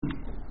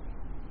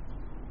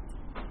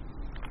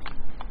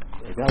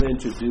I got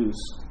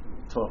introduced,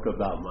 talk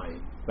about my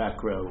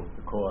background with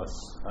the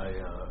Course. I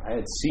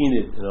had seen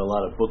it in a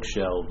lot of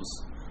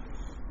bookshelves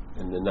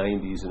in the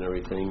 90s and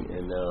everything,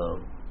 and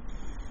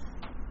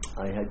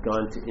I had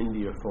gone to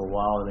India for a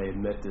while, and I had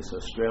met this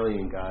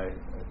Australian guy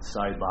at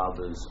Sai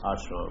Baba's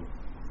ashram,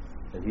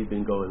 and he'd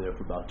been going there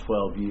for about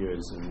 12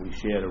 years, and we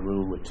shared a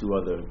room with two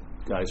other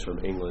guys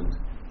from England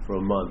for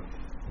a month.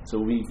 So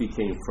we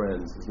became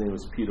friends. His name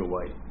was Peter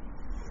White.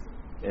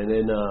 And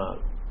then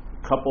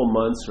a couple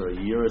months or a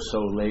year or so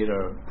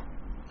later,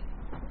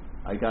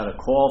 I got a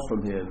call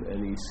from him,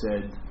 and he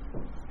said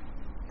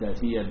that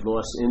he had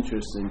lost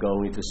interest in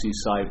going to see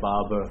Sai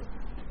Baba,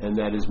 and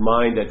that his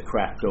mind had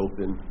cracked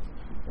open.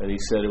 And he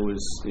said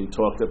he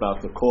talked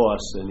about the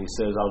Course, and he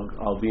says,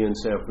 I'll be in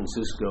San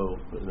Francisco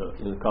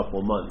in a couple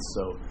of months.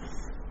 So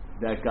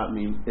that got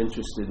me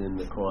interested in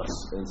the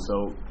Course. And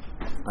so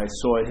I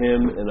saw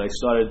him, and I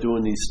started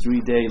doing these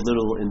 3-day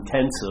little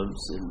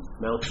intensives in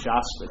Mount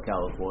Shasta,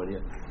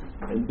 California.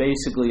 And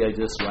basically I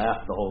just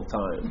laughed the whole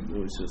time. It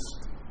was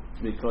just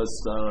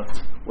because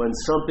when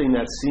something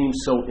that seems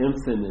so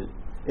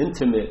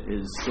intimate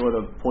is sort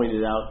of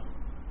pointed out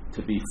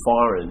to be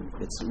foreign,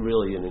 it's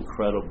really an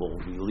incredible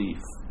relief,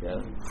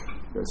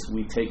 because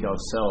we take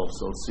ourselves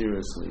so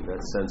seriously,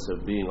 that sense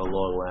of being a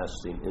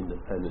long-lasting,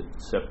 independent,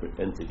 separate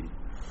entity.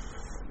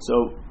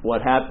 So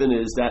what happened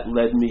is that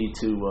led me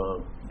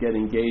to get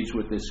engaged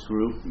with this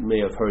group. You may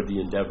have heard the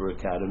Endeavor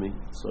Academy,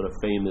 sort of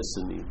famous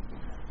in the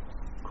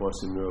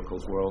Course in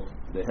Miracles world.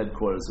 The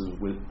headquarters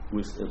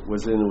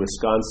was in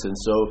Wisconsin.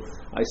 So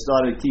I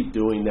started to keep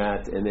doing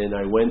that, and then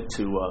I went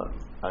to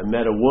I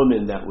met a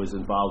woman that was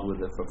involved with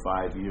it for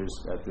 5 years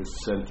at this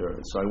center.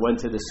 And so I went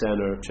to the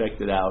center, checked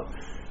it out.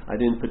 I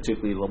didn't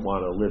particularly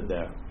want to live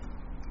there.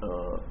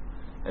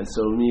 And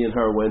so me and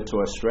her went to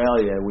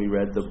Australia, and we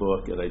read the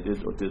book, and I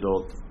did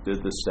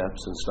the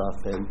steps and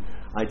stuff. And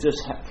I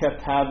just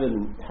kept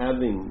having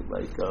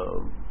like,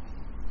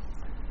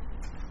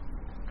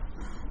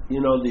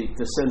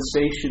 the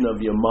sensation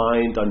of your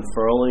mind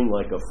unfurling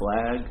like a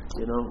flag,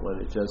 when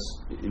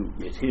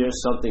it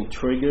hears something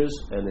triggers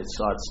and it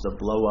starts to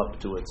blow up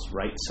to its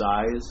right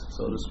size,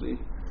 so to speak.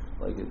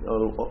 Like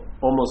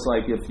almost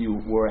like if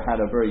you had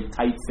a very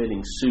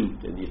tight-fitting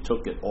suit and you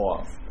took it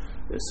off.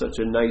 There's such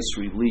a nice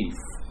relief,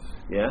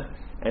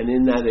 And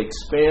in that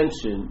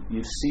expansion,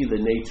 you see the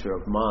nature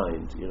of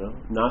mind,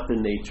 not the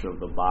nature of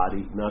the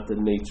body, not the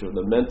nature of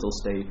the mental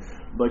state,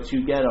 but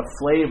you get a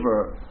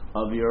flavor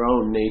of your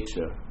own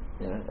nature.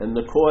 And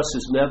the Course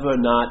has never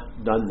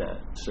not done that,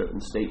 certain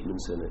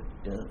statements in it,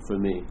 for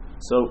me.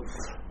 So,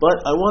 but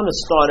I want to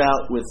start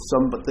out with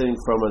something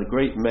from a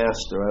great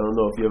master. I don't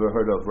know if you ever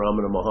heard of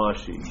Ramana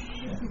Maharshi.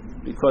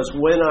 Because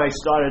when I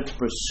started to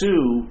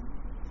pursue,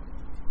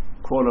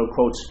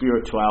 quote-unquote,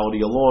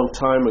 spirituality a long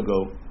time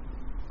ago,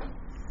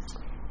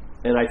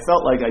 and I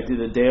felt like I did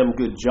a damn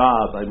good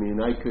job. I mean,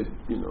 I could,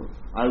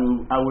 I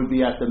would be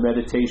at the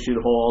meditation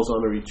halls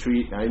on a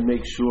retreat, and I'd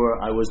make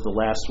sure I was the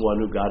last one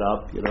who got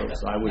up,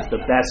 so I was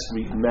the best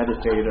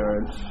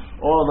meditator and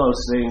all those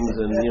things,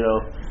 and,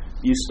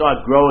 you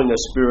start growing a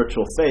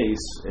spiritual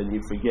face, and you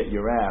forget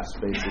your ass,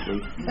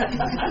 basically.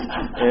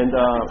 And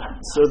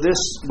so this,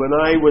 when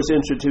I was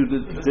introduced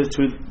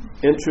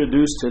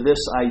to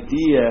this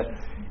idea,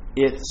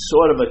 it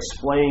sort of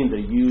explained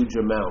a huge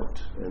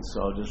amount, and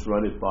so I'll just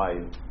run it by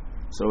you.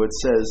 So it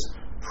says,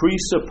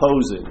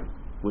 presupposing,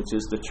 which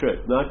is the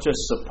trick, not just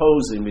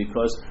supposing,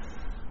 because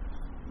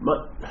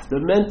the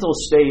mental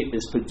state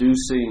is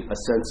producing a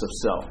sense of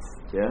self,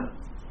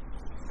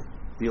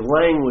 The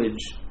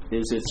language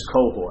is its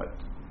cohort.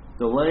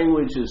 The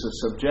language is a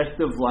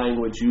subjective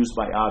language used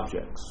by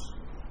objects,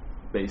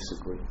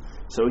 basically.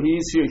 So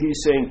he's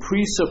saying,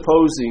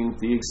 presupposing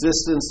the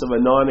existence of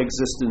a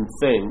non-existent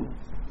thing,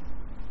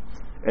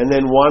 and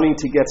then wanting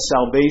to get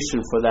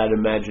salvation for that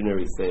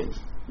imaginary thing,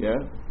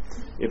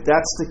 If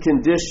that's the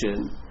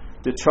condition,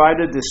 to try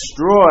to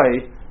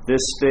destroy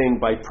this thing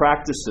by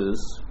practices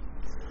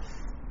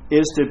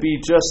is to be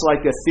just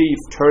like a thief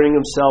turning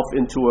himself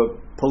into a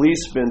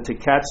policeman to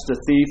catch the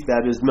thief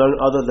that is none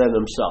other than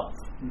himself.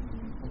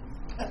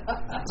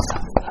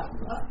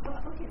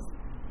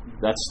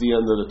 That's the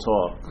end of the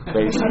talk,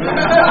 basically.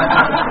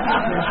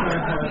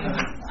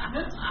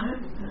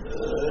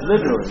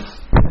 Literally.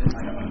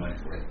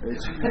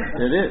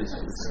 It is.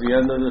 It's the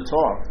end of the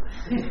talk.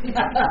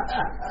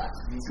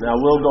 Now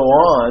we'll go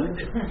on,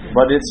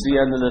 but it's the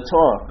end of the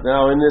talk.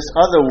 Now in this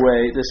other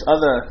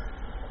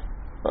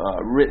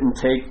written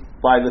take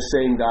by the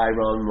same guy,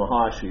 Ramana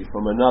Maharshi,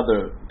 from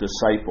another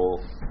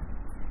disciple,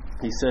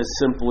 he says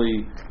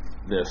simply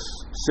this.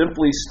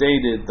 Simply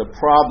stated, the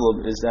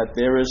problem is that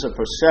there is a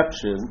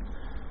perception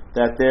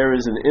that there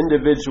is an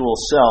individual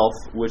self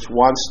which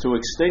wants to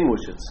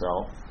extinguish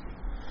itself,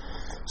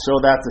 so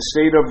that the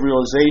state of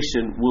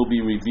realization will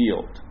be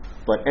revealed.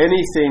 But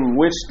anything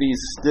which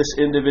this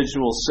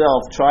individual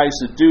self tries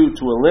to do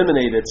to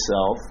eliminate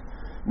itself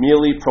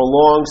merely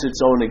prolongs its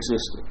own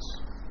existence.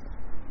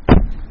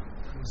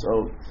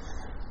 So,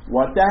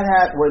 when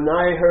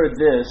I heard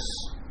this,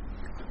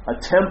 a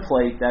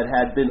template that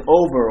had been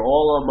over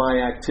all of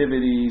my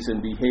activities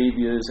and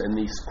behaviors and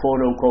these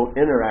quote-unquote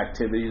inner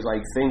activities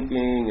like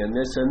thinking and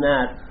this and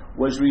that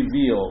was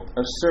revealed,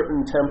 a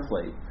certain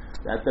template,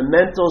 that the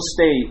mental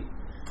state,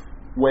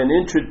 when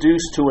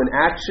introduced to an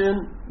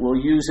action, will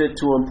use it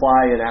to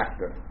imply an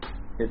actor.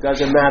 It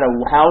doesn't matter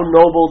how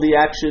noble the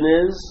action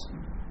is.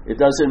 It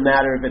doesn't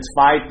matter if it's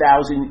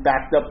 5,000,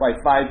 backed up by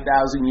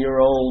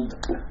 5,000-year-old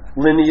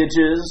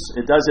lineages.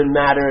 It doesn't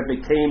matter if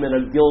it came in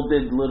a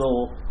gilded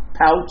little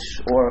pouch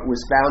or it was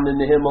found in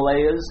the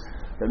Himalayas.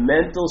 The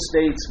mental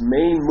state's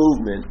main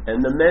movement, and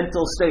the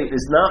mental state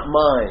is not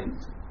mind.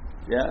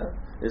 Yeah?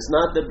 It's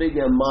not the big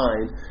M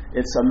mind.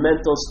 It's a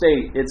mental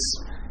state.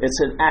 It's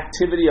an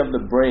activity of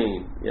the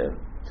brain. Yeah?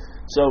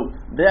 So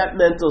that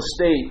mental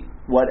state,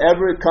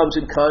 whatever it comes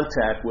in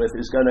contact with,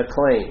 is going to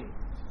claim.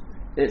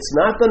 It's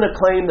not going to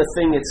claim the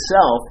thing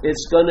itself.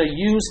 It's going to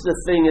use the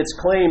thing it's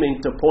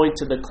claiming to point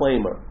to the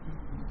claimer.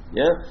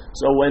 Yeah?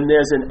 So when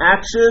there's an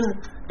action,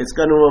 it's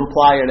going to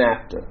imply an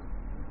actor.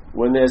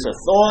 When there's a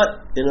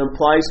thought, it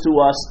implies to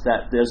us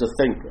that there's a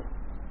thinker.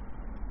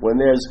 When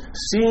there's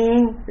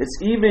seeing, it's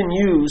even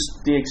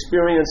used the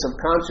experience of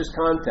conscious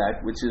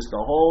contact, which is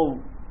the whole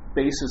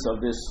basis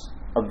of this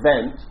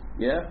event.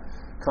 Yeah?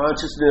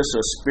 Consciousness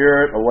or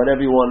spirit or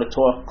whatever you want to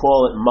call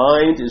it,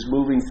 mind is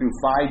moving through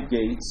 5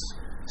 gates.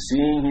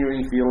 Seeing,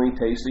 hearing, feeling,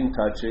 tasting,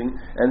 touching,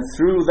 and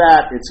through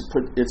that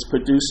it's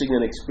producing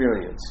an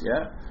experience.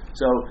 Yeah.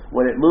 So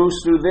when it moves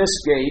through this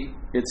gate,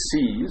 it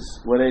sees.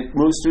 When it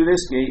moves through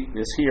this gate,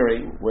 it's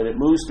hearing. When it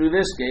moves through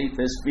this gate,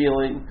 there's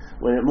feeling.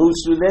 When it moves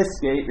through this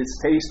gate, it's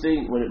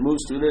tasting. When it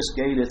moves through this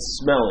gate, it's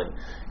smelling.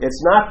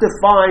 It's not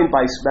defined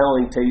by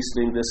smelling,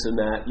 tasting, this and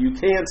that. You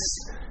can't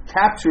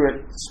capture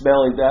it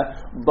smelling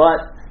that,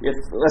 but if,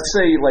 let's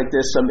say, like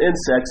there's some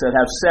insects that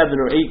have 7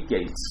 or 8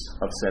 gates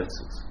of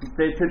senses.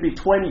 There could be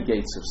 20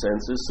 gates of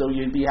senses, so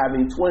you'd be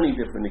having 20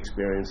 different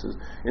experiences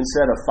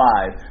instead of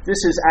 5. This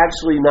is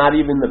actually not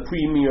even the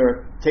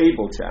premier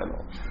cable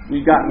channel.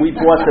 We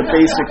bought the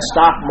basic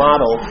stock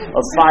model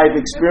of 5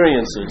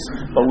 experiences,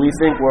 but we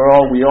think we're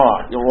all we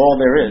are, all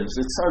there is.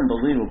 It's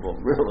unbelievable,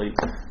 really,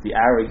 the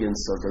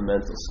arrogance of the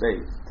mental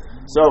state.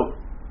 So,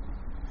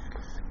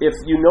 if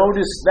you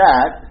notice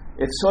that,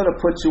 it sort of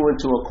puts you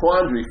into a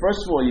quandary.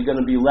 First of all, you're going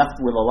to be left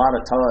with a lot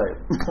of time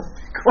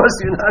because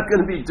you're not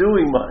going to be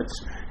doing much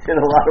in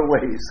a lot of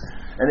ways.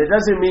 And it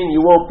doesn't mean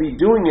you won't be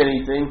doing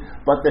anything,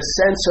 but the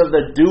sense of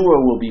the doer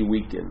will be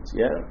weakened.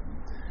 Yeah.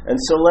 And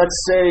so let's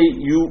say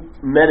you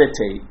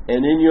meditate, and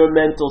in your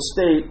mental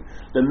state,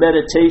 the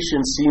meditation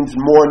seems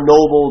more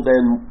noble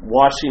than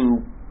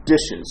washing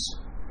dishes.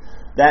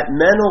 That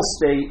mental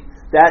state,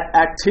 that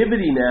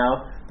activity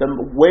now, the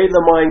way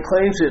the mind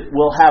claims it,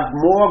 will have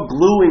more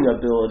gluing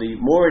ability,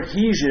 more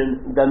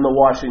adhesion than the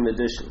washing the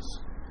dishes.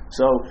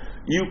 So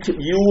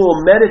you will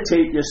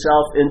meditate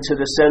yourself into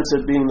the sense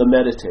of being the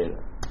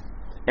meditator.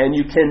 And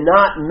you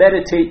cannot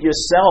meditate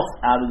yourself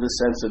out of the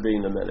sense of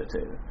being the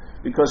meditator.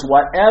 Because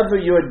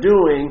whatever you're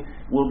doing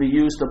will be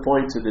used to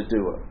point to the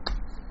doer.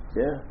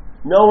 Yeah?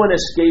 No one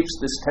escapes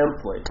this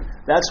template.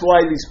 That's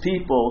why these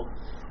people,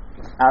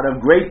 out of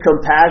great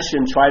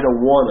compassion, try to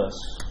warn us.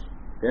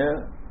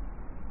 Yeah?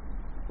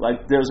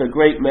 Like there's a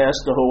great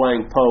master,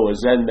 Huang Po, a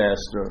Zen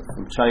master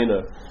from China.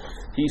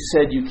 He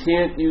said you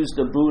can't use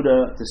the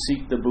Buddha to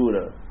seek the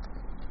Buddha.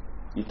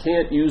 You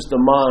can't use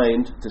the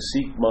mind to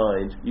seek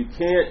mind. You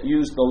can't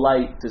use the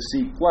light to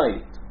seek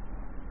light.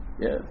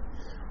 Yeah.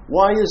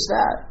 Why is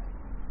that?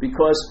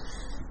 Because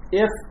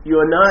if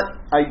you're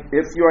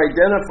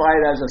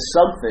identified as a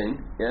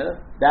something, yeah,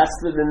 that's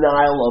the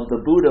denial of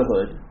the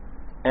Buddhahood.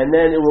 And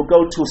then it will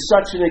go to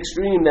such an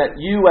extreme that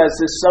you as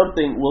this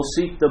something will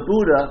seek the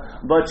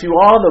Buddha, but you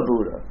are the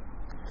Buddha.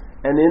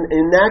 And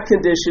in that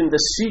condition,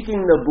 the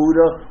seeking the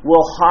Buddha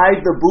will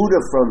hide the Buddha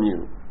from you.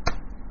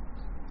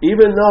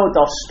 Even though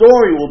the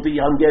story will be,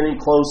 I'm getting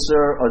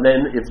closer, or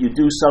then if you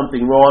do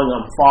something wrong,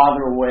 I'm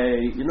farther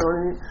away. You know what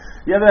I mean?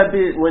 You ever have,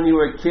 when you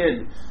were a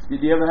kid, did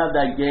you ever have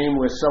that game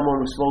where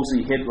someone was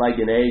supposedly hit like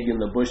an egg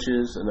in the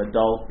bushes, an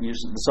adult,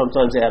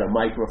 sometimes they had a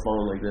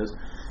microphone like this,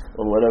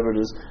 or whatever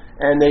it is,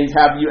 and they'd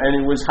have you, and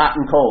it was hot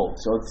and cold.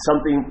 So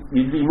something,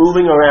 you'd be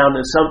moving around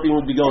and something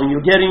would be going,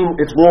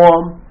 it's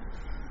warm,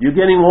 you're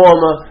getting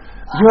warmer,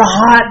 you're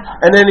hot,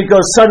 and then it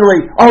goes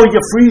suddenly, oh,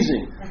 you're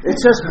freezing.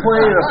 It's just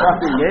playing a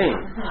fucking game.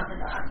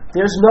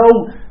 There's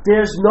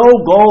no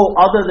goal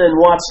other than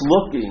what's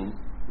looking.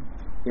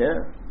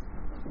 Yeah?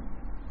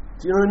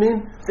 Do you know what I mean?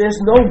 There's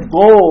no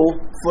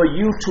goal for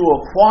you to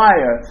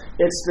acquire.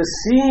 It's the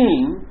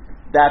seeing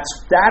that's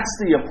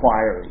the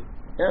acquiring.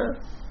 Yeah?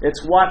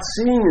 It's what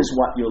seeing is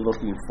what you're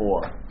looking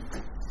for.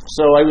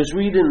 So I was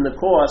reading the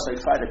course. I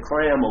tried to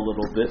cram a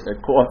little bit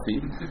at coffee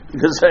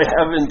because I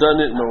haven't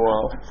done it in a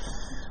while.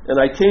 And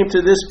I came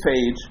to this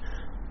page,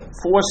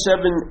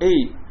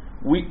 478,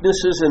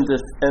 weaknesses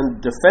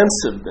and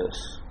defensiveness.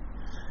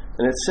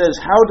 And it says,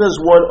 how does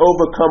one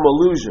overcome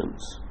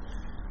illusions?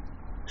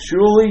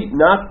 Surely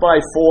not by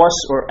force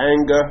or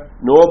anger,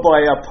 nor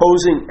by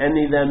opposing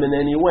any of them in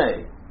any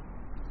way.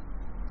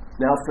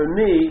 Now for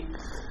me,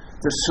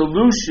 the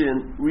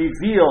solution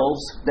reveals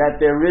that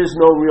there is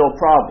no real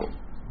problem.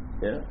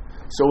 Yeah?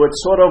 So it's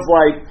sort of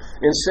like,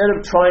 instead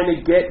of trying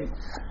to get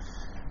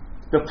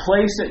the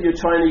place that you're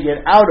trying to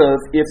get out of,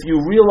 if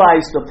you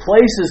realize the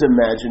place is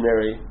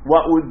imaginary,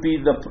 what would be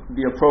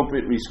the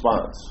appropriate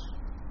response?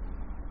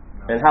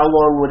 And how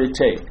long would it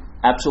take?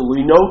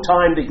 Absolutely no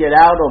time to get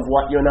out of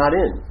what you're not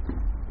in.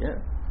 Yeah.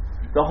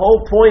 The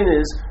whole point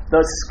is,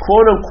 the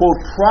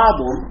quote-unquote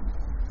problem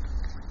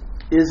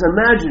is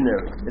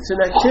imaginary. It's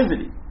an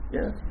activity.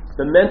 Yeah.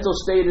 The mental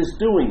state is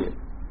doing it.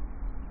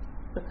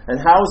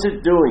 And how is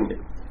it doing it?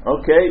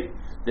 Okay,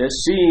 they're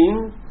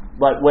seeing,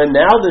 but when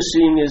now the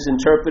seeing is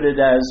interpreted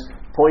as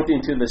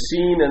pointing to the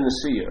seen and the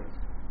seer.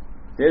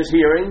 There's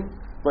hearing,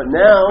 but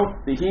now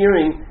the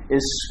hearing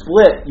is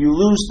split. You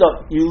lose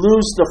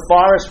the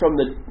forest from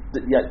the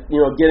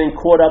getting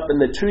caught up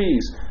in the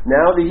trees.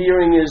 Now the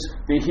hearing is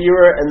the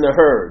hearer and the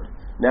heard.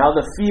 Now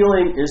the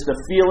feeling is the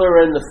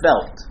feeler and the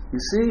felt. You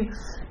see?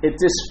 It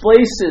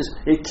displaces,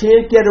 it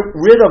can't get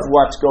rid of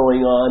what's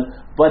going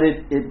on, but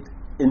it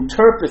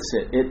interprets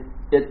it.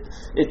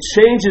 It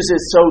changes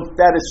it so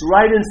that it's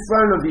right in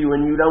front of you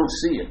and you don't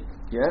see it.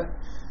 Yeah?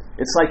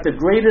 It's like the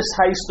greatest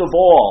heist of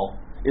all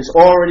is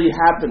already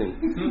happening.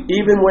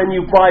 Even when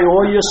you buy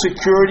all your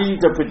security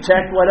to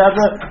protect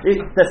whatever,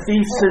 the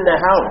thief's in the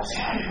house.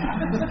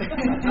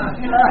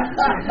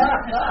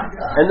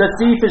 And the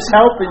thief is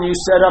helping you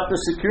set up the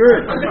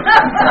security.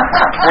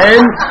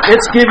 And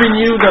it's giving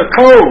you the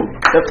code,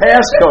 the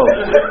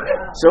passcode.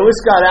 So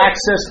it's got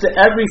access to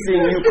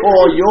everything you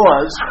call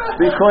yours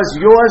because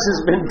yours has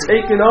been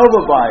taken over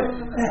by it.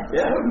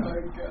 Yeah.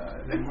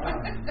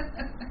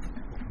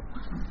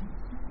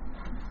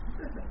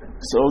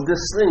 So this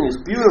thing is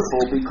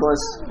beautiful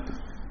because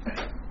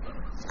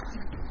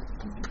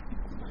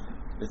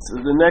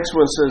the next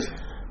one says,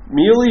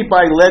 merely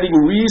by letting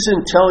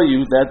reason tell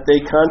you that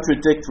they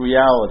contradict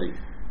reality.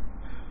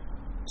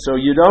 So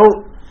you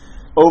don't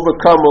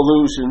overcome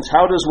illusions.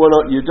 How does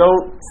one? You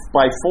don't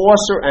by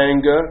force or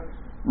anger,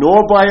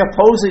 nor by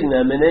opposing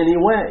them in any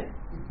way.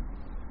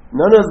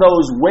 None of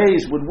those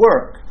ways would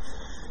work.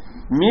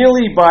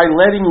 Merely by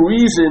letting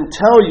reason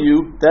tell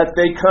you that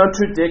they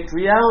contradict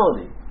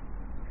reality.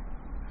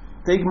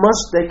 They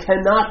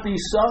cannot be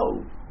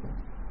so.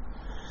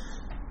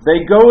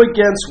 They go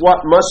against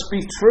what must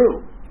be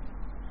true.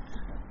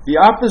 The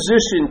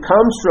opposition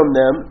comes from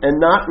them and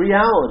not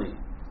reality.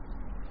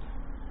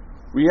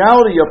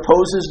 Reality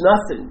opposes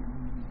nothing.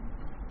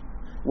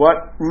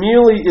 What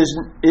merely is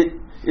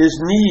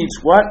needs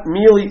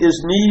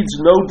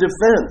no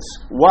defense.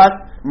 What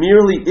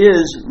merely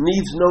is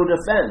needs no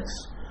defense.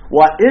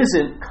 What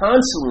isn't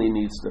constantly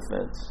needs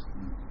defense.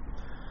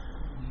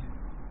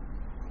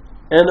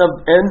 And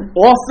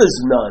offers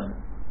none.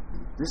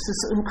 This is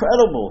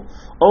incredible.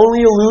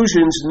 Only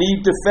illusions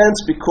need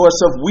defense because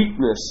of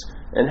weakness.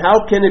 And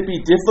how can it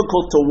be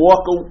difficult to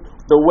walk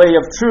the way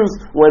of truth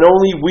when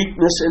only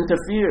weakness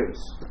interferes?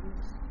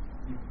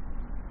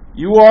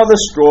 You are the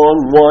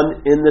strong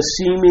one in the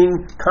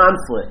seeming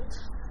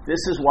conflict. This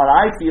is what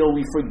I feel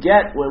we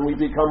forget when we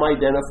become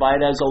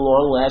identified as a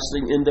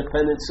long-lasting,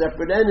 independent,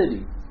 separate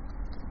entity.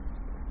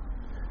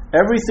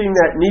 Everything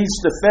that needs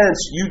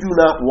defense you do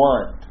not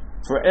want.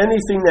 For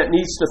anything that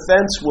needs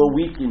defense will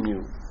weaken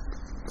you.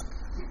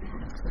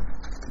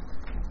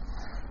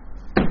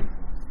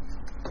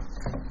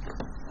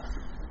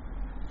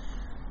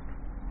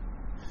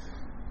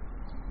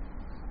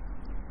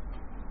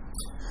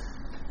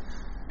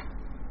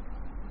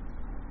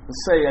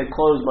 Let's say I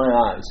close my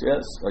eyes,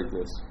 yes, like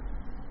this.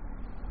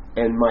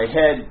 And my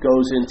head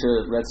goes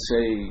into, let's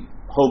say,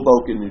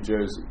 Hoboken, New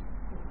Jersey.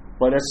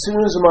 But as soon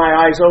as my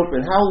eyes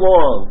open, how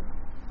long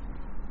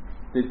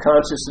did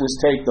consciousness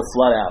take to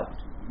flood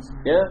out?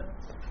 Yeah?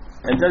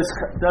 And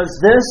does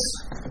this,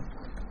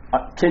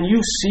 can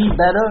you see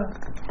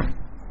better?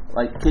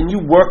 Like, can you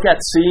work at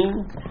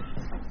seeing?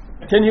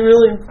 Can you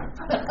really?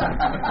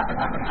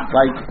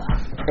 Like,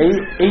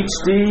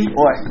 HD,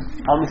 or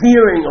I'm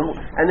hearing,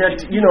 and then,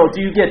 do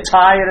you get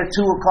tired at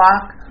 2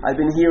 o'clock? I've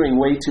been hearing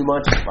way too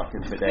much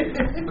fucking today.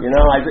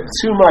 I've been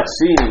too much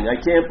seeing. I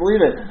can't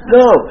believe it.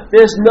 No,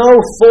 there's no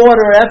thought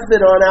or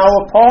effort on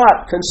our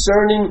part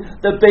concerning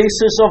the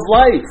basis of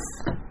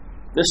life.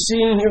 The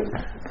seeing,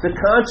 the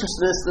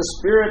consciousness, the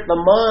spirit, the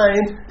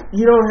mind.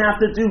 You don't have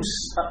to do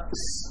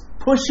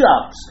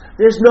push-ups.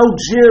 There's no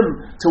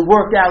gym to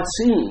work out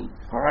seeing.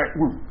 All right.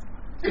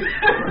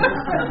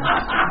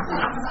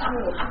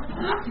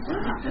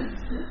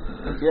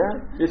 Yeah,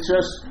 it's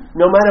just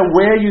no matter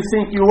where you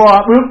think you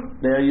are,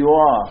 there you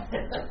are.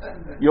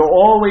 You're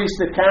always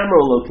the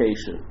camera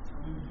location.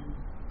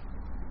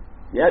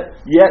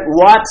 Yet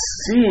what's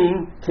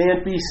seen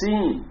can't be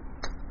seen.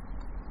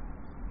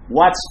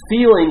 What's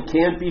feeling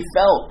can't be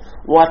felt.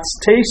 What's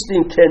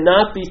tasting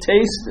cannot be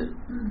tasted.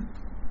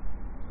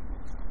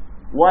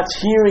 What's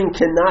hearing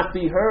cannot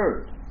be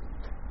heard.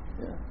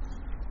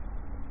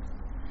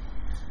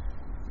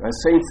 As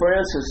St.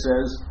 Francis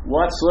says,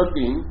 what's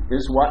looking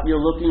is what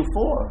you're looking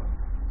for.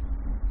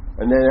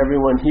 And then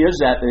everyone hears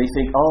that and they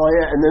think, oh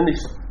yeah, and then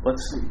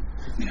let's see.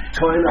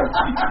 Trying to,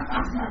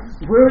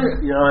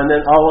 and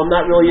then, I'm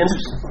not really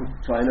interested.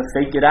 Trying to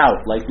fake it out,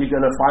 like you're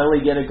going to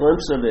finally get a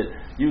glimpse of it.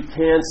 You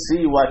can't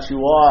see what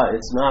you are.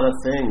 It's not a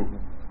thing.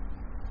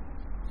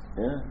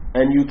 Yeah?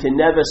 And you can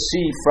never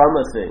see from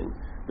a thing.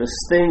 This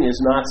thing is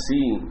not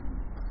seeing.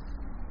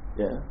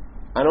 Yeah?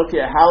 I don't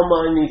care how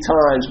many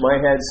times my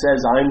head says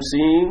I'm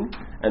seeing,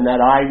 and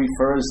that I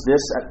refers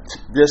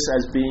this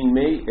as being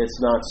me. It's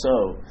not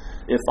so.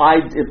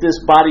 If this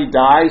body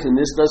dies and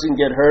this doesn't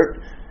get hurt,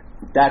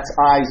 that's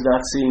eyes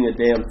not seeing a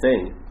damn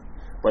thing.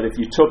 But if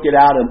you took it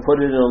out and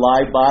put it in a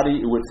live body,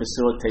 it would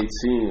facilitate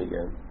seeing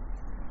again.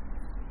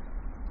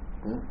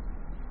 Yeah?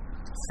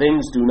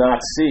 Things do not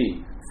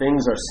see.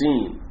 Things are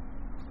seen.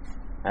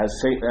 As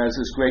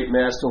this great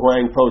master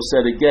Huang Po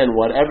said again,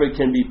 whatever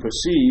can be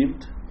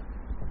perceived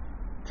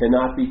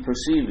cannot be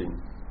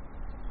perceiving.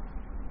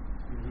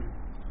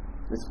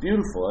 It's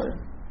beautiful, eh?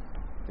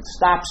 It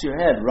stops your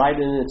head right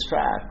in its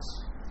tracks.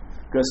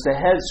 Because the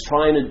head's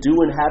trying to do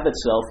and have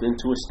itself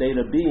into a state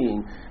of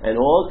being, and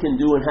all it can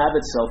do and have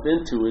itself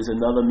into is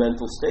another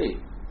mental state.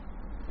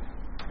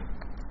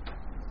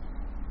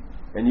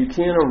 And you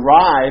can't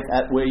arrive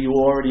at where you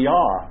already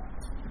are.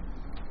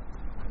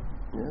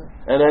 Yeah?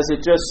 And as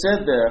it just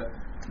said there,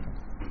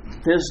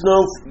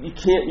 you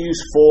can't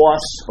use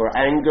force or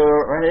anger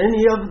or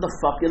any of the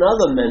fucking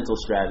other mental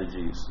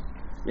strategies.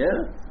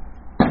 Yeah?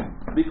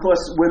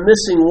 Because we're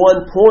missing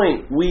one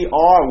point. We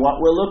are what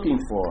we're looking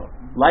for,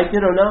 like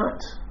it or not.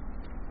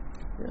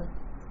 Yeah.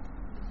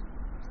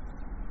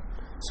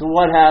 So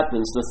what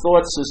happens? The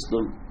thought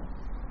system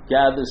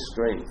gathers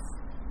strength.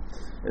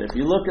 And if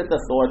you look at the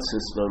thought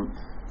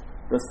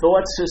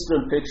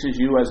system pictures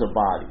you as a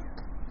body.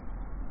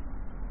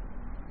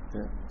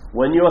 Yeah.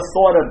 When you're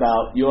thought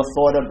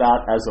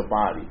about as a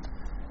body.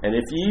 And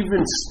if you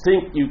even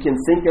think you can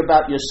think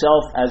about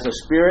yourself as a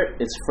spirit,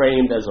 it's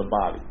framed as a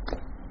body.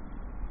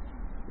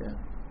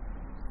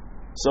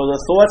 So the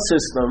thought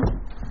system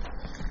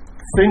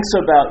thinks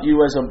about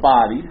you as a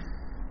body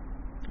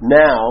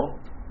now,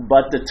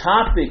 but the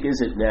topic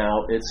isn't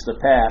now, it's the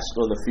past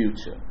or the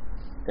future.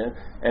 Okay?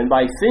 And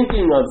by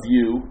thinking of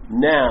you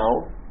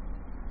now,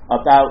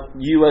 about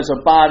you as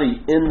a body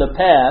in the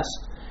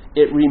past,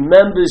 it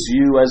remembers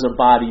you as a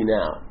body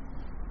now.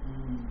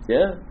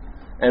 Yeah?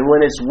 And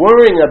when it's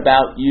worrying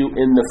about you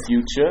in the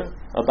future,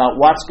 about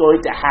what's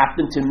going to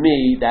happen to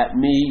me, that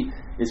me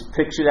is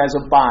pictured as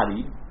a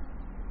body.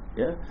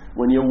 Yeah?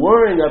 When you're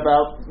worrying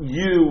about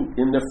you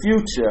in the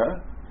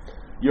future,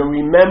 you're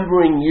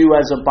remembering you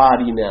as a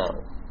body now.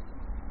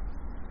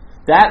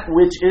 That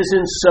which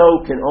isn't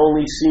so can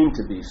only seem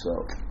to be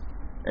so.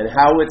 And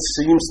how it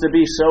seems to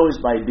be so is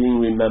by being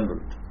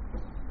remembered.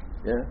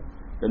 Yeah?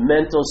 The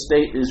mental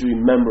state is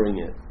remembering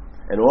it.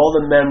 And all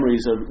the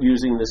memories are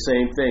using the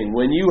same thing.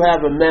 When you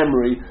have a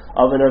memory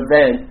of an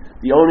event,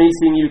 the only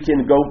thing you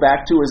can go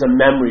back to is a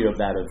memory of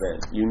that event.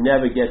 You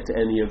never get to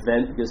any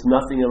event because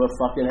nothing ever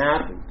fucking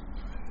happened.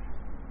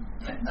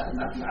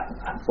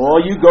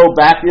 All you go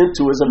back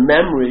into is a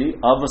memory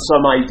of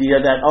some idea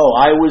that,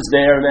 I was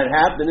there and that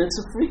happened. It's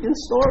a freaking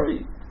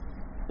story.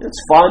 It's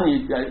fun.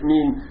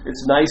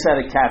 It's nice at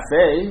a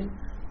cafe,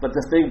 but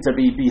the thing to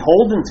be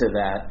beholden to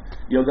that,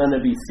 you're going to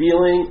be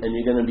feeling and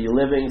you're going to be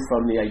living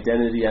from the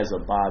identity as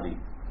a body.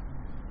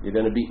 You're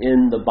going to be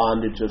in the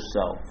bondage of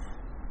self.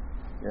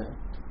 Yeah.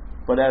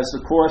 But as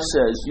the Course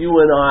says, you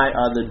and I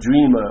are the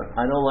dreamer.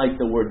 I don't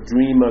like the word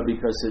dreamer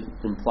because it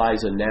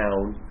implies a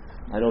noun.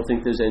 I don't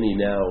think there's any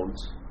nouns.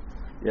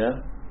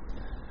 Yeah?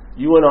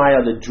 You and I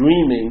are the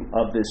dreaming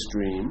of this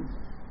dream.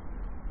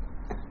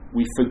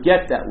 We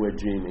forget that we're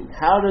dreaming.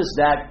 How does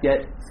that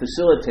get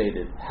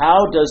facilitated? How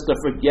does the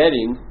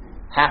forgetting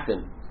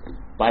happen?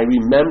 By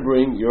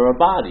remembering you're a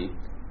body.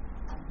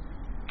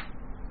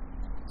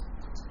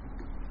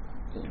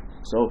 Okay.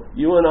 So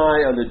you and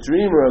I are the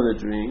dreamer of the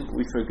dream.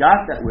 We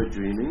forgot that we're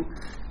dreaming.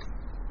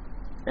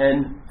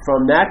 And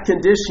from that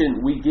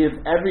condition, we give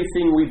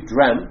everything we've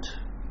dreamt,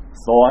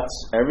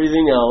 thoughts,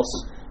 everything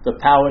else, the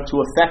power to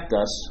affect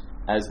us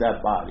as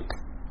that body.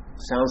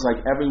 Sounds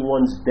like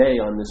everyone's day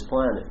on this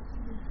planet.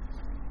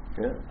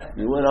 Yeah?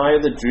 You and I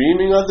are the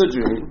dreaming of the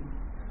dream.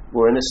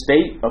 We're in a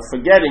state of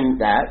forgetting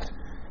that,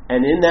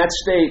 and in that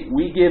state,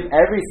 we give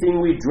everything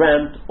we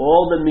dreamt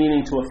all the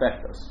meaning to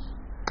affect us.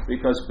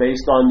 Because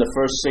based on the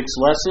first 6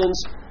 lessons,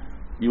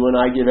 you and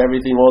I give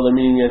everything all the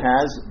meaning it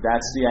has.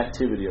 That's the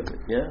activity of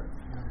it. Yeah?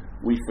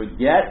 We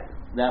forget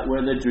that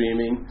we're the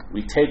dreaming.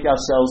 We take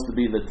ourselves to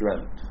be the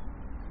dreamt.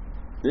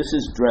 This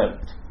is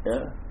dreamt.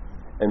 Yeah?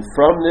 And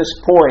from this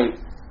point,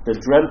 the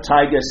dreamt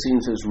tiger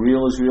seems as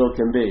real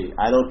can be.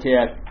 I don't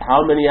care how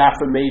many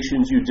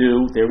affirmations you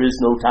do, there is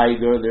no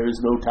tiger, there is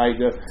no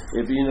tiger.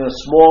 If you're in a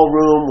small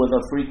room with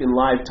a freaking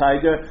live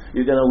tiger,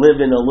 you're going to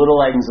live in a little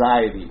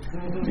anxiety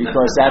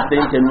because that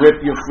thing can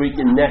rip your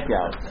freaking neck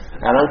out.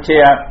 I don't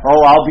care,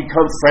 I'll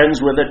become friends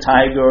with a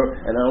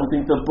tiger, and I don't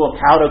think the book,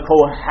 How to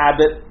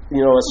Cohabit,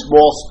 a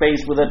small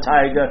space with a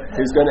tiger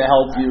is going to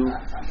help you.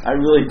 I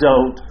really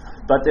don't.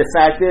 But the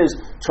fact is,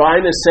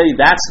 trying to say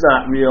that's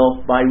not real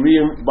by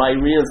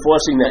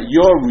reinforcing that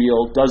you're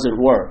real doesn't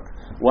work.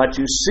 What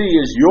you see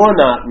is you're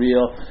not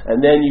real,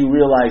 and then you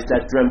realize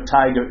that dreamt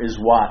tiger is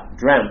what?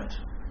 Dreamt.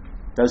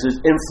 Does its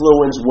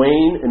influence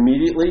wane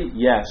immediately?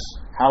 Yes.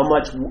 How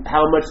much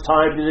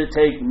time did it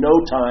take? No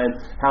time.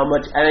 How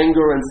much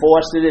anger and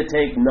force did it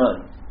take?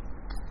 None.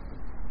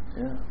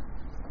 Yeah.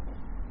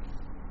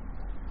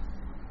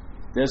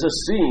 There's a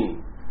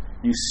seeing.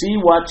 You see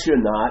what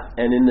you're not,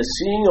 and in the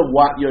seeing of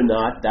what you're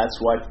not, that's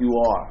what you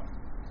are.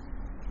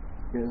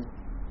 Yeah.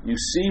 You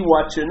see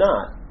what you're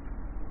not,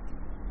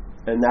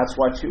 and that's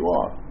what you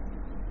are.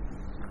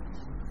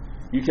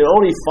 You can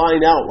only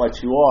find out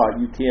what you are.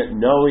 You can't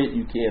know it,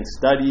 you can't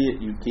study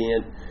it, you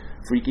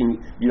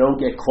don't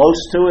get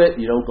close to it,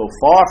 you don't go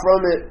far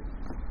from it.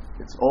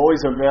 It's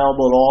always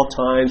available at all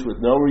times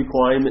with no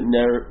requirement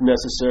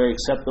necessary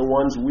except the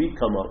ones we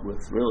come up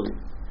with, really.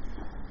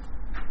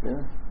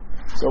 Yeah.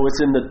 So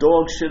it's in the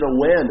dog shit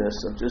awareness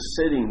of just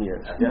sitting here.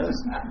 Yes?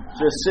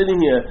 Just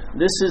sitting here.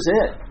 This is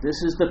it. This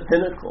is the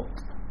pinnacle.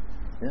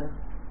 Yeah.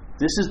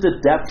 This is the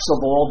depths of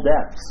all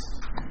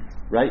depths.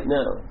 Right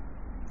now.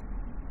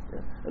 Yeah.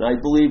 And I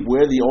believe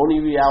we're the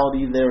only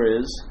reality there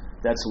is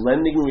that's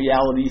lending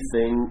reality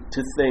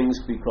to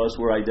things because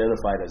we're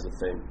identified as a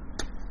thing.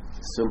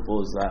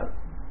 Simple as that.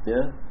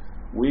 Yeah?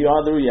 We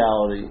are the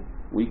reality.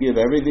 We give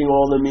everything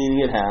all the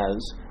meaning it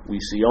has. We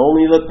see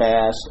only the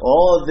past.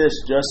 All of this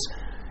just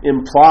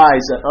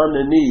implies that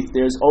underneath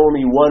there's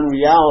only one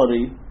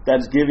reality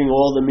that's giving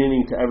all the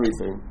meaning to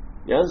everything.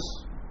 Yes?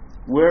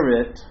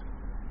 We're it.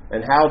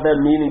 And how that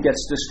meaning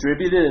gets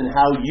distributed and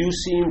how you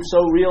seem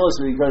so real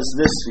is because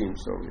this seems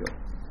so real.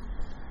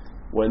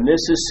 When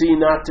this is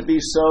seen not to be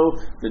so,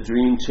 the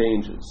dream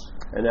changes.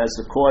 And as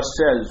the Course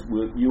says,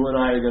 you and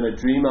I are going to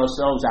dream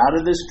ourselves out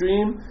of this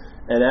dream,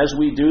 and as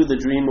we do,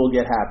 the dream will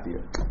get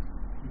happier.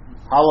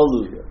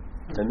 Hallelujah.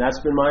 And that's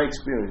been my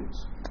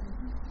experience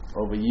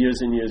over years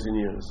and years and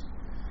years.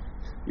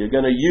 You're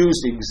going to use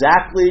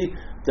exactly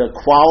the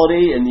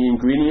quality and the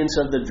ingredients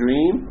of the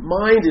dream.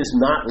 Mind is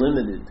not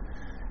limited.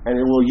 And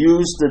it will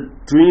use the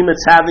dream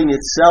it's having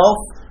itself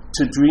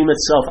to dream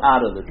itself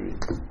out of the dream.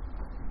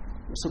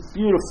 It's a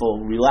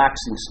beautiful,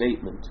 relaxing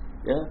statement.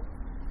 Yeah?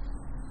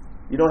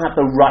 You don't have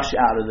to rush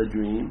out of the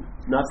dream.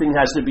 Nothing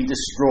has to be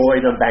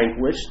destroyed or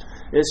vanquished.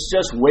 It's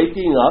just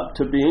waking up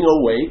to being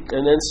awake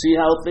and then see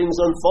how things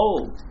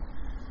unfold.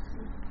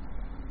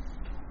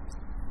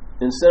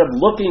 Instead of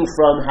looking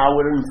from how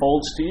it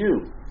unfolds to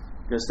you.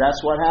 Because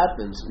that's what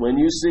happens. When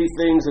you see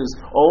things as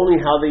only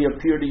how they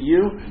appear to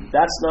you,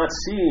 that's not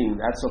seeing.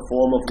 That's a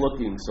form of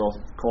looking,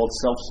 called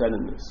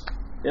self-centeredness.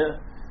 Yeah?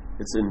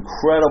 It's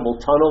incredible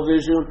tunnel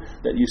vision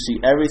that you see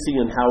everything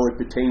and how it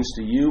pertains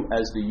to you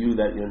as the you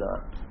that you're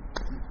not.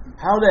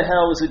 How the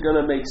hell is it going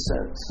to make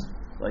sense?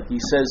 Like he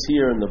says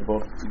here in the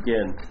book,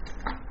 again,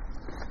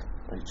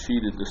 I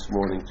cheated this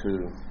morning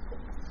too.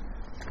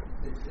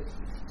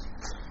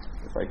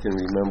 If I can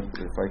remember,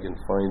 if I can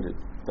find it.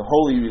 The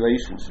holy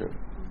relationship.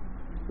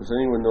 Does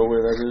anyone know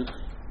where that is?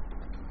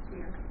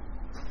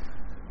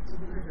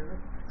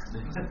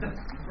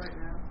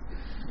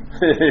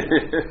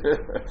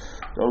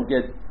 Don't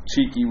get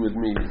cheeky with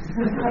me. I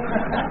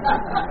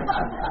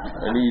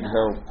need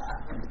help.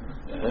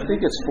 I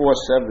think it's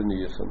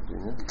 470 or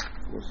something. Yeah?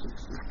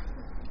 460.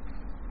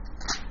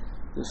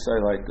 This I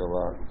like a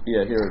lot.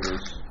 Yeah, here it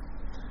is.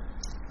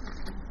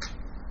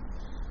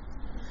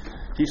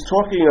 He's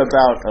talking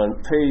about on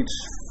page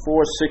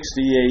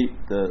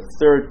 468, the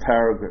third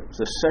paragraph,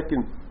 the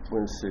second,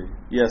 let's see.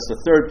 Yes, the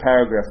third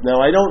paragraph. Now,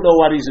 I don't know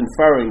what he's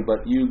inferring, but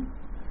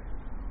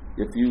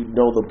if you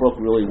know the book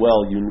really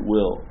well, you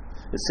will.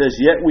 It says,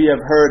 yet we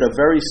have heard a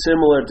very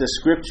similar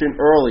description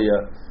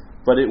earlier,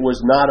 but it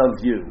was not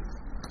of you.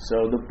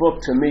 So the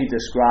book, to me,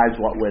 describes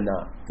what we're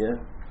not. Yeah?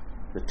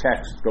 The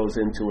text goes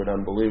into it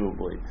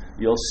unbelievably.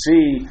 You'll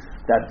see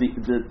that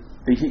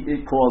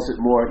it calls it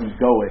more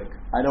egoic.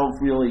 I don't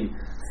really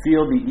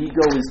feel the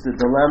ego is the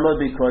dilemma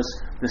because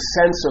the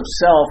sense of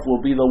self will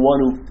be the one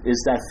who is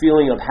that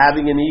feeling of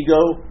having an ego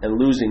and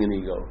losing an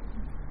ego.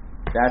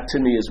 That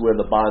to me is where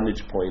the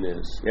bondage point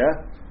is.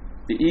 Yeah?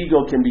 The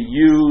ego can be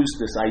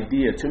used, this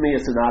idea. To me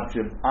it's an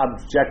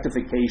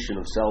objectification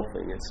of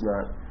selfing. It's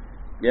not,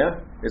 yeah?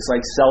 It's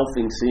like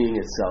selfing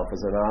seeing itself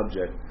as an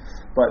object.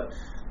 But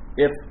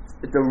if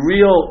the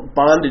real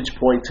bondage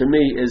point to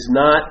me is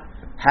not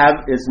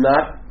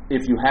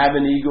if you have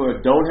an ego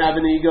or don't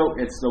have an ego,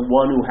 it's the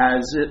one who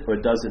has it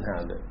or doesn't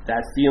have it.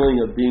 That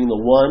feeling of being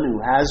the one who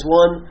has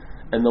one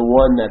and the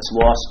one that's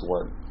lost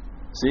one.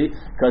 See?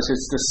 Because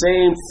it's the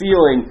same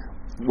feeling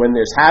when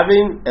there's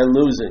having and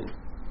losing.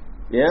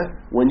 Yeah?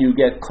 When you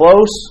get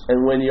close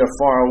and when you're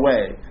far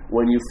away.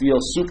 When you feel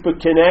super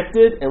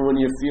connected and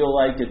when you feel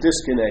like you're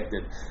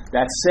disconnected.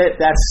 That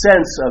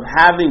sense of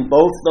having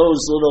both those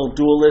little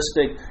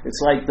dualistic,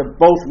 it's like the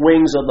both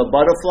wings of the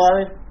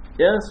butterfly.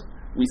 Yes?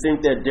 We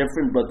think they're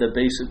different, but they're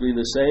basically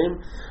the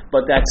same.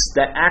 But that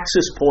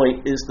axis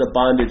point is the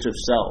bondage of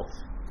self.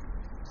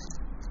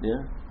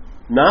 Yeah?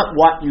 Not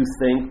what you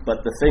think,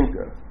 but the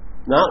thinker.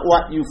 Not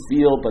what you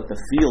feel, but the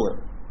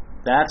feeler.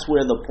 That's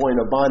where the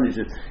point of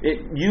bondage is. It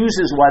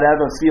uses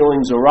whatever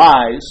feelings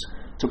arise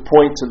to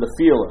point to the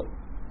feeler.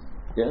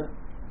 Yeah?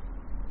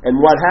 And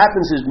what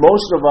happens is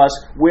most of us,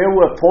 where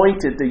we're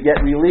pointed to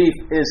get relief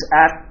is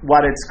at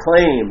what it's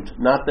claimed,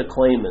 not the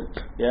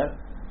claimant. Yeah?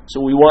 So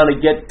we want to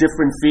get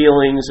different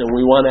feelings and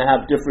we want to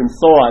have different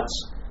thoughts.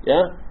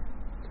 Yeah?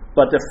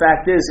 But the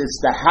fact is, it's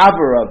the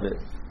haver of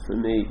it, for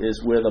me, is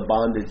where the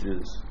bondage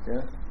is.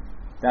 Yeah?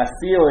 That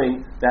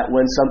feeling that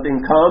when something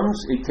comes,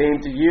 it came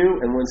to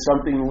you, and when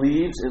something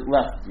leaves, it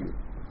left you.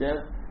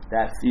 Yeah?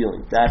 That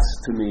feeling. That's,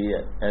 to me,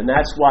 it. And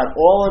that's what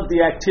all of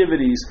the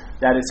activities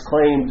that it's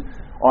claimed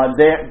are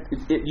there.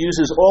 It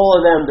uses all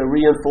of them to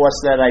reinforce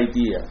that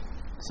idea.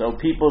 So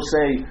people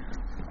say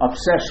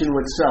obsession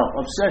with self.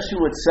 Obsession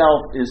with self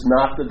is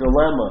not the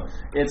dilemma.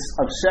 It's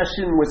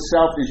obsession with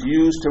self is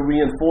used to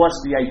reinforce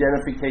the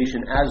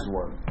identification as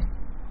one.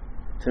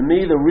 To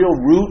me, the real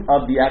root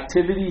of the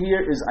activity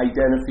here is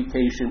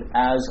identification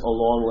as a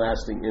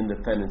long-lasting,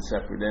 independent,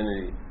 separate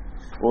entity.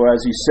 Or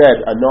as he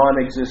said, a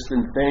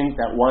non-existent thing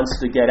that wants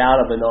to get out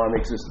of a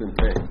non-existent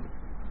thing.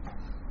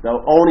 The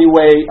only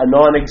way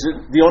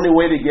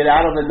to get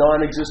out of a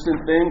non-existent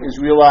thing is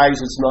realize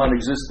it's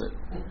non-existent.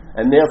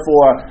 And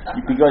therefore,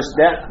 because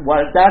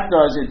what that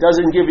does, it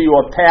doesn't give you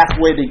a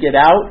pathway to get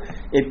out,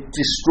 it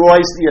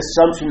destroys the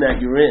assumption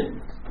that you're in.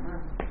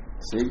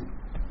 See?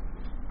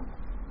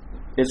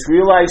 It's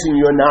realizing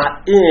you're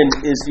not in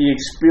is the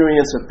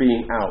experience of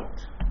being out.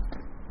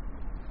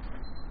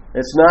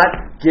 It's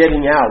not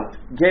getting out.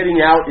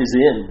 Getting out is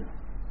in.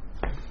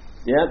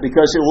 Yeah,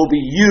 because it will be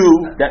you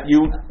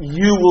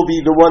will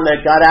be the one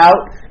that got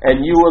out, and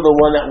you are the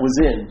one that was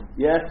in.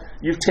 Yeah,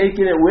 you've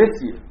taken it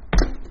with you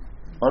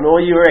on all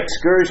your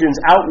excursions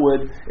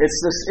outward.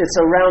 It's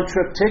a round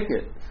trip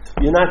ticket.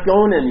 You're not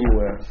going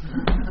anywhere.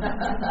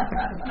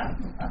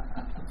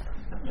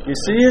 You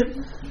see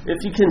it? If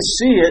you can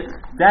see it,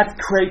 that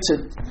creates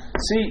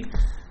see,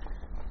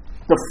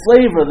 the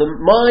flavor, the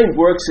mind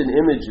works in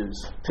images,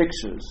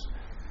 pictures.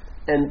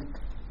 And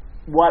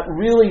what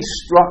really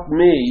struck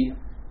me,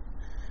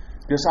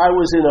 because I'm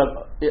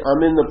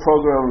in the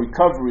program of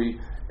recovery,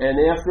 and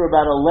after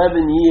about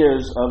 11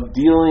 years of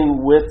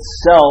dealing with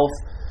self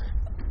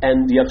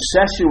and the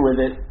obsession with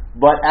it,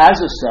 but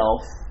as a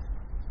self,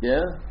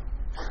 yeah?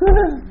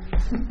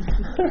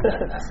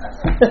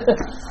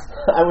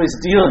 I was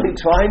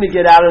trying to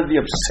get out of the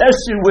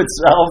obsession with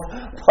self,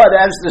 but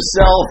as the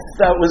self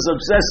that was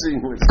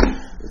obsessing with.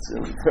 It's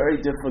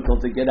very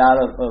difficult to get out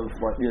of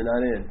what you're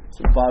not in. It's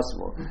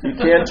impossible. You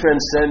can't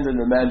transcend an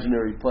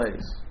imaginary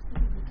place.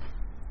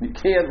 You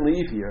can't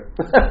leave here.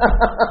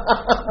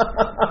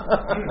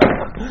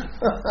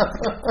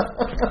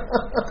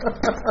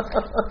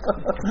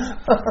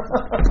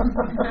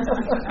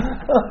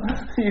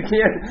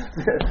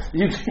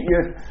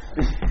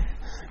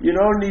 You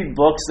don't need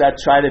books that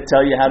try to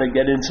tell you how to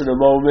get into the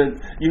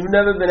moment. You've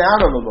never been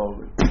out of a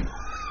moment.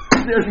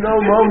 There's no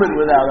moment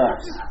without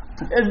us.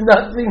 There's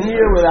nothing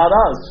here without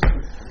us.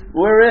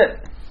 We're it.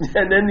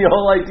 And then the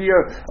whole idea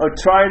of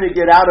trying to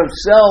get out of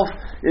self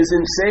is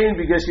insane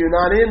because you're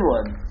not in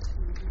one.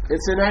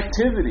 It's an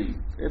activity.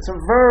 It's a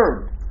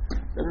verb.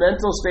 The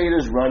mental state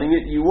is running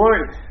it. You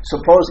weren't.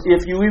 Suppose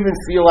if you even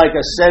feel like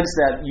a sense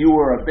that you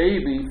were a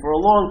baby, for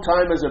a long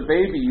time as a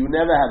baby, you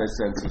never had a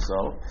sense of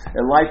self.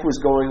 And life was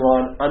going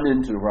on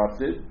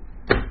uninterrupted.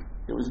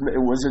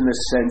 It wasn't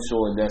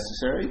essential and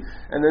necessary.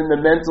 And then the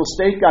mental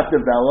state got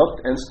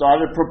developed and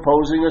started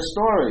proposing a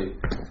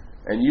story.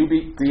 And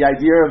the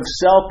idea of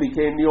self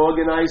became the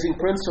organizing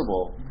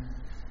principle.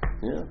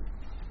 Yeah.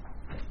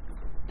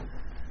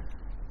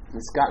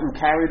 It's gotten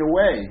carried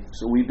away.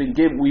 So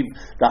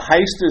the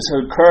heist has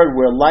occurred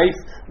where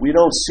we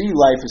don't see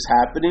life as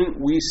happening.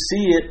 We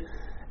see it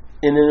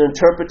in an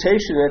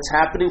interpretation that's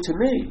happening to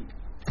me.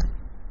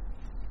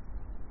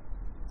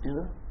 You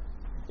know?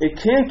 It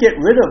can't get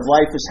rid of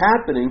life as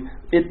happening,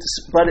 and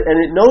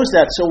it knows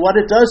that. So what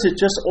it does, it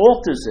just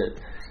alters it.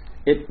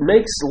 It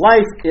makes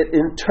life, it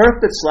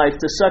interprets life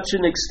to such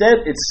an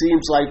extent it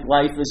seems like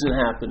life isn't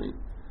happening.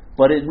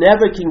 But it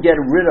never can get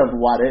rid of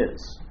what is.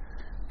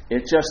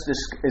 It just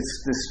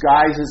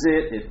disguises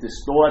it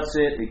distorts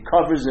it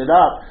covers it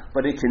up,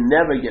 but it can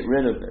never get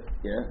rid of it.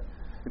 Yeah.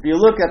 If you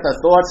look at the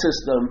thought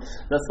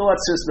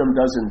system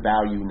doesn't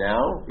value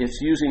now. It's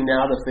using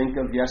now to think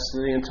of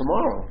yesterday and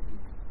tomorrow.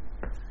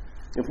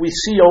 If we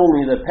see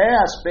only the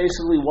past,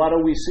 basically what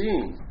are we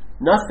seeing?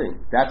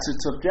 Nothing. That's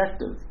its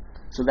objective.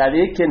 So that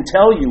it can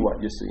tell you what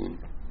you're seeing.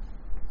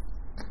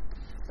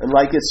 And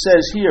like it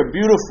says here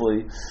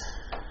beautifully,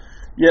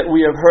 yet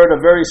we have heard a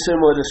very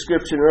similar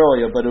description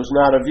earlier, but it was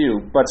not of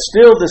you. But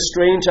still the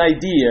strange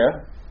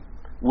idea,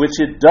 which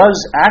it does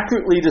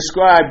accurately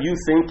describe, you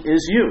think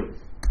is you.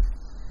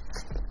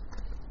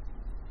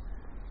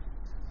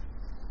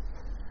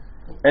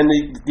 And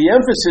the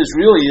emphasis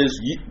really is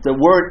the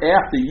word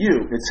after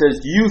you. It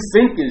says, you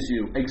think is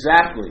you.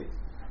 Exactly.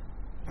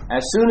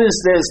 As soon as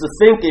there's the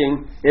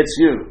thinking, it's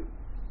you.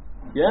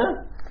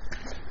 Yeah?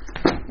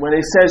 When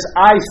it says,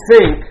 I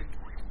think,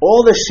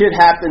 all the shit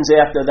happens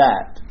after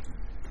that.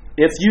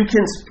 If you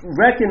can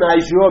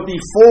recognize you're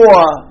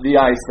before the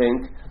I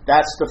think,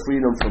 that's the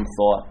freedom from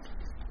thought.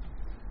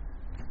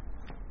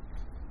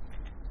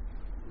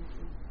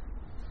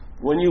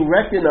 When you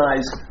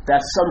recognize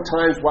that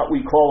sometimes what we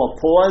call a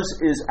pause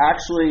is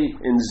actually,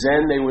 in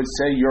Zen they would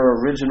say,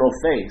 your original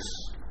face.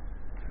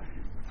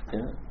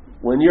 Yeah?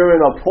 When you're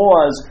in a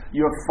pause,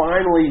 you're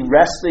finally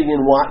resting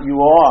in what you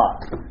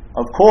are.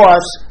 Of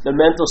course, the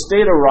mental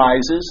state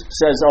arises,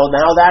 says, oh,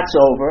 now that's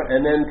over,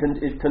 and then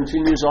it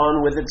continues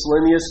on with its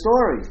linear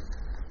story.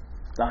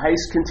 The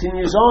heist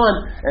continues on,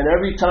 and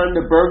every time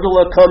the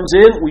burglar comes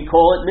in, we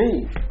call it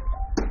me.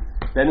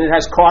 Then it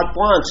has carte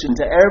blanche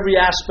into every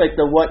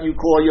aspect of what you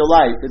call your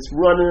life. It's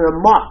running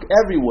amok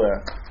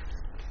everywhere.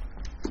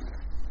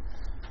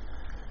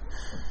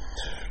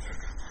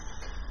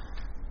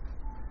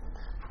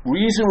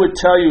 Reason would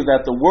tell you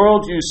that the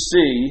world you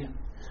see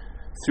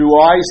through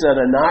eyes that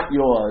are not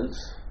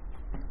yours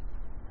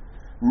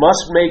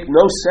must make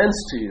no sense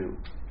to you.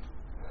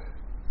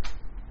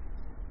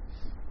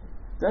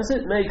 Does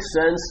it make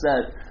sense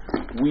that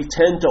we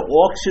tend to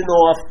auction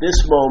off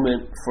this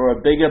moment for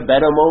a bigger,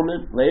 better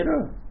moment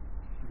later?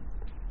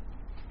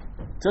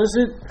 Does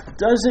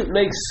it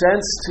make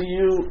sense to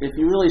you, if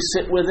you really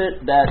sit with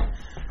it, that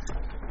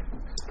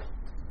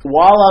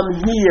while I'm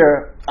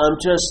here, I'm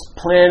just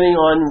planning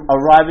on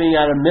arriving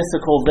at a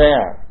mythical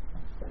there,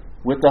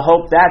 with the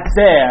hope that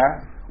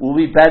there will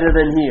be better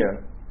than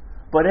here.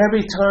 But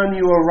every time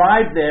you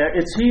arrive there,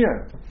 it's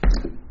here.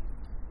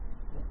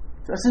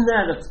 Isn't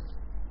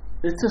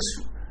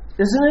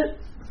it?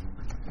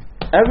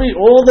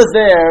 All the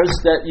there's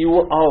that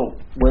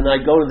when I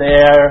go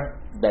there,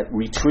 that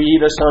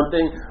retreat or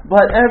something,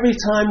 but every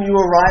time you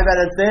arrive at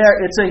it there,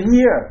 it's a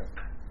here.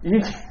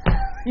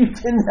 You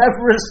can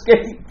never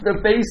escape the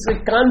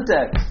basic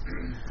context.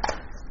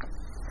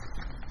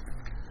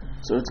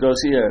 So it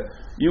goes here.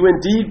 You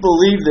indeed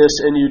believe this,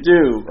 and you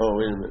do. Oh,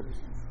 wait a minute.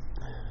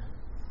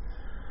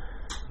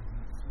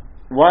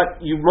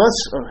 What you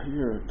must...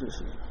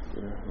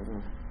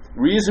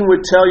 Reason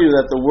would tell you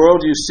that the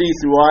world you see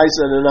through eyes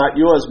that are not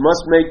yours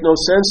must make no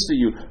sense to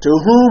you. To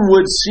whom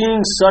would seeing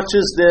such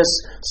as this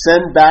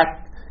send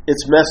back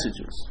its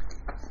messages?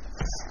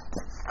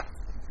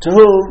 To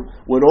whom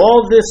would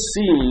all this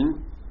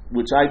seeing,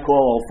 which I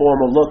call a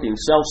form of looking,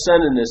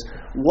 self-centeredness,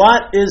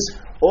 what is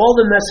all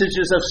the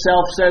messages of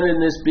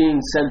self-centeredness being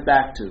sent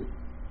back to?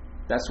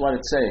 That's what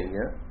it's saying,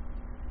 yeah?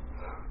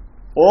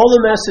 All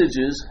the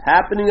messages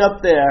happening up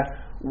there,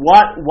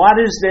 what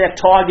is their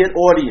target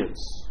audience?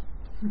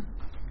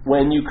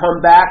 When you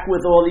come back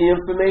with all the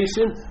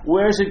information,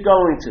 where's it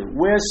going to?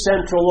 Where's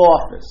central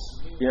office?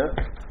 Yeah?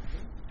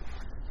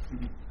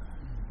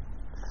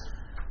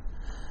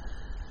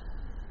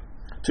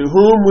 To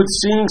whom would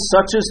seeing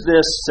such as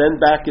this send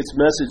back its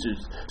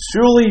messages?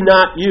 Surely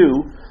not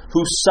you,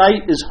 whose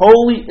sight is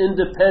wholly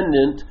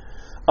independent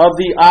of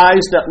the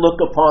eyes that look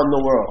upon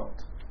the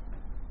world.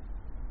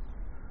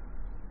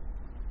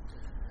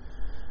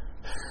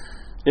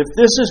 If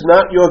this is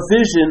not your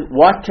vision,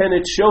 what can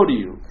it show to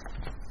you?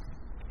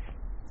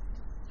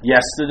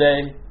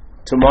 Yesterday,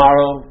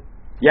 tomorrow,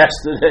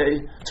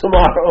 yesterday,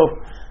 tomorrow.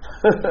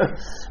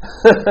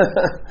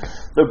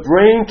 The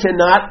brain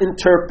cannot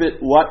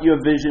interpret what your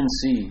vision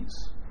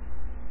sees.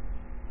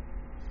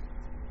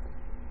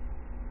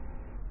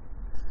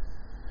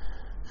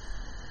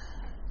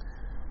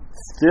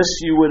 This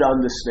you would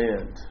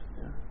understand.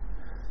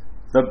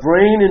 The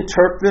brain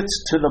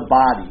interprets to the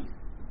body,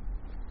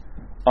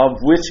 of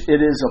which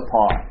it is a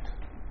part.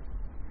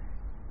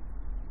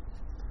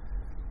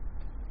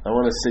 I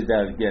want to say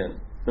that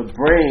again. The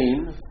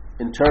brain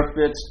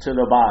interprets to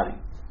the body.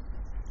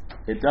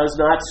 It does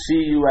not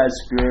see you as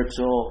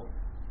spiritual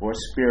or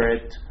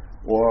spirit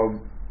or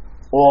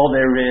all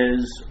there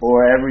is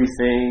or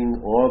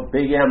everything or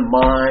big M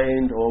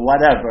mind or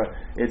whatever.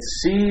 It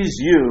sees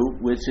you,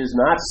 which is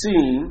not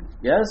seeing,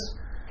 yes?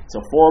 It's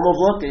a form of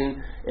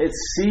looking. It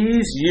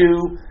sees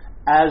you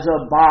as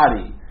a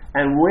body.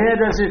 And where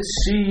does it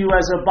see you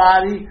as a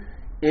body?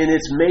 In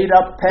its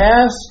made-up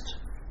past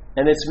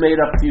and its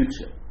made-up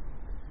future.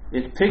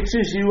 It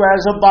pictures you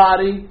as a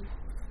body,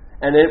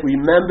 and it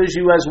remembers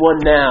you as one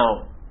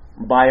now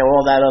by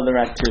all that other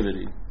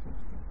activity.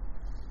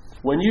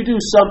 When you do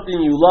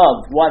something you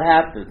love, what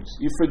happens?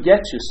 You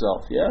forget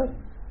yourself, yeah?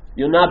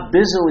 You're not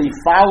busily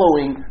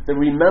following the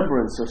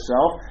remembrance of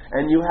self,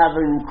 and you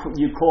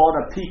call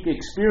it a peak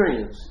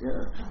experience.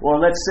 Yeah? Or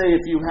let's say if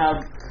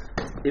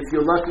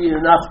you're lucky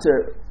enough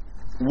to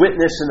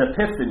witness an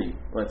epiphany,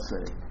 let's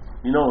say.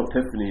 You know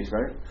epiphanies,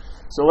 right?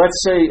 So let's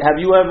say, have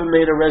you ever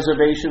made a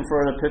reservation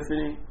for an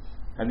epiphany?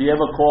 Have you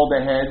ever called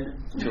ahead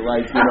to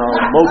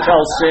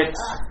Motel 6?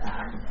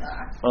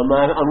 I'm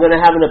going to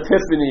have an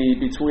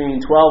epiphany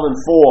between 12 and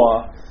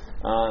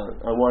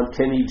 4. I want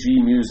Kenny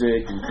G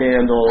music and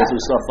candles and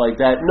stuff like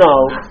that. No,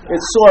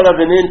 it's sort of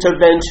an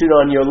intervention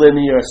on your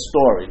linear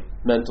story,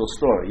 mental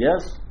story,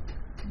 yes?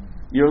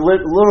 Your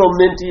little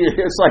minty,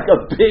 it's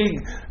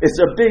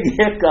a big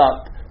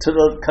hiccup to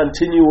the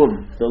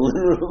continuum, the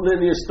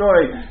linear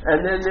story,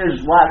 and then there's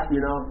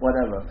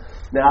whatever.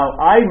 Now,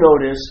 I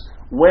notice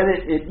when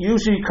it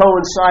usually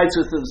coincides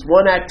with this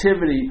one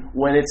activity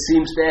when it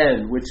seems to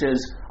end, which is,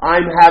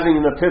 I'm having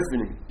an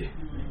epiphany.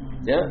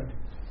 Yeah?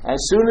 As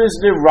soon as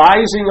the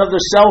rising of the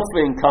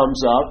selfing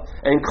comes up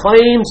and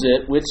claims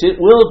it, which it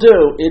will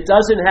do, it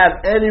doesn't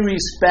have any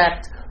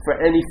respect for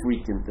any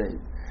freaking thing.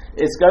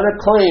 It's going to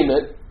claim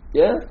it,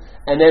 yeah?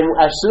 And then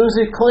as soon as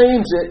it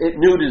claims it,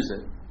 it neuters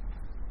it.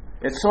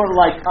 It's sort of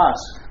like us.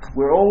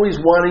 We're always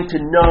wanting to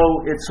know.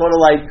 It's sort of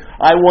like,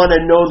 I want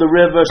to know the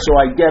river, so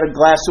I get a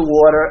glass of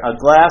water,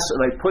 and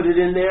I put it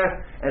in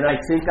there, and I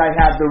think I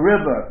have the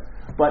river.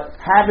 But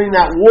having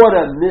that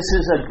water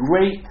misses a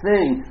great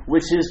thing,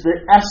 which is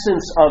the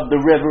essence of the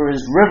river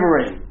is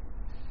rivering.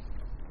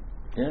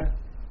 Yeah?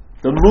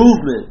 The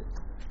movement.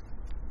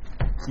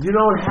 You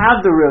don't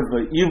have the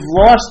river. You've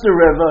lost the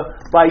river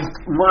by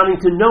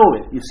wanting to know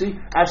it. You see?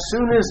 As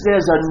soon as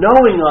there's a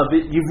knowing of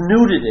it, you've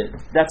neutered it.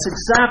 That's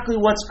exactly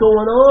what's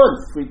going on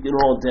freaking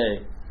all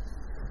day.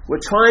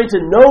 We're trying to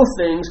know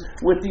things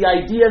with the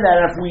idea that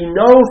if we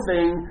know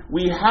things,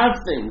 we have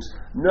things.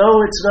 No,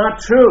 it's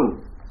not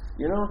true.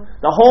 You know,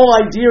 the whole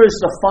idea is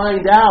to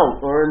find out,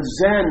 or in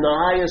Zen, the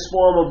highest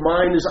form of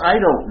mind is I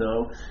don't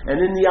know.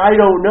 And in the I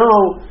don't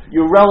know,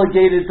 you're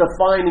relegated to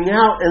finding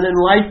out, and then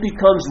life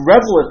becomes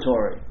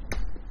revelatory.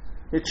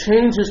 It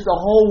changes the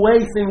whole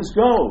way things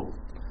go.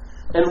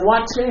 And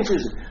what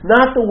changes?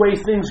 Not the way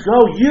things go,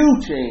 you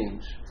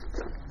change.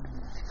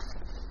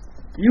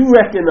 You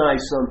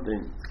recognize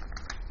something.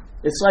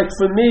 It's like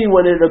for me,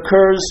 when it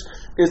occurs,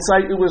 it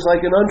was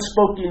like an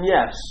unspoken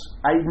yes.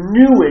 I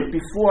knew it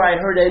before I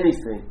heard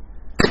anything.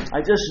 I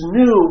just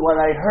knew what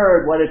I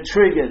heard, what it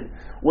triggered,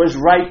 was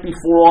right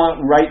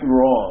before right and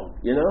wrong,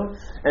 you know?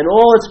 And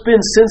all it's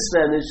been since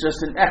then is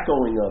just an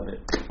echoing of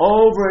it,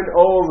 over and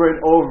over and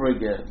over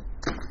again.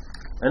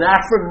 An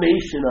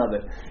affirmation of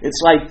it.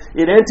 It's like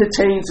it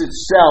entertains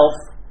itself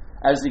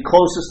as the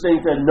closest thing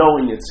to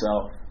knowing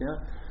itself.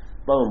 Yeah?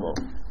 Boom, boom.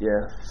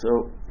 Yeah,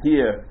 so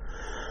here.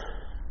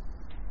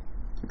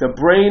 The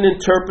brain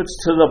interprets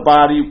to the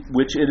body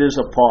which it is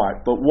a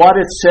part. But what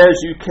it says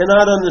you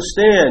cannot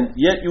understand,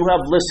 yet you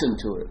have listened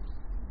to it.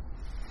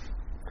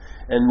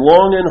 And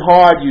long and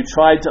hard you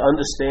tried to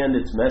understand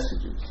its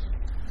messages.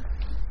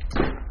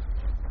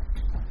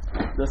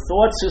 The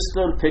thought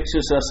system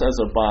pictures us as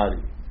a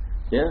body.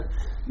 Yeah?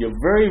 You're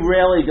very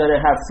rarely going to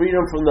have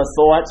freedom from the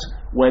thoughts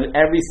when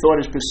every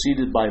thought is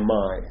preceded by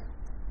mind.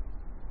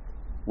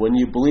 When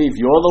you believe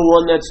you're the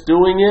one that's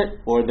doing it,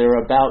 or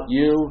they're about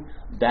you,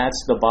 that's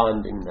the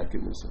bonding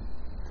mechanism.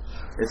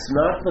 It's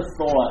not the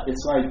thought.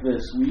 It's like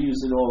this. We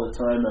use it all the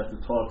time at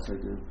the talks I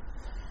do.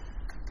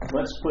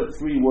 Let's put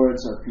 3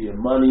 words up here.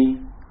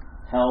 Money,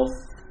 health,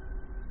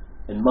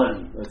 and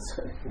money, let's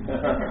say.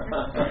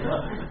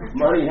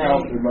 Money,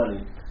 health, and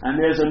money. And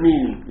there's a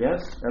meaning, yes?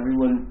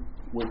 Everyone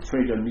would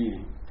trigger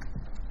meaning.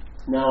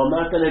 Now, I'm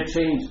not going to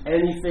change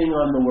anything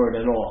on the word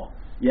at all.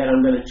 Yet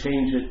I'm going to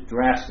change it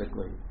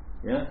drastically.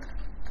 Yeah?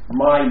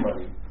 My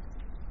money.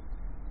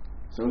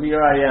 So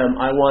here I am.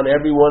 I want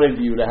every one of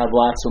you to have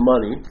lots of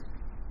money,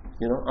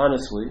 you know,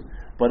 honestly,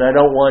 but I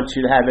don't want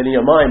you to have any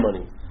of my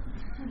money.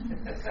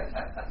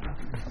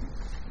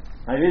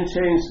 I didn't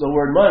change the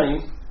word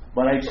money,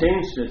 but I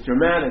changed it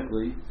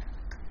dramatically,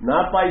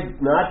 not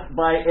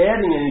by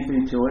adding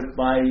anything to it,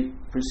 by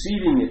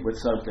preceding it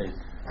with something.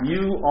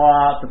 You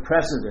are the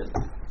precedent.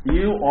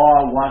 You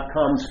are what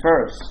comes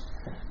first.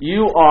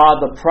 You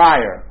are the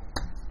prior.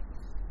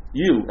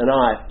 You and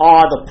I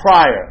are the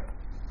prior.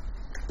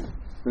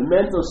 The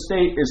mental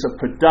state is a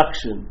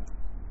production.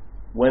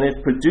 When it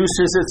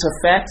produces its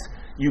effect,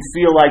 you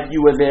feel like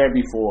you were there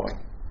before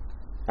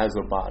as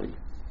a body.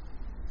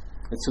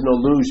 It's an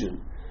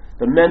illusion.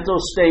 The mental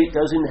state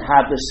doesn't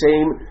have the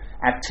same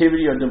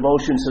activity or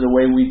devotion to the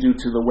way we do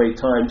to the way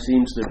time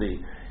seems to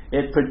be.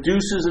 It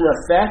produces an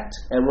effect,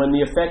 and when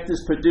the effect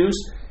is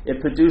produced,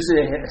 it produces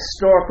a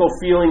historical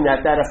feeling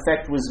that that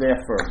effect was there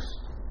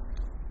first.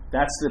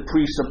 That's the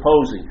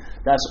presupposing.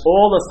 That's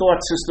all the thought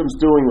system's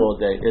doing all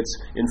day. It's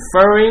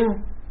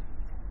inferring,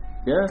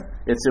 yeah?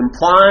 It's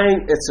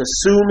implying, it's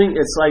assuming.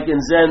 It's like in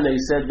Zen,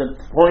 they said the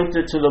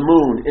pointer to the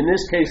moon. In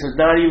this case, it's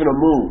not even a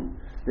moon.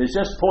 There's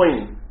just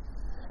pointing.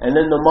 And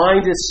then the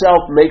mind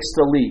itself makes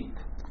the leap.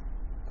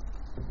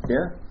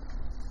 Yeah?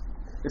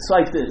 It's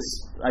like this.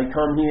 I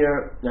come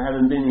here, I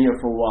haven't been here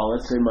for a while.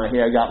 Let's say my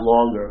hair got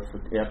longer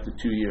after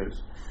 2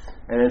 years.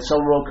 And then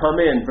someone will come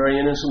in, very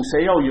innocent, and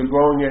say, "Oh, you're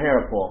growing your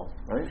hair, Paul."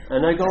 Right?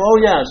 And I go, "Oh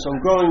yes, I'm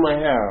growing my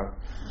hair.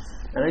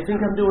 And I think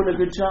I'm doing a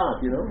good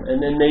job, you know."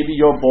 And then maybe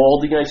you're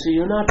balding. I say,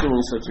 "You're not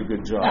doing such a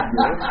good job, you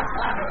know."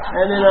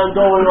 And then I'm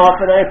going off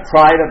and I have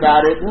pride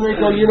about it. And they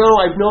go, "You know,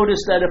 I've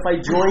noticed that if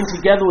I join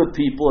together with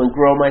people and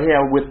grow my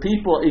hair with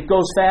people, it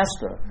goes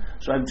faster.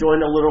 So I've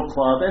joined a little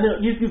club."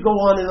 And you could go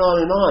on and on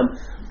and on.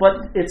 But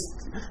it's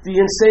the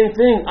insane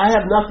thing. I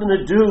have nothing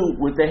to do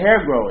with the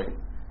hair growing.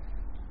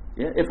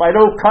 Yeah? If I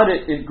don't cut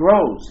it, it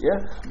grows. Yeah?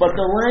 But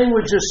the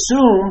language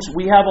assumes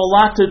we have a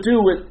lot to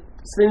do with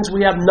things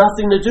we have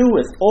nothing to do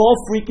with all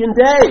freaking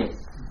day.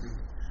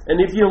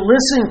 And if you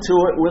listen to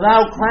it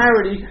without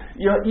clarity,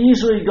 you're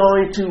easily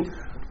going to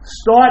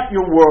start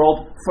your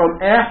world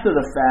from after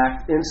the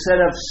fact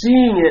instead of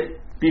seeing it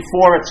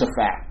before it's a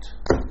fact.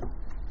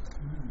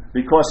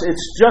 Because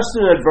it's just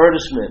an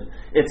advertisement.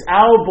 It's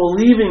our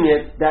believing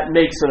it that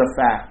makes it a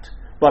fact.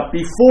 But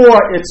before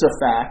it's a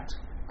fact,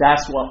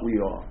 that's what we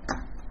are.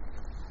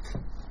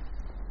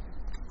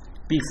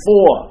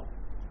 Before.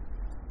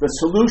 The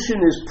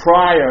solution is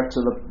prior to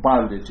the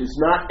bondage. It's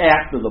not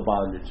after the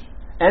bondage.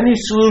 Any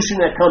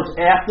solution that comes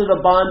after the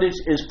bondage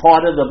is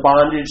part of the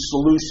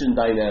bondage-solution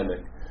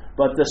dynamic.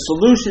 But the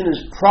solution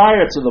is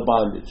prior to the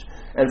bondage.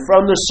 And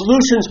from the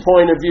solution's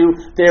point of view,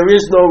 there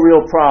is no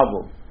real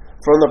problem.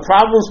 From the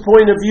problem's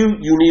point of view,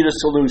 you need a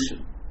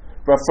solution.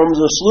 But from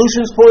the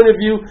solution's point of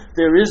view,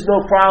 there is no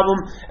problem,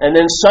 and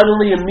then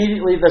suddenly,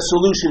 immediately, the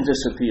solution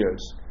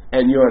disappears.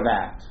 And you're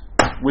that.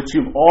 Which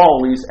you've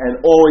always and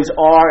always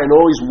are and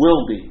always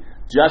will be.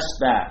 Just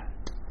that.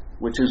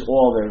 Which is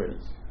all there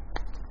is.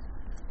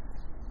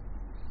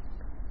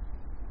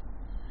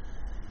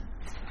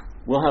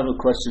 We'll have a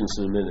questions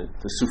in a minute.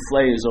 The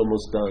souffle is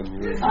almost done.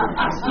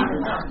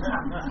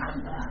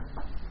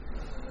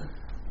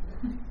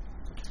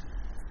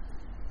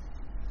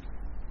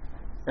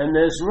 And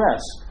there's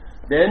rest.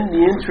 Then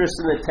the interest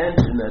and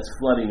attention that's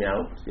flooding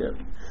out,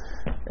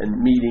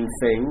 and meeting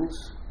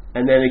things,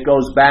 and then it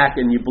goes back,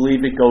 and you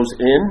believe it goes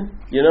in,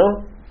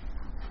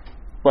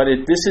 But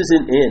this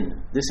isn't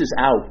in. This is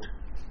out.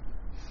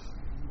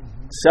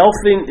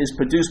 Selfing is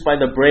produced by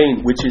the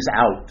brain, which is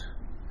out.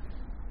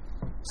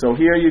 So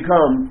here you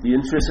come, the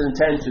interest and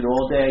attention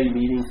all day,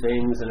 meeting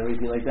things and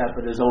everything like that,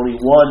 but there's only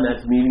one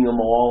that's meeting them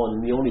all,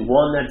 and the only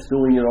one that's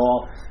doing it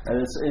all,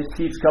 and it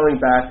keeps coming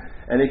back,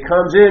 and it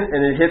comes in,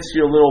 and it hits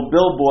your little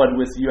billboard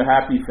with your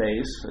happy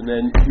face, and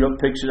then you're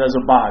pictured as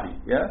a body,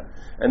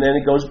 and then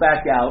it goes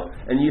back out,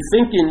 and you're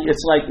thinking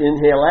it's like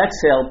inhale,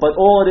 exhale, but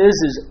all it is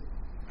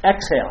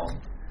exhale.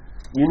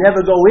 You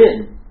never go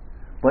in.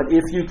 But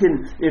if you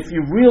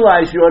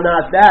realize you're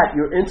not that,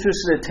 your interest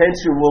and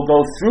attention will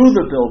go through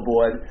the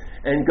billboard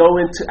and go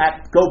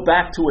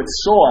back to its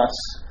source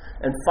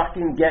and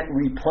fucking get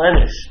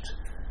replenished,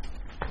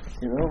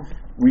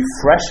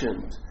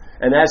 refreshened.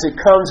 And as it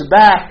comes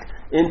back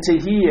into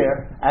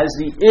here, as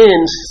the in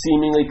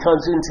seemingly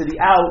comes into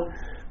the out,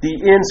 the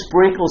in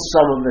sprinkles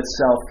some of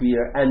itself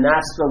here, and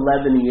that's the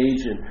leavening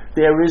agent.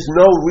 There is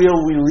no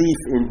real relief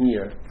in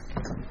here.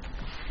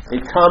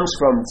 It comes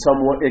from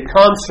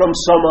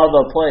some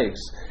other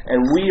place.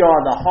 And we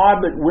are the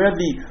harbor, we're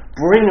the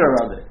bringer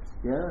of it.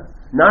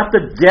 Not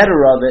the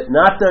getter of it,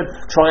 not the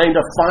trying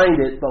to find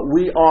it, but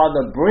we are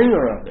the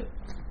bringer of it.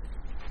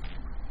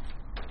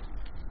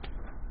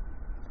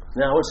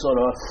 Now it's sort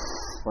of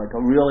like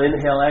a real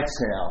inhale,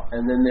 exhale,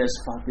 and then there's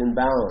fucking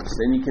balance.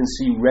 Then you can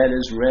see red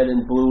is red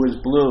and blue is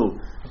blue.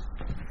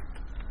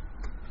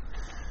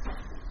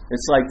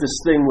 It's like this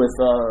thing with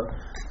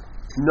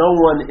no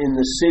one in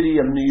the city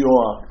of New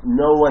York,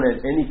 no one at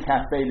any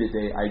cafe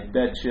today, I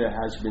bet you,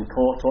 has been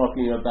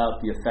talking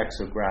about the effects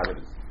of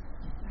gravity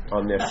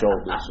on their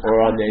shoulders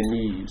or on their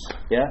knees.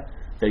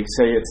 They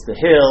say it's the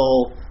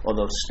hill or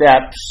those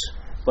steps,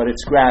 but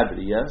it's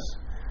gravity, yes?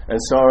 And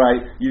so,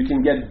 you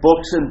can get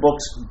books and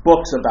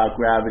books about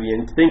gravity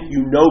and think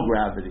you know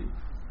gravity.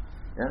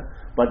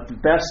 But the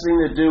best thing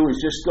to do is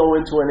just go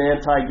into an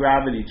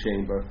anti-gravity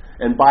chamber,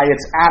 and by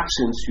its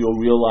absence, you'll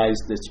realize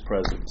its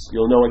presence.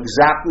 You'll know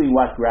exactly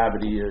what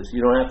gravity is.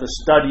 You don't have to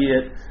study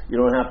it. You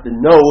don't have to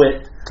know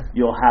it.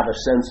 You'll have a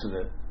sense of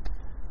it.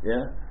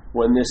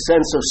 When this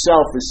sense of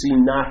self is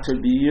seen not to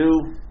be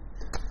you,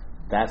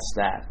 that's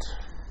that.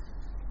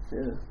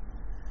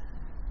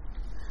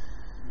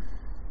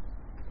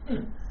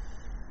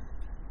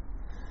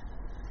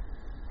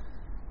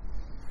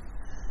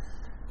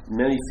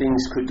 Many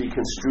things could be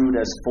construed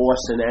as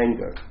force and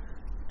anger,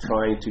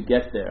 trying to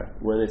get there,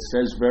 when it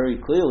says very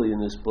clearly in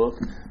this book,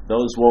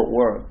 those won't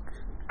work.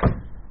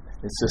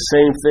 It's the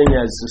same thing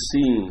as the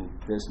seeing.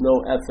 There's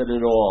no effort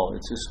at all.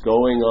 It's just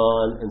going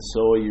on, and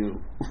so are you.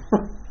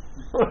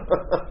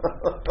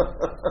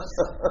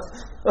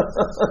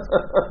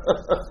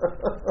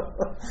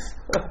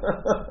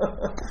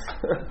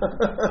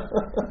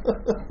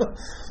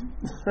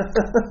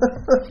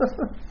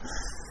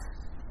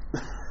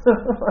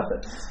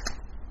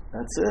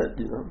 That's it,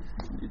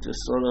 You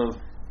just sort of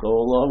go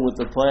along with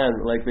the plan,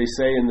 like they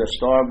say in the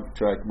Star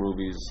Trek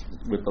movies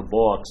with the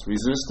Borks.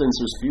 Resistance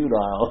is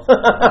futile.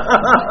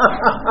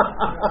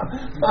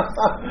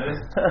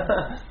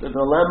 The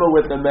dilemma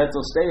with the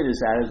mental state is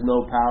that it has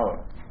no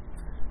power.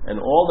 And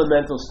all the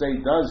mental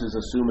state does is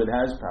assume it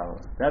has power.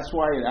 That's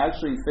why it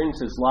actually thinks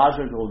it's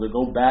logical to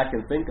go back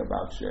and think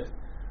about shit.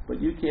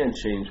 But you can't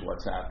change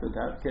what's happened,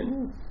 can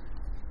you?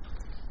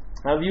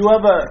 Have you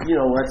ever,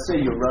 let's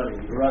say you're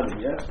running,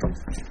 yeah?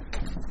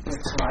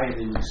 You're tired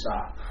and you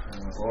stop.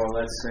 Or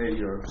let's say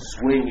you're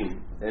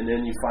swinging and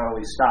then you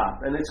finally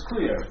stop. And it's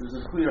clear, there's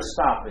a clear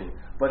stopping.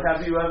 But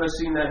have you ever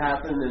seen that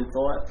happen in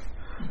thought?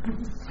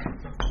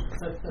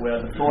 where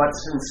the thought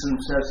system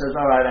says,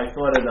 all right, I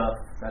thought enough,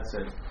 that's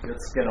it,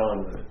 let's get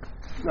on with it.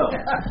 No,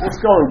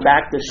 it's going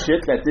back to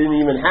shit that didn't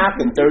even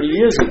happen 30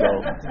 years ago.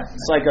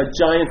 It's like a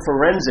giant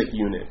forensic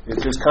unit.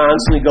 It's just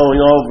constantly going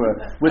over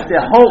with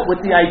the hope,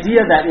 with the idea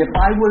that if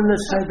I wouldn't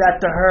have said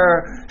that to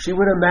her, she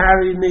would have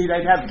married me,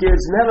 they'd have kids.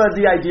 Never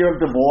the idea of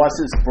divorce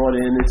is brought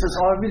in. It's just,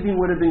 oh, everything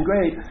would have been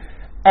great.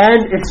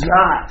 And it's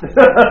not.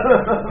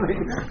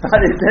 But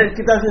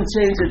it doesn't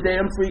change a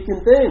damn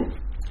freaking thing.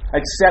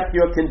 Except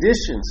your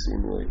conditions,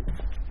 seemingly.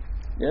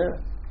 Yeah.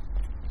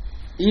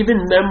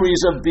 Even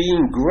memories of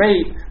being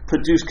great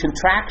produce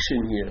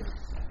contraction here.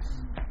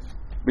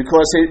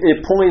 Because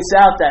it points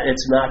out that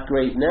it's not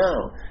great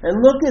now.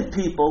 And look at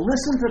people,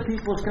 listen to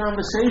people's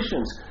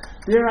conversations.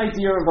 Their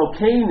idea of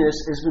okayness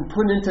has been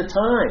put into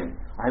time.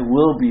 I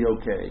will be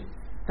okay.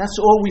 That's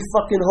all we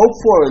fucking hope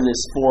for in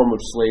this form of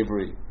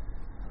slavery.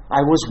 I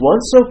was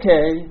once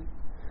okay,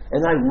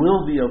 and I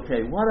will be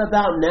okay. What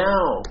about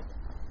now?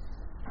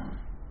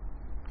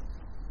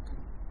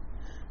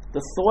 The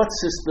thought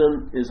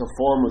system is a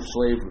form of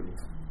slavery,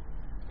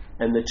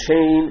 and the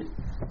chain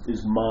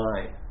is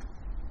mine.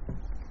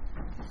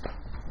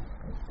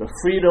 The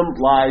freedom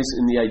lies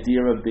in the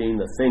idea of being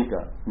the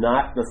thinker,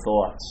 not the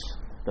thoughts.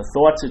 The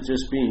thoughts are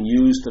just being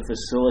used to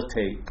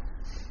facilitate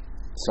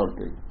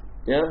something.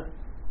 Yeah?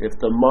 If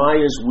the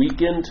mind is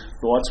weakened,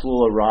 thoughts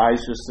will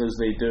arise just as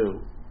they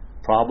do.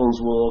 Problems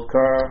will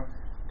occur,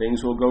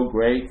 things will go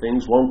great,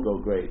 things won't go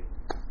great.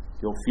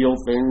 You'll feel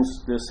things,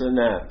 this and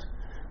that.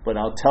 But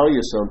I'll tell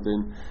you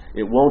something,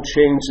 it won't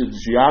change the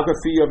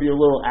geography of your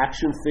little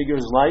action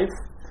figure's life,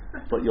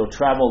 but you'll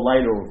travel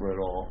light over it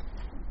all.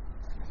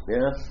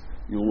 Yeah?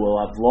 You will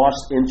have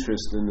lost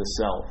interest in the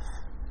self.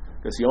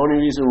 Because the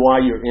only reason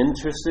why you're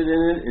interested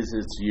in it is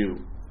it's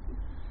you.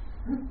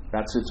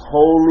 That's its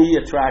only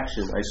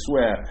attraction, I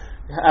swear.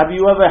 Have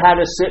you ever had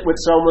to sit with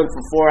someone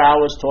for 4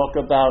 hours,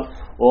 talk about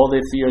all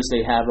the fears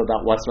they have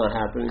about what's not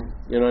happening?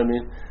 You know what I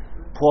mean?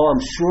 Paul,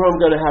 I'm sure I'm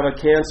going to have a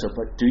cancer,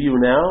 but do you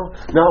now?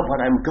 No, but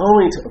I'm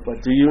going to.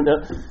 But do you know?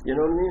 You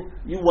know what I mean?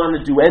 You want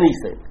to do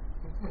anything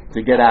to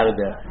get out of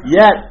there.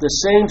 Yet, the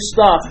same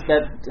stuff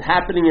that's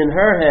happening in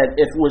her head,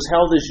 if it was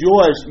held as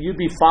yours, you'd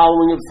be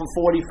following it for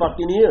 40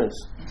 fucking years.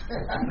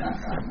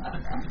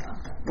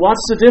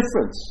 What's the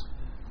difference?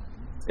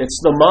 It's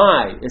the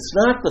mind. It's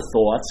not the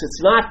thoughts.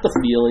 It's not the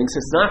feelings.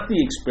 It's not the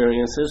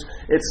experiences.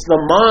 It's the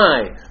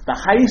mind. The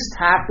heist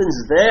happens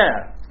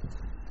there.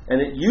 And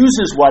it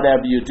uses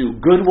whatever you do,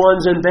 good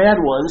ones and bad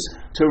ones,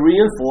 to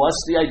reinforce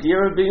the idea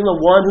of being the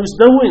one who's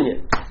doing it.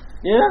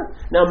 Yeah?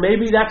 Now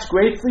maybe that's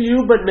great for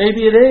you, but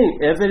maybe it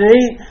ain't. If it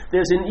ain't,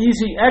 there's an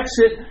easy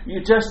exit. You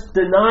just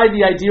deny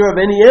the idea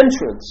of any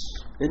entrance.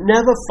 It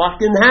never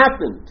fucking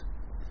happened.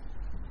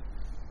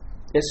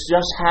 It's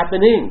just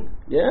happening.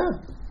 Yeah?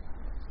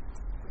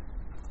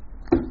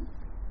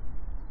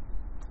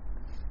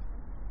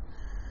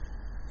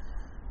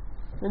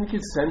 And you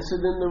can sense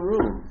it in the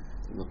room.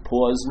 The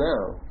pause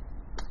now.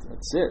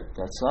 That's it.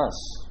 That's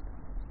us.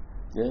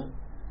 Yeah?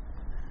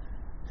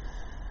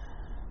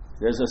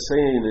 There's a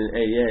saying in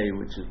AA,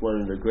 which is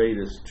one of the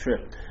greatest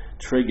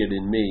triggered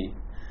in me,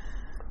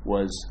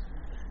 was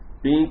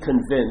being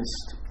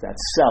convinced that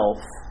self,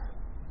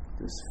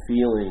 this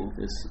feeling,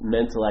 this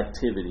mental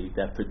activity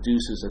that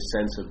produces a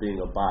sense of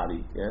being a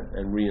body, yeah,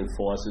 and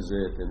reinforces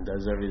it and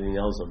does everything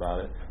else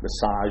about it,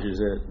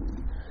 massages it,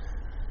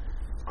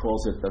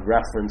 calls it the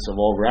reference of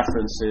all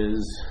references.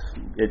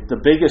 The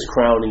biggest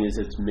crowning is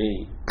it's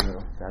me. You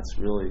know, that's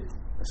really,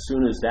 as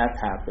soon as that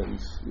happens,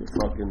 you're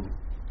fucking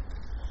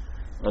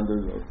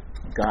under the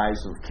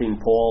guise of King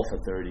Paul for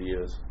 30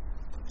 years.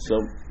 So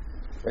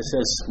it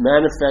says,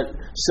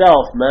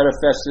 self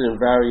manifested in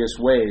various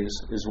ways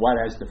is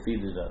what has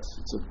defeated us.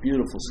 It's a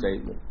beautiful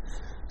statement.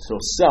 So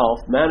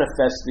self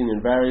manifesting in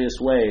various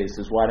ways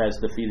is what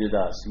has defeated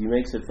us. He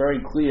makes it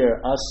very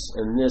clear us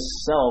and this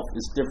self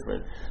is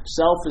different.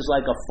 Self is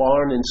like a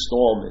foreign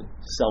installment,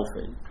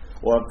 selfing.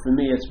 Or for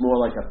me it's more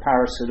like a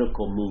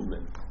parasitical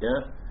movement.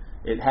 Yeah?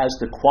 It has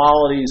the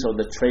qualities or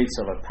the traits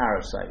of a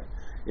parasite.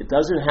 It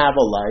doesn't have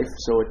a life,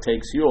 so it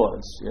takes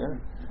yours. Yeah?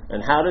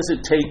 And how does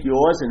it take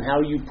yours and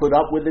how you put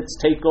up with its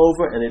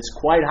takeover, and it's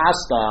quite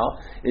hostile,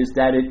 is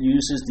that it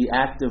uses the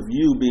act of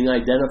you being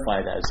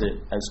identified as it,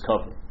 as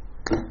cover.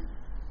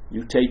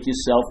 You take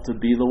yourself to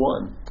be the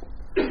one.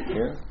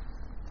 Yeah?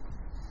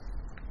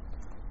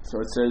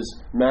 So it says,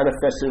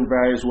 manifested in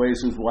various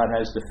ways is what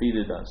has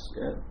defeated us.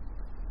 Yeah?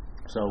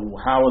 So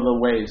how are the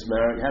ways?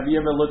 Have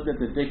you ever looked at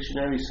the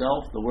dictionary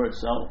self, the word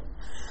self?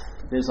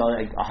 There's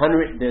like a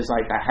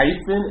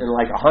hyphen and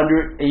like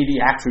 180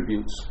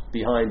 attributes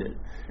behind it.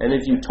 And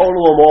if you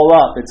total them all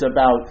up, it's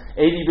about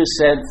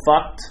 80%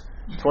 fucked,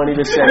 20%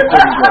 pretty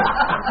good.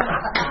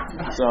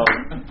 So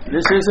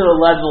this isn't a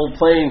level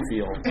playing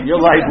field. You're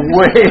like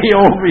way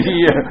over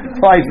here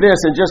like this,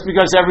 and just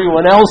because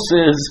everyone else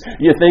is,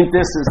 you think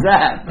this is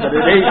that, but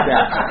it ain't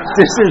that.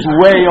 This is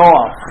way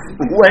off.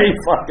 Way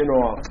fucking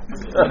off.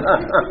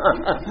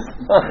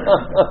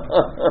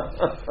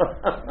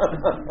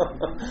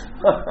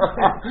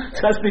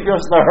 Just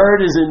because the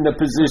herd is in the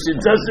position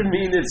doesn't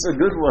mean it's a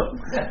good one.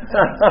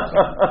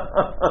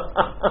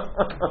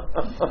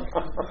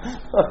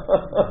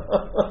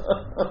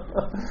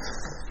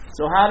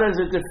 So how does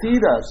it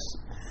defeat us?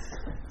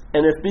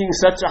 And if being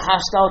such a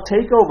hostile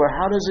takeover,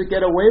 how does it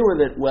get away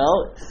with it?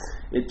 Well,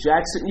 it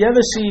jacks it. You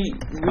ever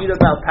read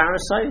about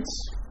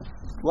parasites?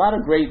 A lot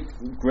of great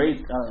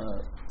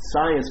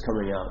science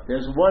coming out.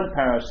 There's one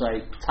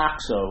parasite,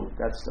 toxo.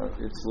 That's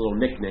its little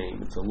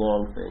nickname. It's a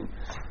long thing,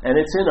 and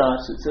it's in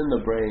us. It's in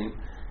the brain.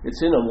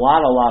 It's in a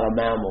lot of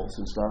mammals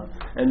and stuff.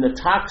 And the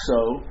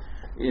toxo,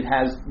 it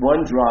has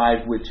one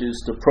drive, which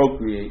is to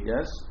procreate.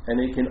 Yes, and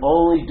it can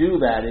only do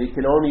that. It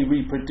can only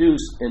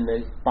reproduce in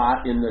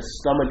the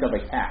stomach of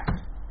a cat.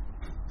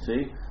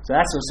 See, so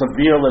that's a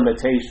severe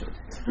limitation.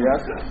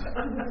 Yes,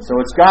 so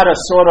it's got a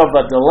sort of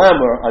a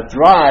dilemma, a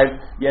drive,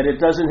 yet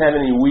it doesn't have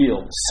any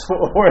wheels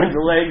or any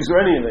legs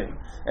or anything,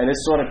 and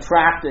it's sort of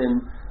trapped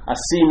in a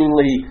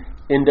seemingly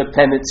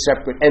independent,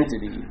 separate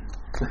entity.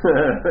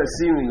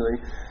 Seemingly.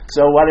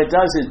 So what it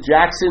does is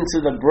jacks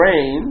into the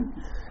brain,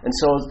 and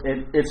so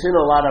it's in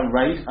a lot of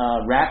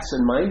rats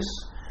and mice.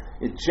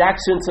 It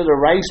jacks into the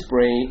mice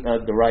brain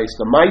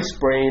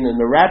and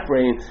the rat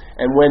brain,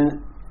 and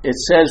when it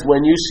says,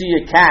 when you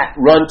see a cat,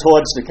 run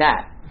towards the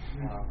cat.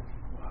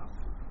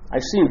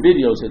 I've seen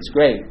videos, it's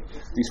great.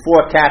 These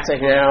 4 cats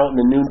are hanging out in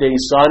the noonday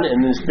sun,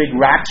 and this big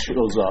rat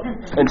shows up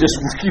and just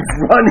keeps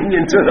running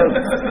into them.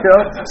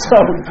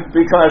 So,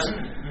 because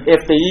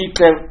if they eat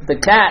the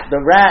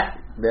rat,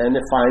 then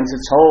it finds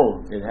its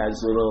home. It has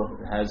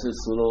this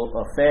little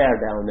affair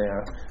down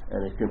there,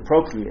 and it can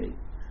procreate.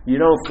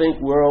 You don't think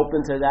we're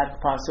open to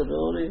that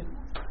possibility?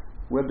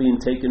 We're being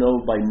taken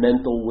over by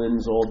mental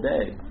winds all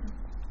day.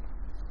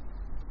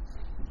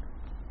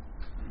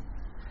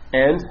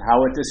 And how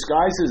it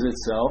disguises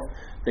itself,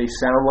 they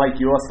sound like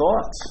your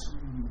thoughts,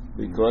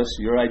 because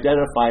you're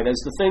identified as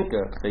the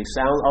thinker. They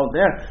sound,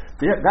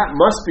 that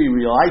must be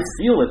real. I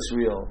feel it's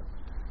real.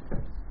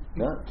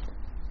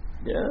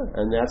 Yeah,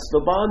 and that's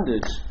the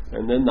bondage.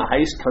 And then the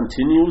heist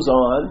continues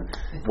on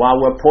while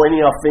we're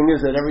pointing our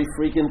fingers at every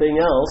freaking thing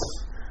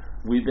else.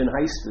 We've been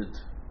heisted.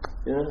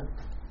 Yeah.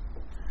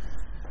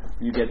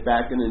 You get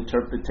back an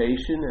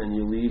interpretation, and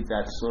you leave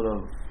that sort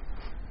of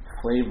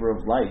flavor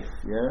of life,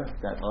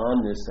 that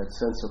onness, that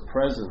sense of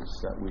presence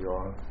that we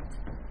are.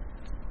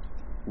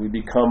 We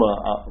become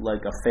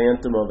like a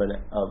phantom of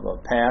a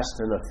past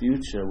and a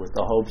future, with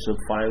the hopes of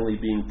finally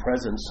being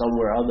present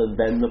somewhere other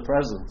than the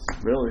presence.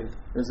 Really,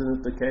 isn't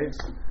it the case?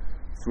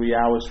 3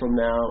 hours from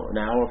now, an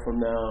hour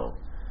from now,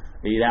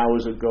 8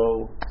 hours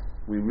ago,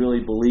 we really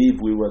believe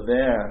we were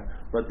there,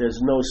 but there's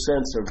no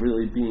sense of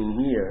really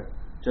being here,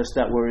 just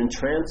that we're in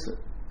transit.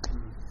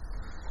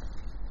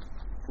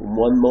 From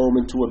one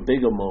moment to a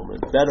bigger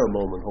moment, better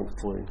moment,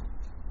 hopefully.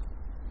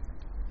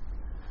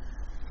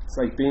 It's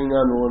like being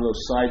on one of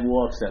those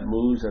sidewalks that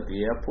moves at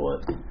the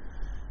airport.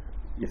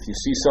 If you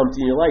see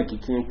something you like,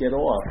 you can't get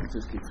off. It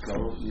just keeps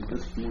going. You're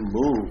just being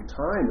moved.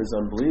 Time is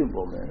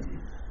unbelievable, man.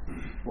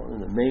 One of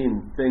the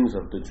main things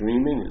of the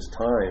dreaming is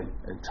time.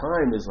 And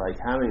time is like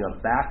having a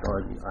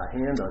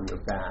hand on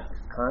your back,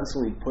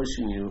 constantly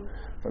pushing you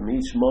from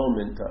each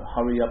moment to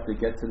hurry up to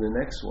get to the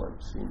next one,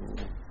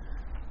 seemingly.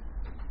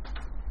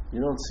 You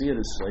don't see it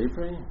as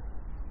slavery?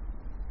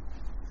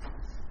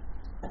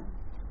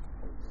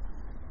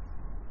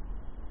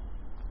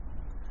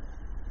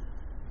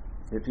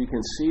 If you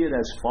can see it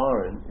as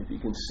foreign, if you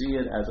can see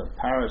it as a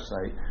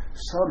parasite,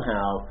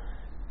 somehow,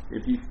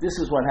 this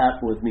is what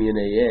happened with me in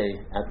AA.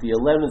 At the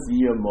 11th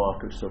year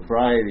mark of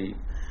sobriety,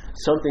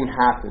 something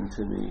happened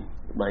to me,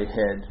 my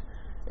head,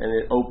 and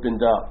it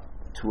opened up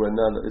to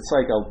another. It's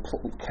like a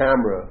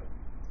camera.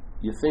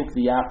 You think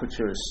the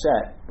aperture is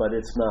set, but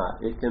it's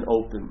not. It can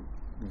open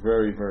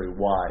very, very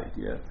wide,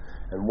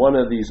 And one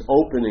of these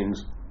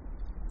openings,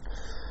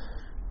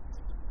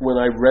 when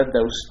I read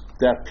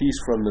that piece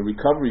from the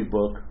recovery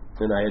book,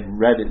 and I had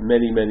read it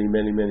many, many,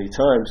 many, many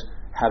times,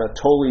 had a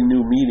totally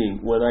new meaning.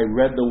 When I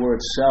read the word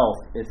self,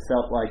 it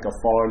felt like a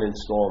foreign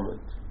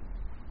installment,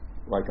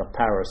 like a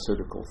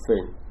parasitical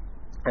thing.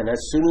 And as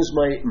soon as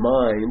my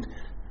mind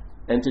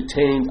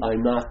entertained,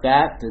 I'm not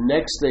that, the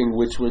next thing,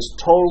 which was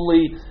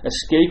totally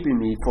escaping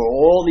me for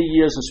all the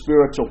years of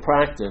spiritual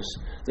practice,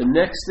 the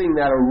next thing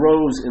that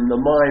arose in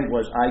the mind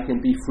was, I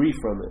can be free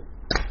from it.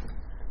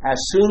 As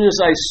soon as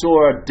I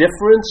saw a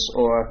difference,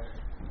 or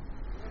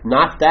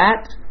not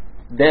that,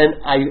 then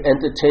I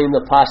entertained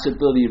the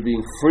possibility of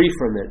being free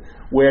from it,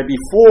 where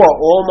before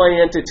all my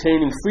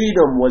entertaining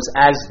freedom was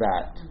as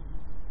that.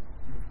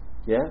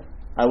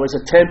 I was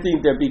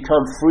attempting to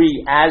become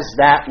free as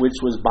that which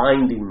was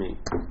binding me.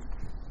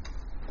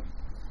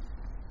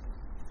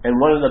 And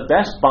one of the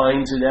best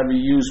binds it ever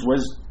used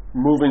was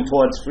moving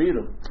towards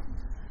freedom.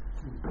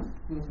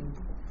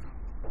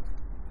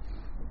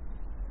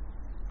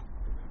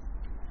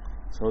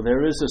 So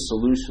there is a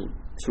solution,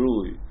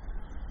 truly.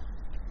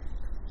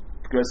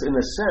 Because in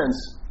a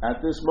sense,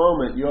 at this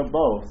moment, you're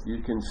both.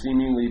 You can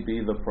seemingly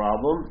be the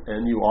problem,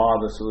 and you are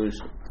the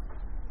solution.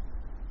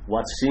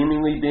 What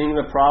seemingly being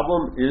the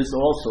problem is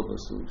also the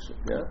solution,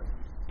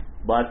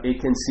 but it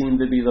can seem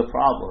to be the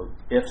problem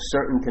if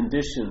certain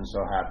conditions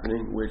are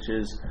happening, which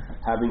is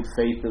having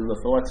faith in the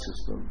thought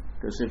system.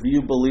 Because if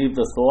you believe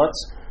the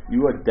thoughts,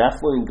 you are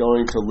definitely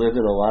going to live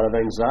in a lot of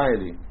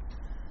anxiety.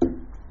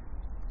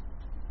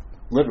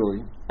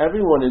 Literally.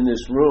 Everyone in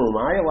this room,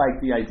 I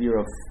like the idea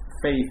of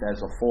faith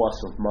as a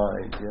force of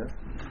mind. Yeah?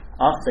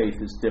 Our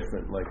faith is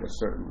different, like a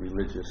certain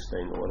religious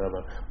thing or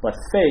whatever. But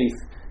faith,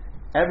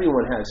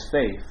 everyone has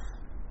faith.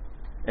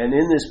 And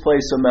in this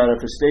place of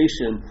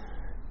manifestation,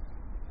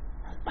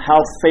 how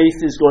faith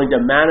is going to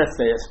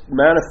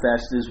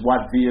manifest is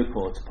what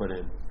vehicle it's put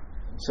in.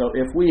 So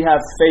if we have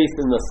faith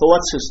in the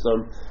thought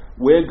system,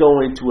 we're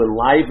going to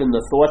enliven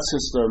the thought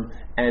system,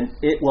 and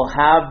it will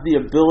have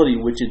the ability,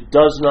 which it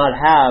does not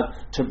have,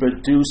 to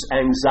produce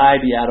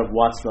anxiety out of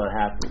what's not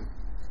happening.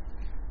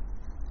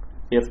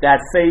 If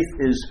that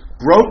faith is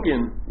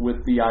broken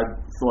with the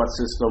thought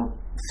system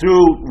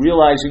through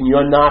realizing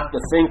you're not the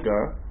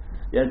thinker,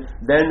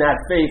 then that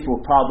faith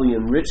will probably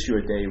enrich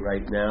your day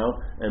right now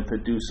and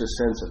produce a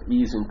sense of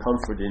ease and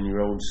comfort in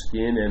your own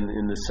skin and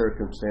in the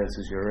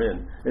circumstances you're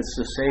in. It's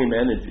the same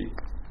energy.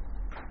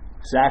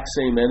 Exact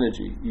same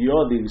energy.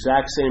 You're the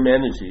exact same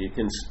energy.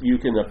 You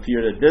can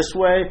appear this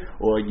way,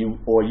 or you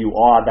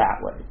are that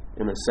way,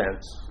 in a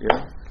sense.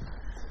 Yeah?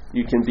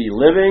 You can be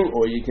living,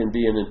 or you can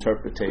be an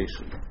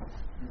interpretation.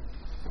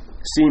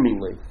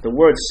 Seemingly. The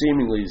word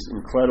seemingly is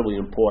incredibly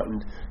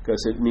important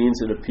because it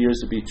means it appears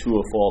to be true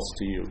or false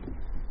to you.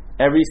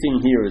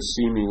 Everything here is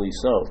seemingly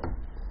so.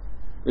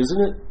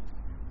 Isn't it?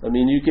 I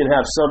mean, you can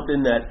have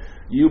something that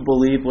you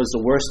believe was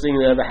the worst thing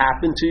that ever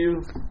happened to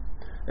you,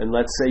 and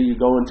let's say you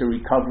go into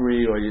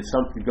recovery or you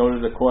go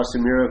to the Course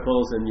in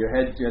Miracles and your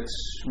head gets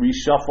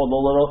reshuffled a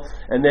little,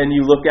 and then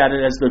you look at it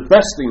as the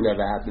best thing that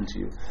ever happened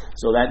to you.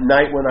 So that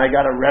night when I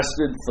got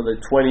arrested for the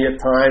 20th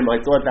time,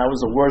 I thought that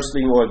was the worst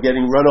thing, or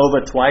getting run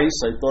over twice,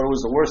 I thought it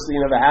was the worst thing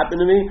that ever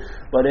happened to me,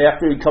 but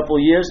after a couple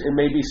of years, it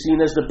may be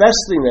seen as the best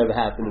thing that ever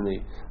happened to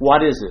me.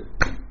 What is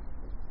it?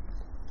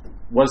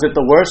 Was it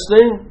the worst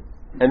thing?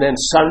 And then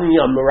suddenly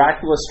a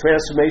miraculous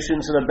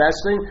transformation to the best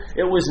thing?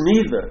 It was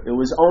neither. It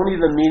was only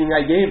the meaning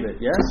I gave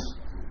it, yes?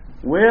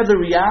 We're the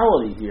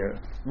reality here.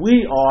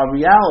 We are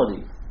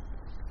reality.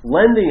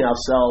 Lending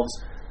ourselves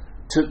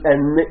to and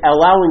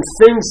allowing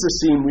things to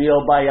seem real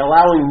by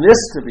allowing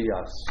this to be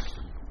us.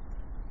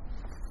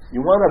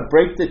 You want to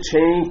break the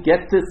chain,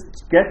 get to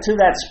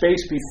that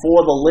space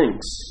before the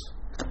links.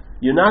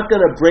 You're not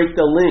going to break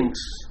the links.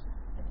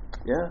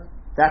 Yeah?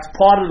 That's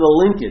part of the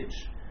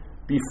linkage.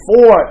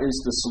 Before is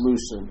the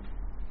solution.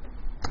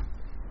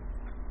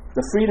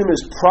 The freedom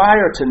is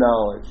prior to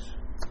knowledge.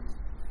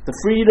 The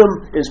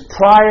freedom is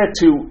prior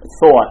to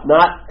thought,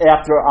 not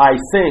after I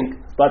think,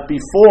 but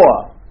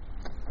before.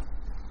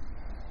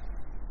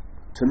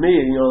 To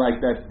me, like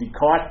that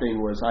Descartes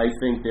thing was, I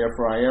think,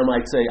 therefore I am.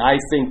 I'd say, I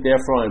think,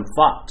 therefore I'm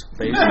fucked,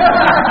 basically.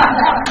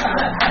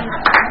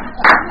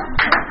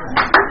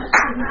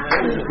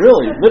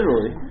 Really,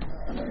 literally.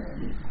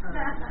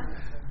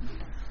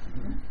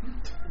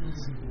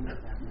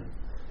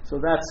 So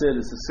that's it.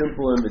 It's a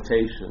simple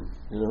invitation,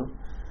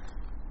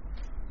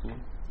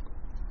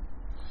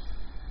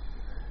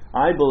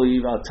 I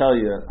believe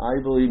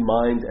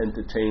mind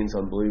entertains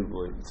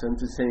unbelievably. It's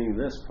entertaining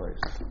this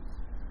place.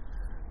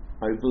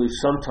 I believe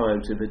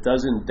sometimes if it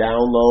doesn't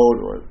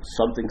download or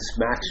something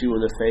smacks you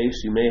in the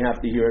face, you may have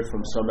to hear it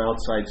from some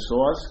outside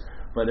source,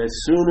 but as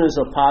soon as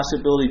a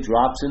possibility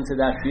drops into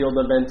that field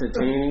of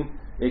entertaining,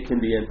 it can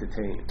be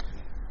entertained.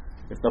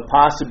 If the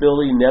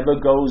possibility never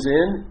goes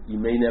in, you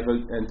may never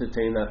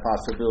entertain that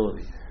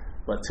possibility.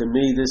 But to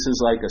me, this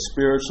is like a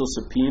spiritual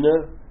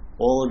subpoena.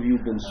 All of you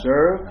have been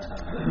served.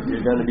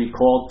 You're going to be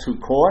called to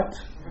court,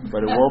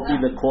 but it won't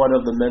be the court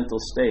of the mental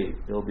state.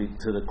 It'll be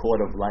to the court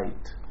of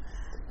light.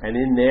 And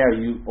in there,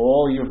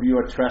 all of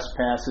your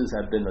trespasses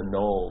have been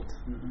annulled.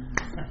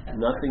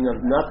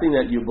 Nothing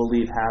that you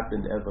believe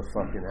happened ever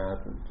fucking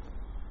happened.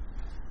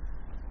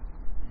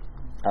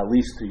 At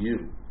least to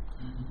you.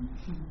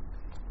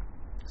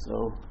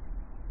 So,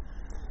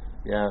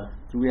 yeah.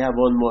 Do we have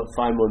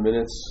 5 more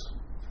minutes?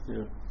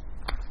 Yeah.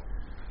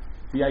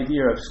 The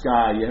idea of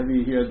sky. You ever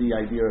hear the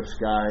idea of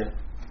sky?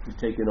 You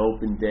take an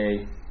open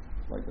day,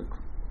 like a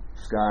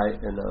sky,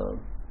 and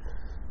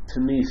to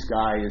me,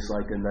 sky is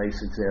like a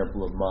nice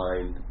example of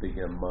mind, big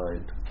M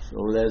mind.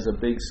 So there's a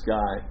big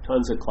sky,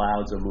 tons of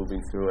clouds are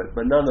moving through it,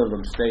 but none of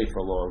them stay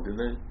for long, do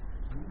they?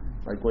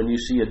 Like when you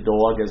see a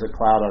dog as a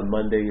cloud on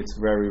Monday, it's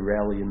very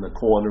rarely in the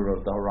corner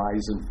of the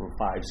horizon for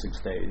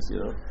 5-6 days,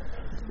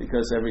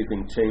 because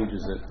everything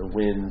changes it. The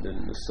wind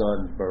and the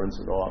sun burns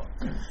it off.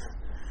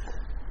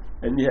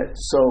 And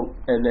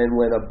then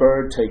when a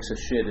bird takes a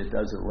shit, it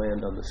doesn't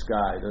land on the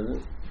sky, does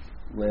it?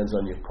 It lands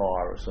on your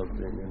car or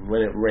something. And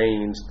when it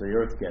rains, the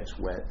earth gets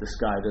wet. The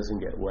sky doesn't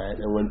get wet.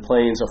 And when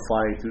planes are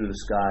flying through the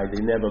sky,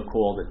 they never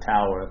call the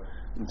tower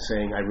and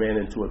saying, I ran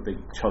into a big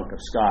chunk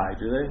of sky,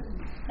 do they?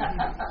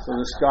 So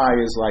the sky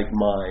is like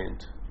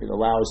mind. It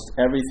allows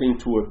everything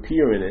to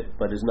appear in it,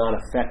 but is not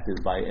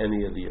affected by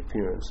any of the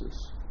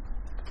appearances.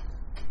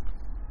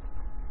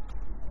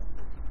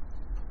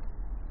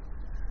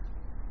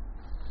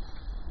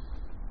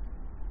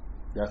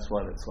 That's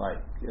what it's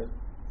like. Yeah.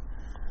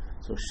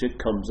 So shit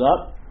comes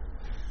up,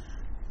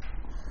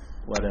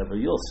 whatever,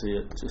 you'll see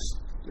it. Just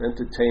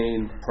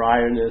entertain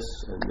priorness,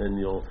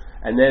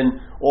 and then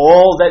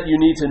all that you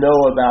need to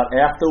know about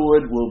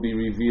afterward will be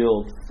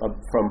revealed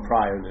from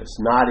priorness,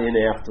 not in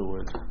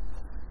afterward.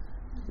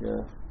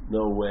 Yeah,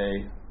 no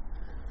way.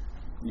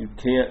 You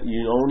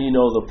only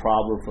know the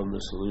problem from the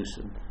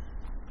solution.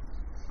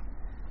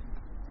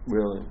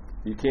 Really.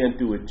 You can't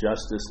do it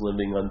justice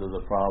living under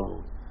the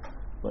problem.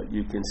 But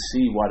you can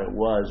see what it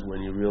was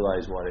when you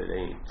realize what it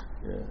ain't.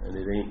 Yeah, and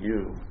it ain't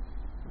you.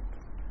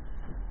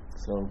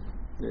 So,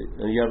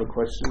 and you have a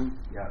question?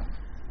 Yeah.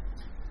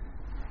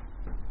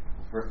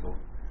 First of all,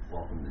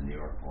 welcome to New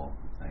York, Paul.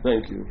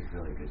 Thank you. It's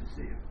really good to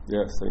see you.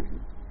 Yes, thank you.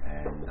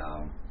 And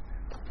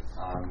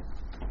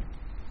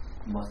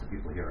most of the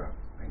people here,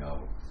 I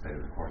know, study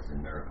the Course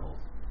in Miracles.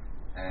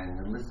 And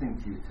in listening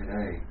to you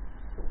today,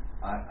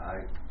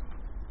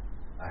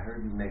 I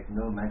heard you make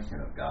no mention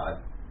of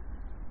God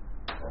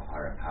or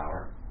higher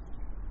power,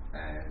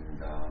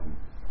 and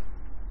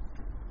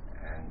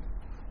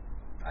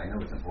I know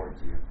it's important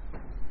to you.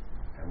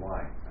 And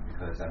why?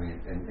 Because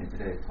in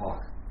today's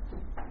talk,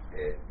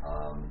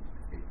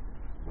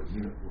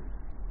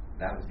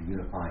 that was the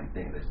unifying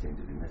thing that seemed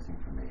to be missing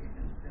for me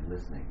in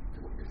listening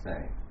to what you're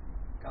saying,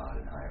 God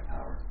and higher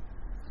power.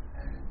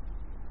 And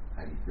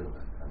how do you feel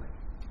about that?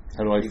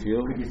 How do I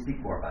feel? Could you speak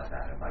more about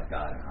that, about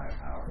God and higher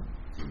power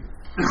to you?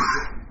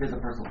 Here's a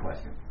personal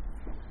question.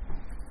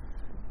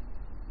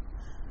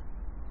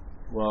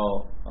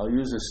 Well, I'll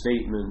use a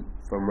statement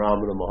from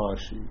Ramana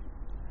Maharshi.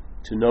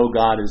 To know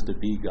God is to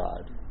be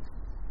God.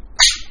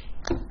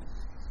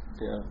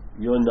 Yeah,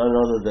 you're none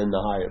other than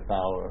the higher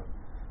power.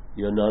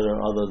 You're none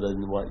other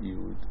than what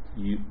you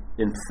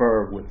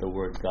infer with the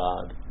word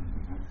God.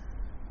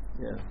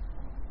 Yeah.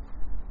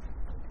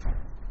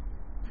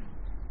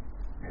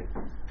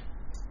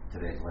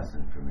 Today's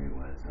lesson for me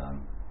was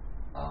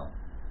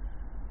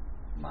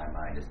my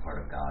mind is part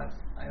of God's.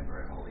 I am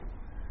very holy.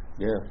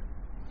 Yeah.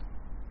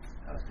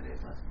 That was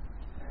today's lesson.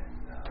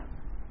 And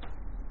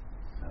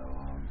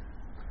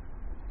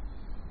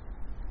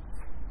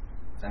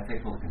that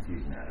takes all the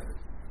confusion out of it.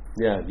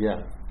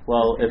 Yeah.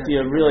 Well, if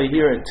you really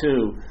hear it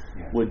too,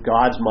 would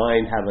God's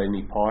mind have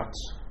any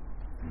parts?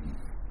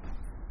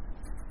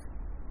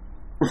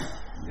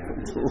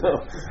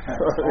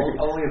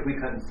 Only if we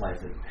cut and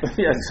slice it.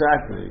 Yeah,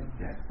 exactly.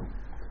 Yeah.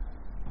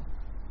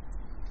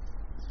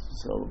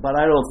 So, but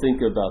I don't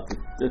think about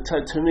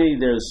to me,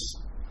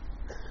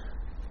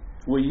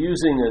 we're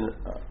using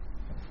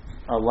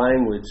a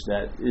language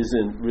that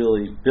isn't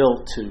really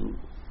built to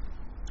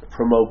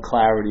promote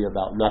clarity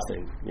about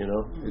nothing.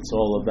 It's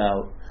all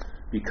about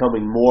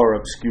becoming more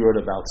obscured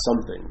about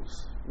some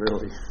things,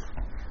 really.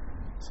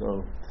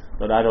 So,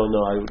 but I don't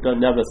know. I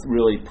never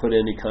really put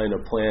any kind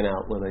of plan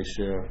out when I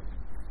share.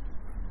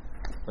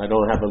 I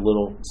don't have a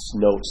little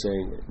note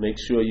saying, make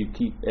sure you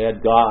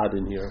add God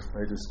in here.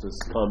 I just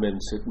come in,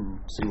 sit and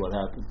see what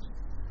happens.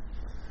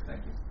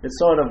 Thank you. It's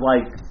sort of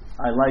like,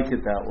 I like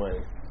it that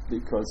way,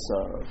 because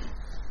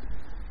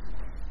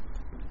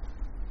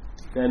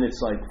then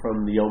it's like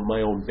from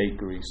my own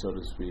bakery, so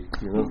to speak,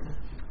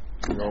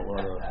 You don't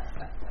want to,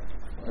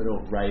 I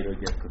don't write or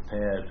get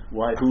prepared.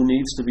 Why? Who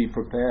needs to be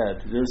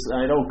prepared?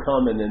 I don't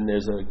come and then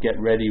there's a get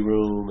ready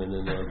room and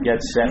then a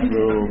get set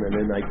room and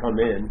then I come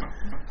in.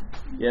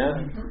 Yeah?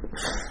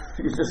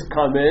 You just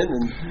come in,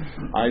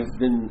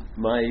 and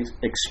my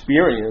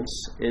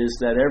experience is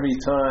that every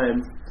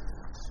time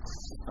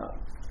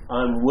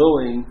I'm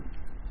willing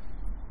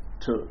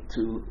to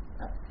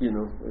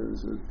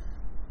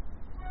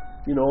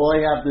all I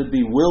have to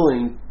be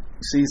willing.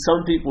 See,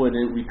 some people in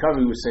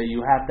recovery would say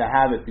you have to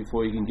have it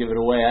before you can give it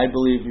away. I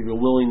believe if you're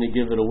willing to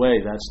give it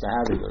away, that's the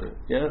having of it.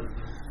 Yeah?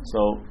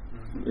 So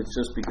it's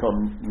just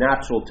become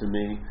natural to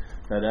me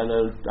that I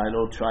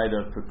don't try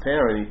to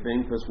prepare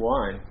anything, because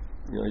why?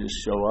 I just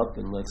show up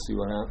and let's see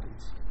what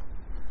happens.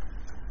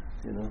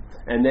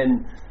 And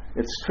then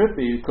it's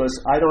trippy because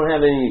I don't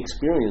have any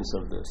experience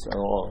of this at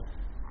all.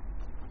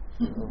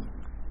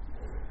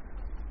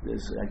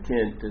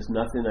 There's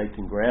nothing I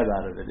can grab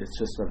out of it. It's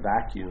just a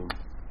vacuum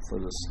for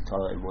this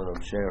time when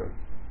I'm sharing.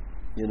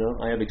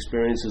 I have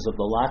experiences of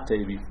the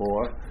latte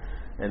before,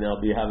 and I'll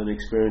be having an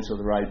experience of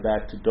the ride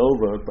back to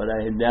Dover, but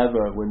I had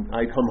never, when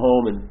I come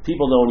home, and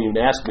people don't even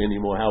ask me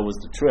anymore how was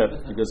the trip,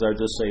 because I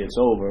just say it's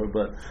over,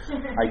 but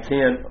I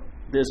can't,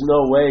 there's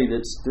no way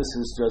this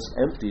is just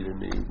empty to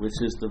me, which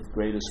is the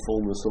greatest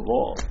fullness of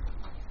all.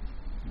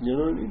 You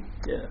know what I mean?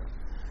 Yeah.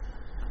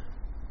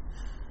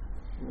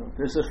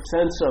 There's a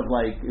sense of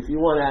like, if you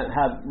want to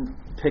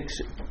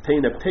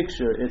paint a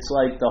picture, it's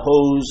like the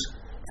hose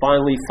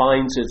finally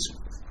finds its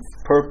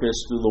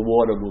purpose through the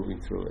water moving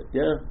through it.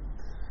 Yeah?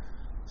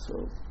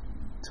 So,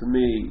 to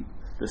me,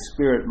 the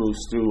Spirit moves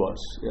through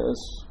us,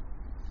 yes?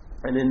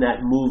 And in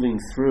that moving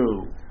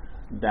through,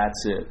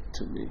 that's it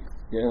to me.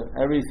 Yeah?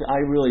 I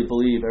really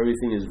believe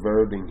everything is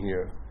verbing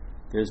here.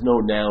 There's no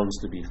nouns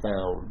to be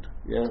found.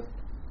 Yeah?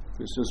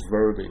 It's just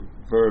verbing.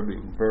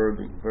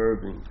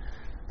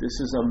 This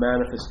is a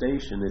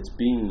manifestation. It's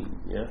being.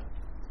 Yeah.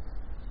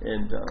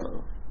 And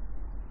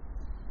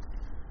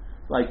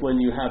like when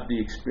you have the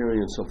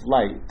experience of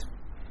light,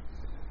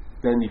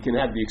 then you can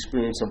have the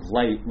experience of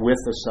light with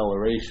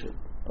acceleration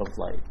of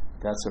light.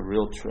 That's a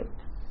real trip.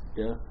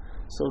 Yeah?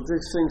 So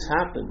these things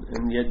happen,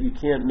 and yet you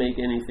can't make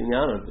anything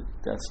out of it.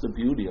 That's the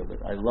beauty of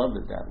it. I love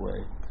it that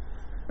way.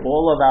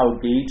 All of our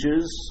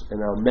gauges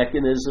and our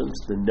mechanisms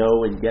to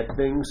know and get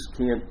things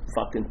can't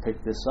fucking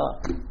pick this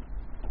up.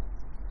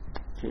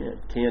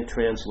 Can't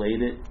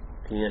translate it,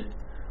 can't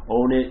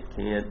own it,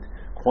 can't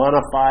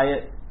quantify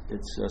it.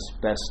 It's just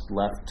best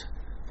left,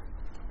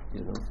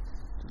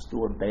 just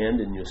to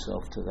abandon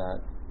yourself to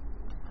that.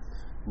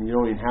 And you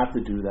don't even have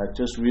to do that.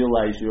 Just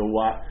realize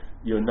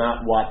you're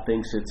not what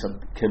thinks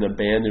can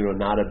abandon or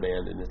not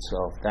abandon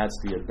itself. That's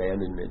the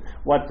abandonment.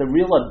 What the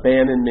real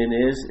abandonment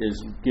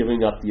is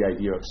giving up the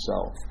idea of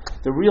self.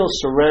 The real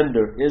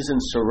surrender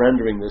isn't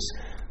surrendering this.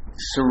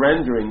 It's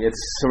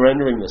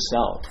surrendering the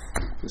self,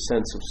 the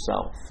sense of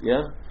self.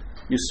 Yeah?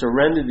 You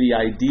surrender the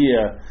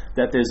idea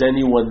that there's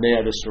anyone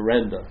there to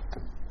surrender.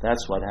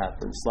 That's what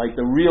happens. Like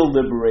the real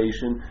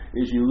liberation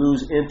is you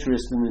lose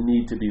interest in the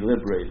need to be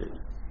liberated.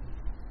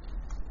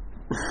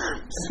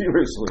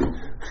 Seriously,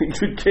 you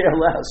could care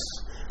less.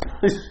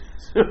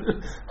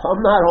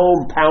 I'm not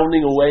home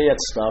pounding away at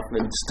stuff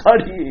and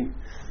studying.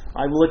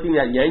 I'm looking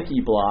at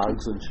Yankee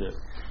blogs and shit.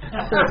 This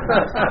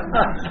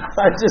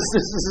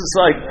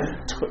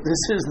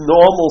is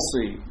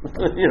normalcy,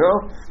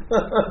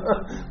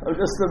 I'm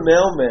just a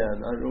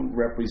mailman. I don't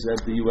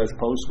represent the U.S.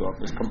 Post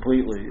Office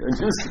completely.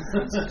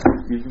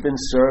 You've been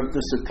served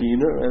a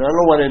subpoena, and I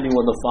don't want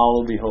anyone to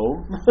follow me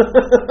home.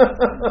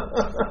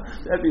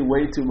 That'd be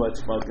way too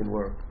much fucking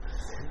work.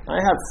 I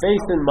have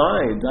faith in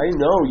mind. I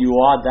know you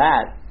are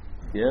that.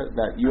 Yeah,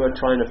 that you are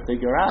trying to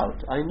figure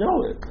out. I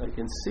know it. I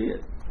can see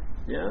it.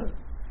 Yeah.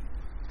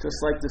 Just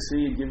like to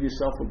see you give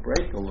yourself a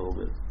break a little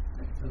bit.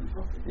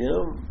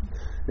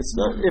 It's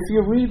not. If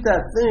you read that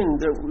thing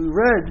that we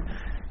read,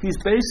 he's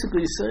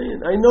basically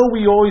saying, I know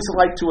we always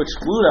like to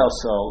exclude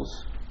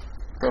ourselves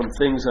from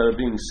things that are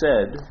being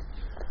said,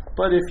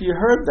 but if you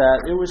heard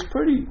that, it was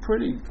pretty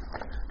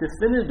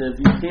definitive.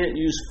 You can't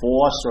use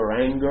force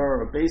or anger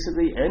or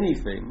basically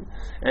anything,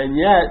 and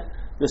yet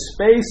the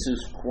space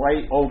is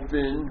quite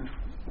open.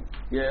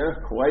 Yeah,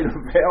 quite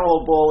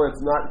available.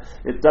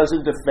 It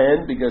doesn't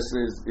defend because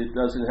it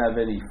doesn't have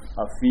any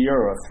fear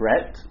or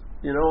threat,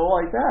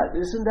 like that.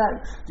 Isn't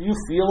that, do you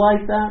feel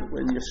like that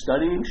when you're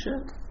studying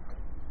shit?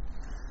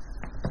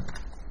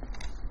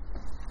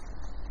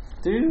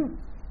 Do you?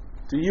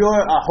 Do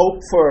your hope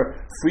for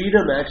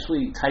freedom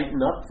actually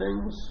tighten up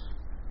things?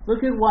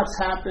 Look at what's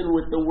happened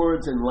with the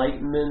words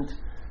enlightenment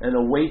and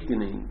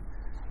awakening,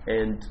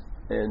 and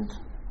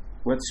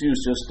let's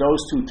use just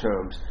those two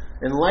terms.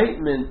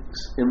 Enlightenment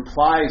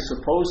implies,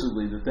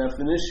 supposedly, the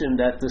definition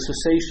that the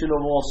cessation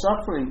of all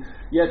suffering,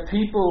 yet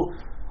people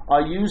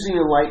are using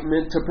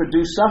enlightenment to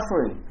produce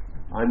suffering.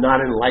 I'm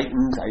not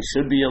enlightened, I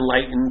should be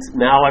enlightened,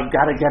 now I've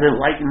got to get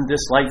enlightened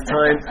this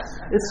lifetime.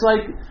 It's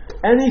like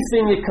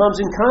anything it comes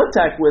in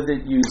contact with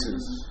it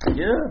uses.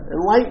 Yeah,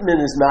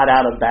 enlightenment is not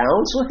out of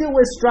bounds. Look at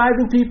what's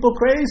driving people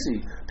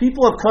crazy.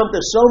 People have come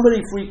to so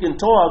many freaking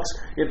talks,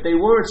 if they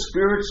weren't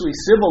spiritually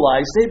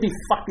civilized, they'd be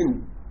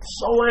fucking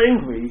so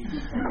angry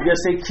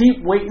because they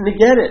keep waiting to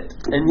get it,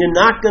 and you're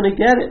not going to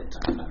get it.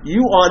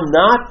 You are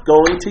not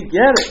going to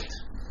get it.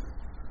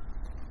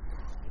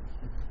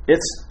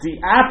 It's the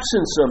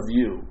absence of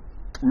you,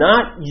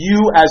 not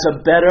you as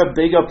a better,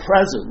 bigger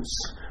presence,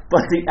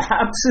 but the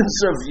absence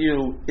of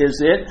you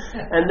is it,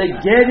 and the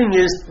getting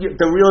is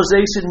the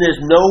realization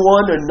there's no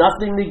one or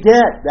nothing to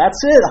get. That's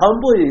it,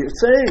 humbly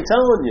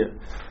telling you.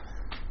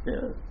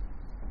 Yeah.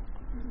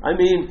 I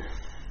mean,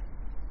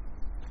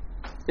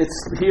 it's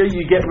here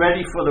you get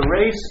ready for the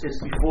race,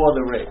 it's before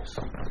the race.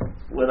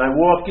 When I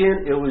walk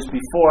in, it was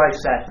before I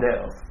sat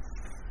down.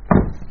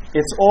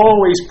 It's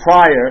always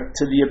prior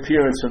to the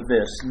appearance of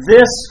this.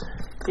 This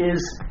is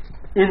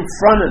in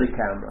front of the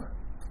camera.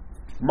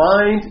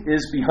 Mind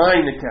is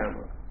behind the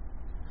camera.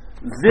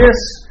 This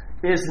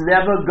is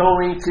never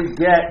going to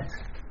get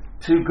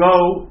to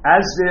go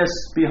as this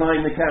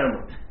behind the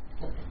camera.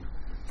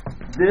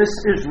 This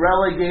is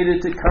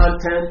relegated to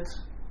content,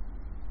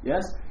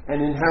 yes,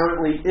 and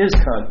inherently is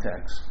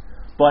context,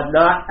 but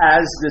not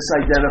as this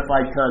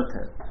identified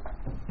content.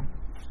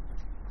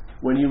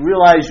 When you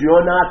realize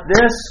you're not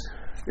this,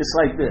 it's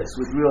like this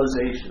with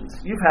realizations.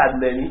 You've had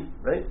many,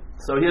 right?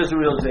 So here's the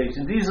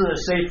realization. These are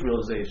the safe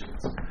realizations.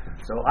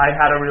 So I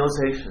had a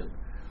realization.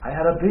 I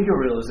had a bigger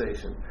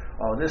realization.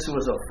 Oh, this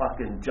was a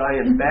fucking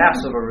giant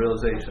bass of a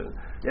realization.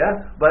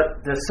 Yeah?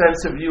 But the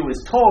sense of you is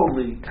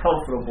totally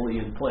comfortably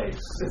in place.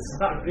 It's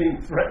not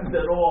being threatened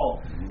at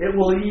all. It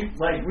will eat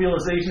like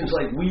realizations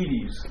like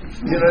Wheaties.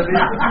 You know what I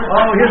mean?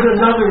 Oh, here's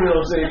another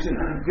realization.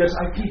 Because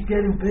I keep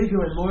getting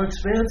bigger and more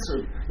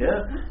expansive.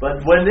 Yeah?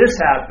 But when this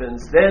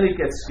happens, then it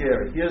gets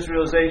scary. Here's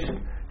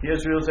realization.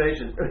 Here's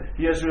realization.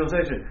 Here's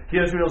realization.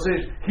 Here's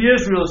realization.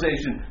 Here's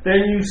realization.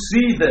 Then you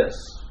see this.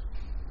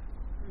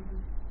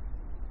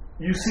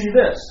 You see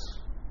this.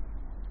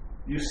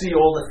 You see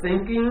all the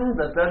thinking,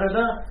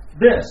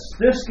 This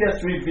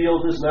gets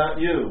revealed as not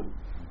you.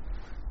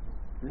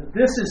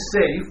 This is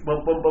safe,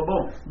 boom, boom, boom,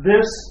 boom.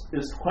 This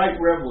is quite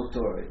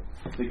revelatory.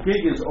 The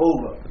gig is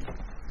over.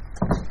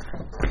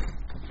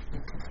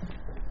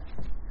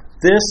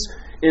 This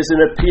is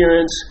an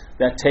appearance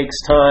that takes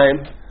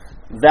time.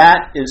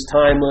 That is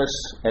timeless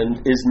and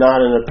is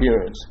not an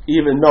appearance.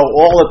 Even though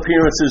all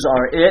appearances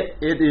are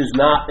it is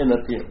not an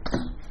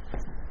appearance.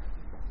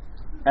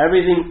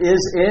 Everything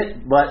is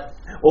it, but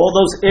all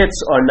those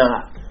its are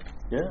not.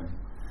 Yeah.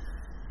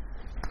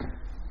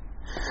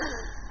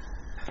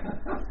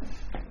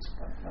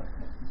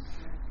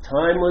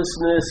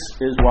 Timelessness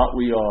is what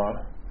we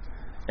are,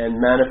 and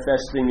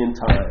manifesting in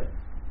time.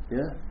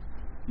 Yeah?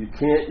 You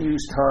can't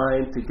use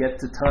time to get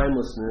to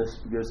timelessness,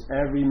 because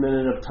every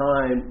minute of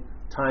time,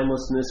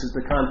 timelessness is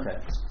the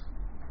context.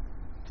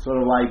 Sort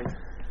of like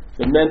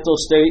the mental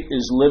state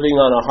is living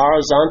on a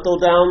horizontal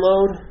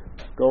download,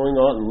 going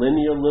on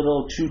linear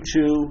little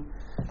choo-choo,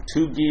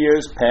 2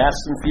 gears, past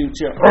and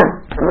future.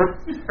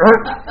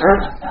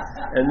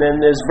 And then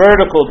there's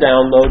vertical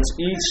downloads.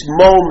 Each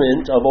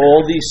moment of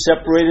all these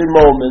separated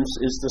moments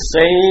is the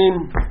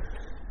same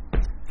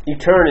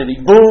eternity.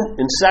 Boom,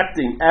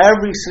 insecting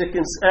every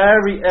second,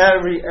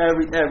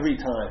 every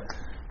time.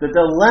 The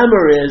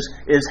dilemma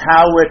is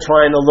how we're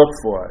trying to look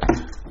for it.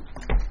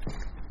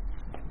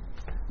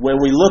 When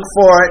we look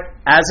for it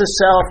as a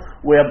self,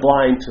 we're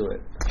blind to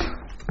it.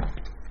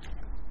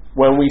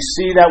 When we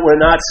see that we're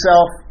not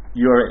self,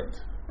 you're it.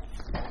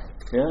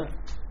 Yeah?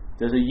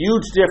 There's a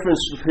huge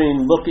difference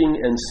between looking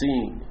and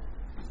seeing.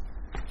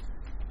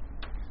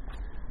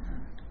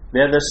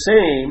 They're the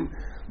same,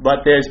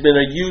 but there's been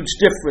a huge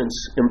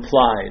difference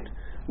implied.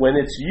 When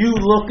it's you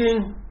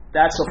looking,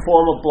 that's a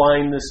form of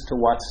blindness to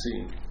what's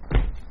seen.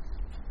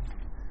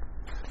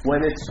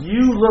 When it's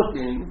you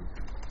looking,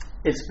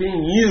 it's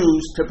being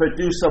used to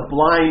produce a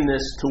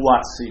blindness to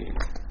what's seen.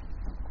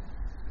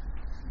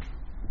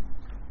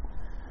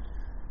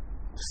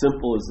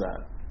 Simple as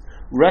that.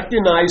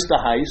 Recognize the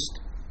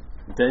heist,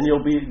 then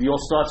you'll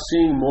start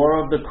seeing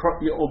more of the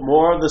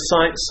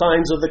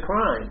signs of the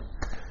crime.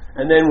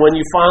 And then when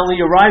you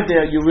finally arrive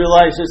there, you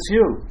realize it's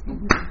you.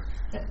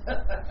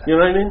 You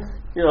know what I mean?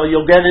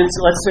 You'll get into,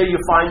 let's say you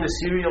find the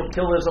serial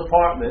killer's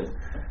apartment,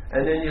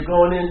 and then you're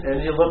going in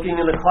and you're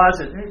looking in the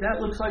closet. Hey, that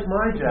looks like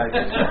my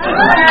jacket.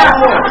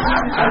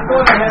 I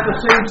thought I had the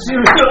same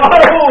serial.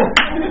 Oh!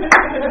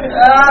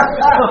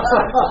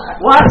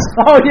 What?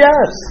 Oh,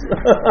 yes.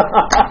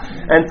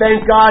 And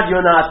thank God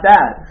you're not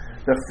that.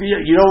 The fear,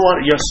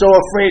 you're so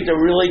afraid to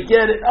really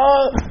get it.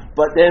 Oh!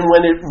 But then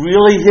when it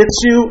really hits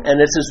you, and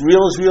it's as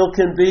real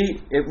can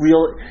be, it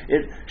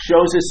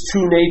shows its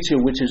true nature,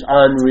 which is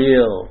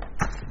unreal.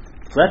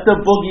 Let the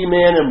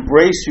boogeyman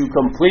embrace you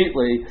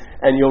completely,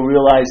 and you'll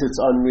realize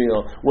it's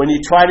unreal. When you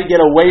try to get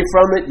away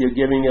from it, you're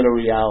giving it a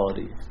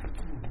reality.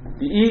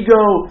 The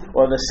ego,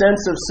 or the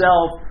sense of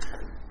self,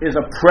 is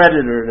a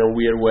predator in a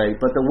weird way.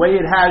 But the way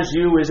it has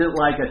you isn't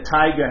like a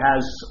tiger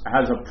has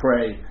a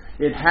prey.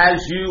 It has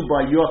you,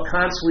 but you're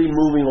constantly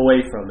moving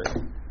away from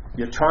it.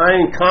 You're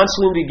trying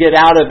constantly to get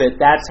out of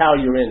it. That's how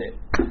you're in it.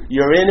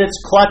 You're in its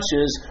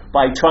clutches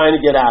by trying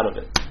to get out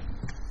of it.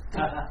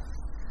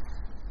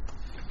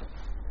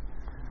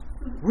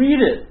 Read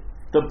it.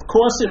 The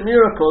Course in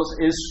Miracles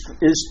is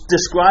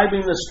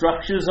describing the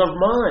structures of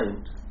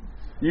mind.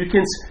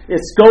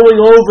 It's going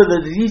over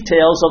the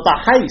details of the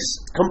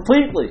heist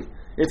completely.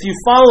 If you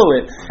follow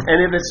it,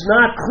 and if it's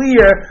not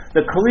clear,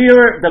 the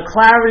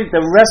clarity,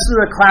 the rest of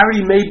the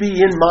clarity may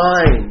be in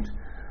mind.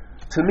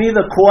 To me,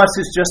 the Course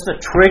is just a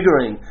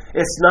triggering.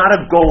 It's not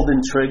a golden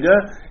trigger.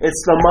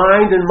 It's the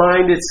mind, and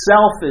mind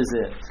itself is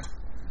it.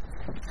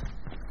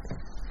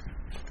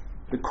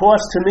 The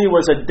Course to me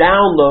was a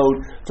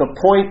download to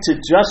point to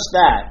just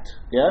that.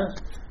 Yeah?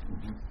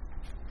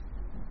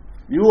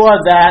 You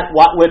are that,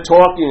 what we're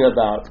talking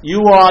about.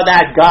 You are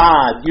that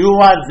God. You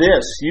are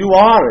this. You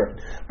are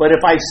it. But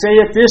if I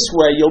say it this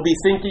way, you'll be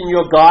thinking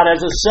you're God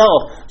as a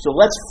self. So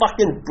let's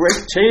fucking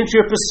change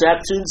your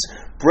perceptions,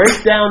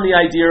 break down the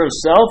idea of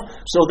self,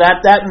 so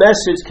that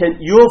message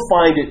you'll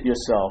find it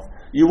yourself.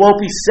 You won't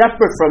be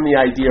separate from the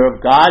idea of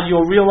God.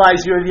 You'll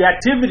realize you're the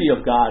activity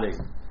of Godding.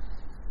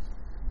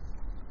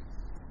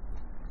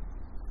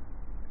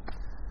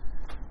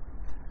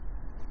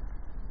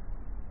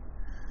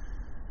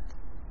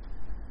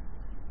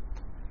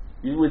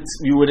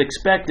 You would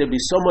expect there'd be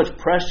so much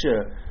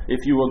pressure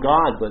if you were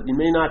God, but you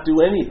may not do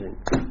anything.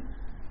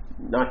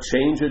 Not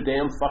change a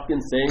damn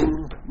fucking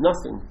thing.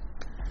 Nothing.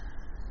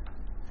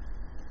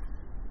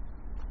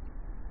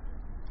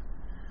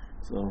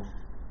 So,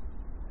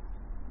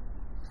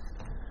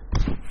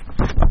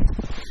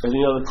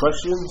 any other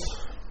questions?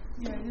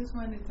 Yeah, I just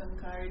wanted some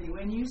clarity.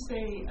 When you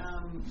say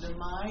the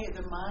my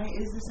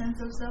is the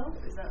sense of self,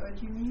 is that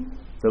what you mean?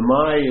 The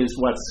my is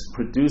what's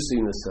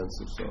producing the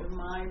sense of self. The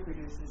my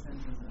produces the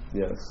sense of self.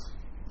 Yes.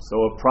 So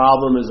a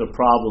problem is a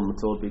problem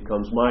until it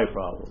becomes my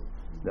problem.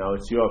 Now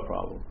it's your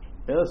problem.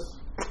 Yes?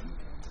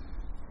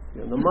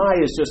 Yeah, the my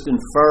is just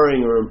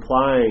inferring or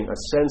implying a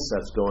sense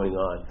that's going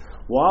on.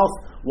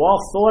 while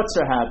thoughts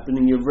are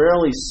happening, you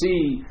rarely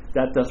see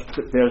that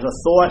there's a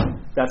thought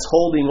that's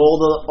holding all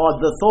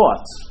the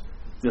thoughts.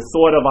 The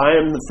thought of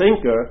I am the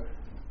thinker,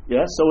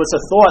 yes, so it's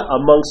a thought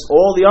amongst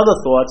all the other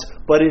thoughts,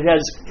 but it has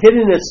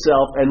hidden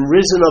itself and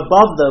risen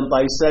above them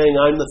by saying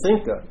I'm the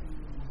thinker.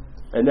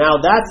 And now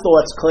that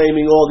thought's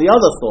claiming all the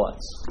other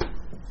thoughts.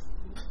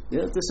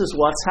 Yeah, this is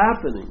what's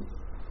happening.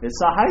 It's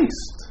a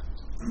heist.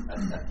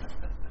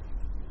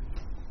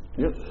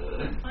 Yep.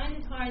 I find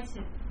it hard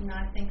to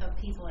not think of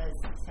people as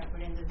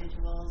separate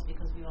individuals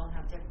because we all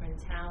have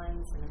different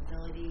talents and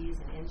abilities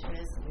and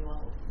interests, and we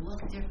all look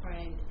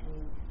different,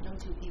 and no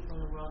two people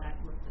in the world that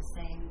look the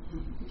same.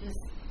 Just,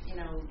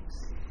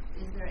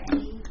 is there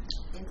any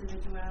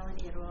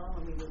individuality at all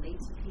when we relate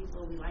to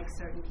people? We like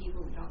certain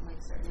people, we don't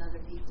like certain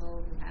other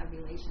people. We have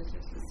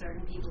relationships with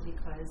certain people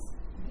because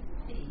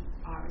they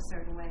are a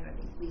certain way, or at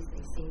least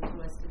they seem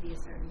to us to be a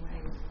certain way.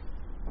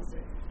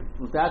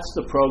 Well, that's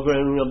the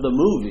programming of the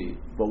movie.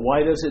 But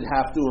why does it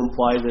have to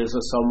imply there's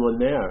someone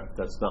there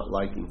that's not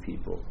liking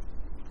people?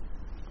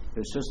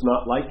 It's just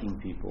not liking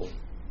people.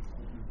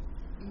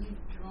 You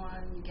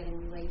get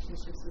in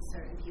relationships with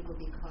certain people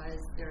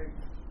because they're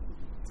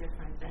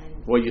different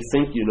than... Well, you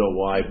think you know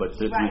why, but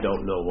you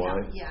don't know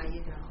why. Yeah,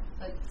 you don't.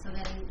 But so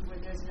then where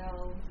there's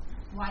no...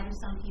 Why do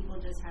some people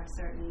just have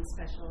certain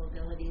special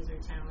abilities or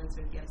talents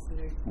or gifts?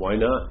 And why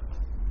not?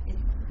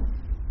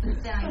 I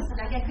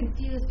get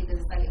confused because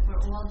it's like if we're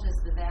all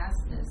just the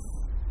vastness,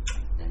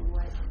 then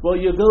what? Well,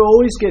 you're going to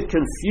always get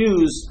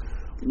confused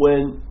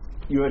when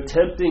you're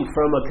attempting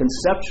from a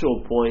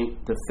conceptual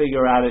point to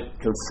figure out it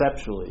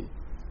conceptually.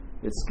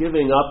 It's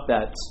giving up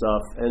that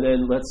stuff, and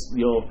then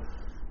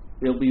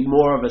it'll be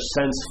more of a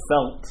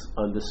sense-felt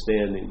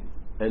understanding.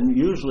 And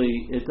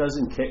usually, it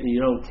doesn't. You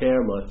don't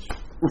care much.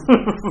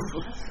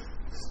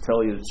 Just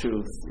tell you the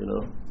truth,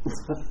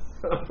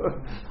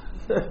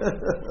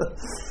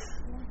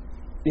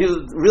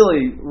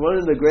 Really, one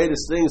of the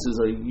greatest things is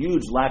a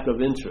huge lack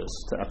of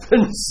interest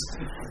happens.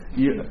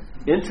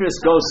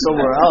 Interest goes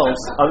somewhere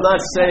else. I'm not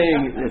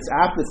saying it's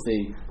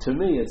apathy. To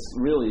me, it's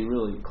really,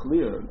 really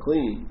clear and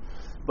clean.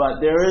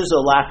 But there is a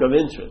lack of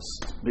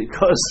interest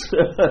because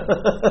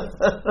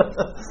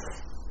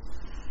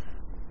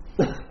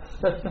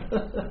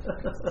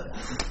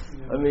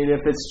I mean, if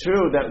it's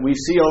true that we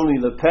see only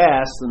the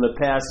past and the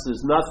past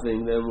is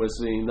nothing, then we're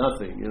seeing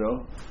nothing,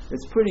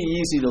 It's pretty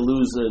easy to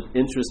lose an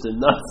interest in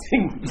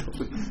nothing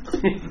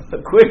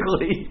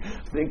quickly.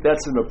 I think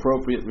that's an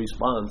appropriate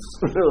response,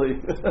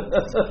 really.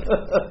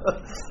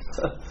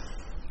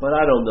 But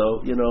I don't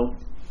know,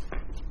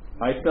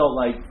 I felt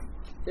like,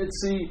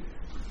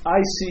 I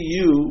see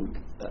you,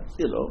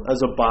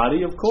 as a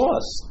body, of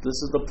course.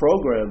 This is the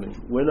programming.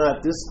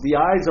 The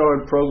eyes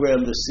aren't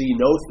programmed to see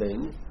no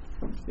thing.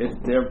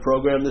 They're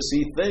programmed to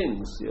see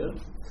things, yeah?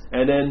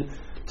 And then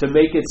to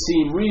make it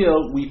seem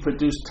real, we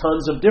produce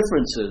tons of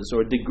differences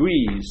or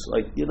degrees,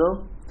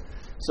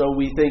 So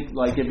we think,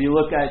 if you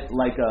look at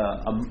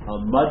a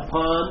mud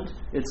pond,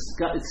 it's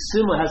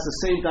similar, has the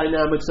same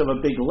dynamics of a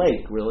big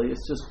lake, really.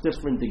 It's just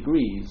different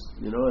degrees,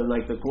 And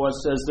like the Course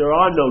says, there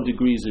are no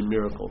degrees in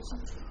miracles.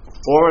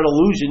 Or an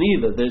illusion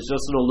either. There's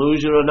just an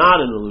illusion or not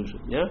an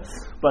illusion, yeah?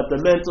 But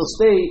the mental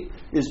state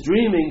is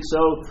dreaming,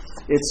 so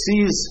it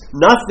sees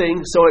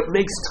nothing, so it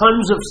makes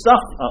tons of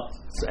stuff up,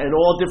 and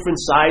all different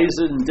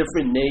sizes and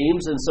different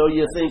names, and so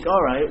you think,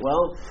 all right,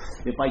 well,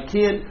 if I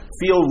can't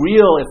feel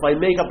real, if I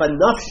make up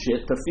enough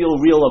shit to feel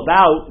real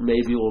about,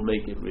 maybe we'll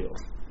make it real.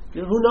 Who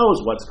knows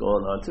what's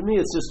going on? To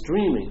me, it's just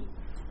dreaming.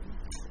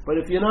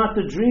 But if you're not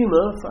the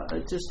dreamer,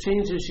 it just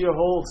changes your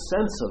whole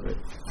sense of it.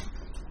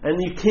 And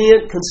you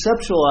can't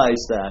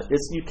conceptualize that.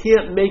 You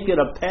can't make it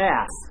a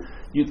path.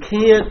 You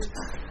can't.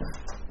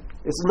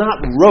 It's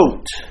not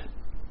rote.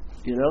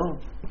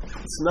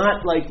 It's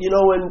not like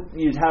when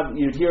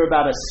you'd hear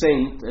about a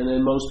saint, and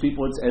then most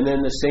people, and then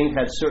the saint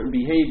had certain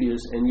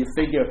behaviors, and you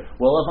figure,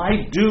 well, if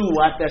I do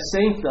what the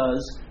saint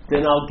does,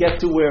 then I'll get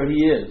to where he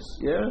is.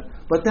 Yeah,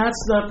 but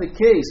that's not the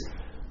case.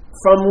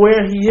 From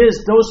where he is,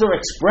 those are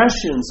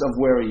expressions of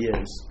where he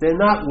is. They're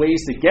not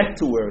ways to get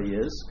to where he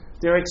is.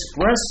 They're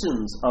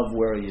expressions of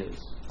where he is.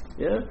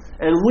 Yeah?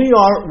 And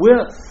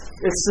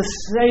it's the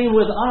same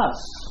with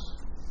us.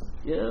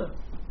 Yeah.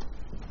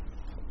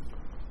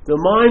 The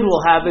mind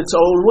will have its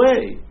own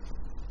way.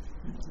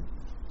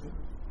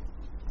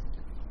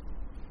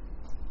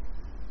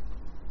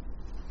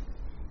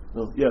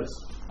 Oh, yes.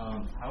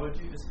 How would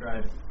you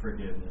describe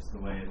forgiveness, the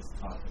way it's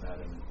talked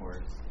about in the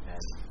Course,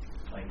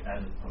 and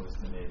as opposed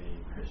to maybe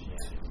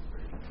Christianity?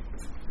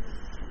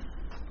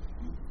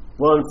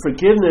 Well,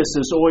 forgiveness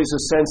is always a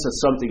sense that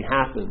something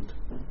happened.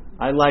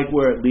 I like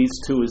where it leads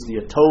to is the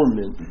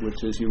atonement,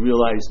 which is you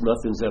realize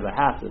nothing's ever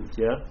happened,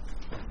 yeah?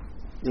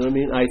 You know what I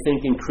mean? I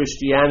think in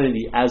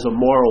Christianity, as a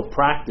moral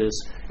practice,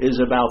 is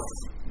about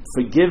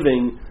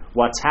forgiving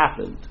what's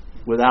happened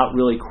without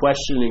really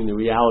questioning the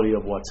reality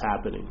of what's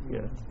happening,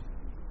 yeah?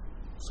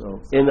 So,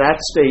 in that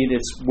state,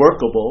 it's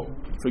workable.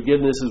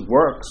 Forgiveness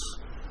works.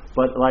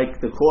 But like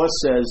the Course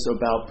says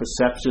about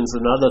perceptions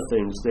and other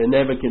things, they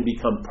never can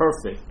become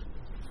perfect.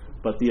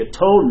 But the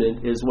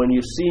atonement is when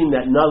you've seen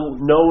that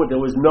there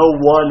was no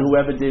one who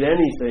ever did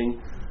anything,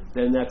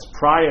 then that's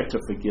prior to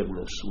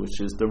forgiveness, which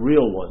is the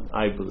real one,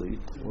 I believe.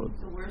 So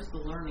where's the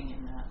learning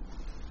in that?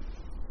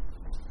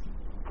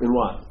 In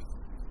what?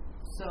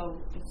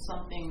 So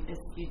if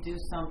you do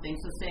something,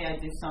 so say I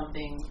do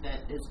something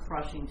that is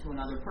crushing to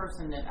another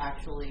person that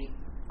actually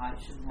I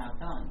shouldn't have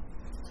done,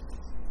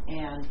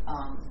 and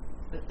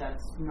but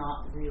that's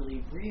not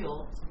really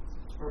real,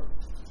 or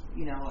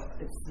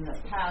it's in the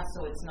past,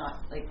 so it's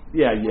not like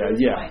yeah.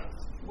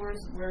 Where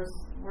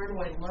do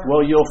I learn?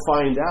 Well, you'll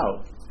find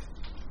out.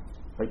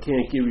 I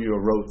can't give you a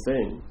rote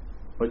thing,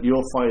 but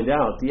you'll find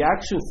out. The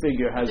action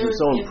figure has its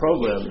own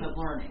programming. Of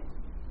learning,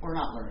 or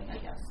not learning, I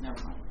guess.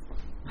 Never mind.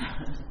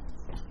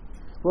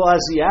 Well,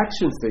 as the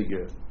action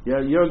figure,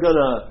 you're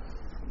gonna,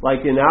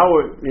 like in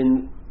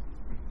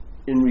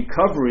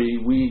recovery,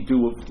 we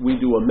do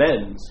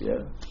amends,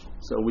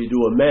 So we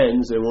do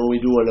amends, and when we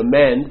do an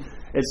amend,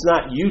 it's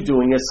not you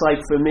doing. It's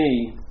like for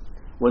me,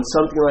 when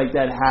something like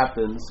that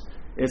happens,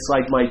 it's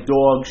like my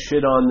dog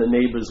shit on the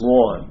neighbor's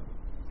lawn.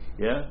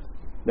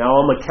 Now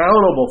I'm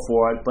accountable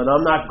for it, but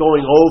I'm not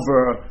going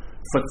over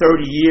for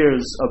 30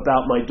 years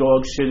about my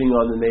dog shitting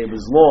on the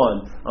neighbor's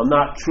lawn. I'm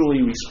not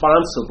truly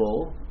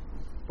responsible,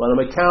 but I'm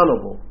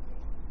accountable.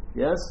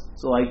 Yes?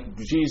 So like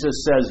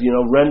Jesus says,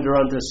 render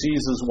unto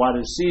Caesar's what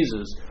is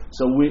Caesar's.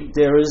 So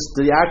there is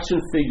the action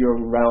figure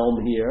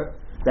realm here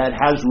that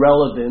has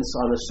relevance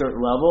on a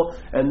certain level,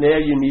 and there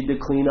you need to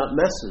clean up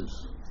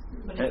messes.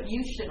 But if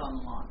you shit on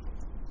the lawn.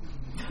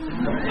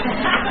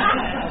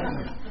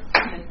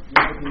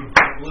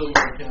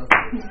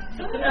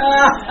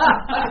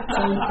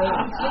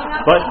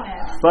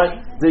 But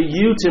the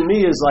you to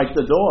me is like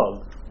the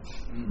dog.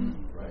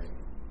 Right.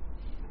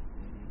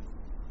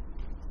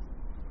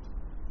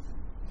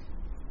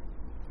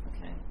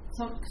 Okay.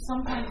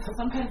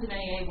 Sometimes in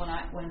AA,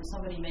 when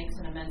somebody makes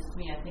an amends to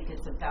me, I think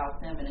it's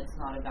about them and it's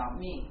not about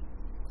me.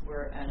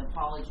 Where an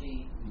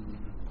apology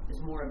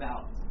is more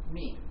about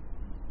me.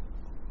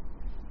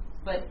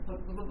 But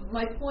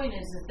my point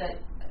is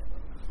that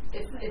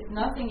if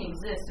nothing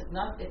exists,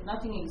 if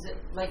nothing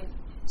exists, like.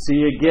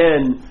 See,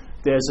 again,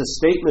 there's a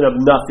statement of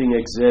nothing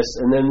exists,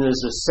 and then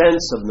there's a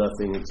sense of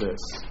nothing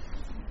exists.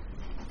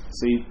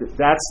 See,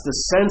 that's the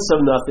sense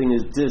of nothing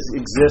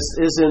exists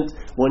isn't,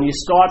 when you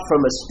start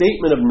from a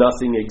statement of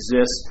nothing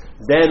exists,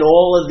 then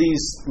all of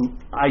these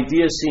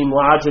ideas seem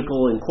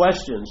logical and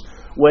questions.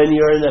 When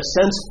you're in a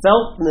sense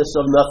feltness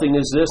of nothing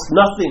exists,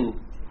 nothing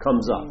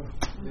comes up.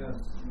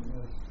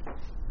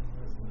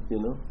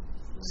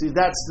 See,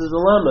 that's the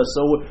dilemma.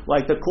 So,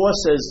 like the Course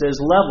says,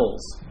 there's levels,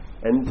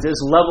 and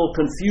there's level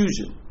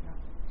confusion.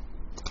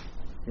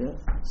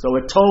 So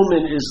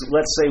atonement is,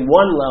 let's say,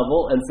 one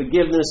level, and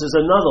forgiveness is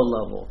another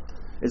level.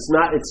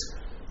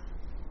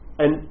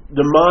 And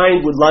the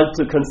mind would like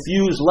to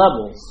confuse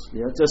levels.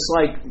 Just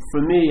like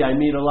for me, I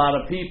meet a lot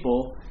of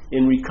people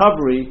in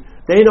recovery.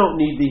 They don't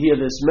need to hear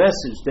this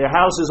message. Their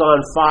house is on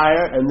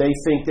fire, and they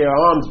think their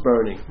arm's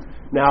burning.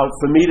 Now,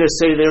 for me to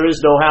say there is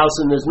no house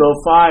and there's no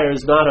fire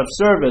is not of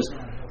service.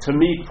 To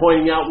me,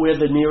 pointing out where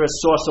the nearest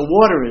source of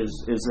water is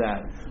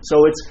that. So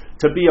it's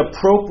to be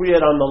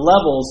appropriate on the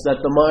levels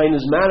that the mind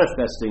is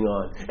manifesting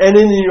on. And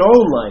in your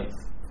own life,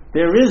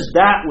 there is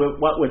that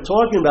what we're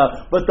talking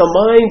about. But the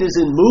mind is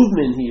in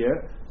movement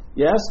here,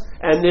 yes?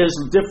 And there's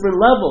different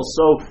levels.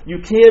 So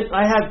you can't,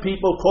 I had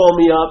people call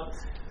me up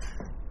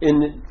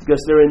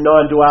because they're in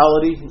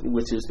non-duality,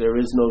 which is there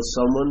is no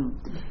someone.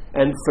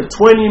 And for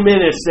 20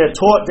 minutes, they're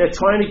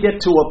trying to get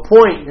to a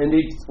point, and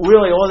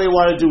really all they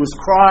want to do is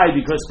cry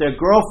because their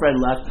girlfriend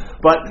left.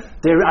 But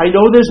I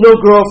know there's no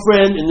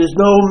girlfriend, and there's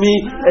no me.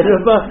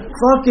 And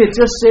fuck it,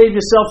 just save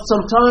yourself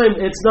some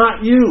time. It's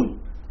not you.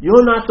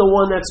 You're not the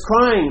one that's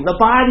crying. The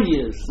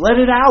body is. Let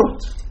it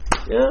out.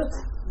 Yeah?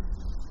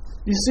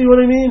 You see what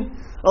I mean?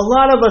 A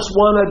lot of us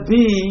want to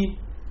be.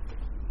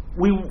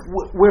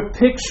 We're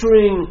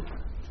picturing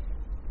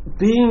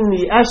being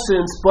the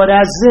essence, but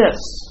as this.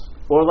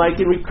 Or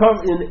like in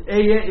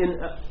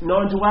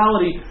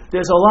non-duality,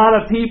 there's a lot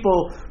of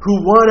people who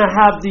want to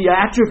have the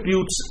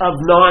attributes of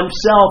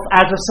non-self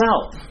as a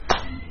self.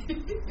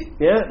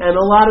 And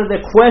a lot of the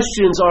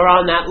questions are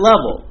on that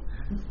level.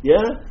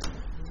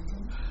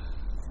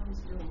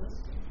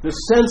 The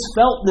sense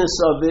feltness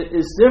of it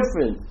is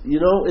different.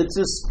 It's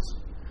just.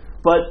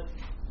 But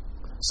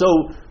so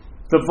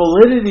the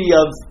validity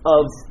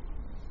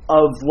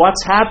of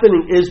what's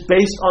happening is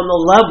based on the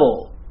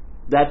level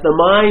that the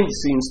mind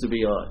seems to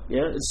be on.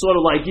 It's sort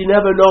of like you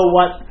never know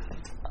what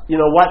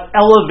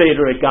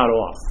elevator it got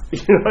off.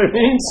 You know what I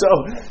mean? So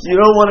you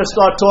don't want to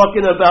start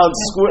talking about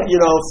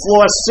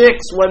floor 6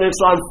 when it's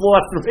on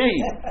floor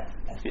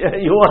 3.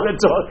 You want to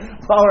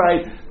talk. All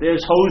right,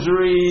 there's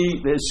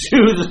hosiery, there's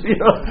shoes. You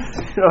know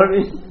what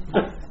I mean?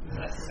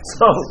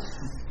 So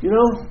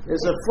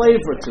there's a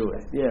flavor to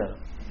it.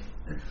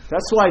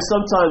 That's why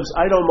sometimes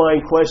I don't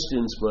mind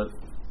questions, but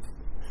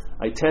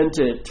I tend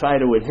to try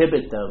to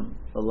inhibit them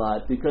a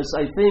lot, because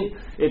I think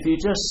if you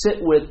just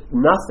sit with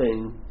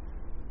nothing,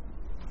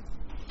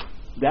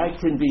 that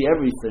can be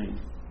everything.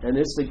 And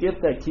it's the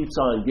gift that keeps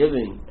on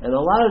giving. And a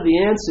lot of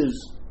the answers,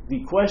 the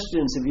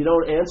questions, if you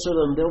don't answer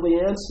them, they'll be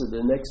answered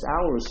the next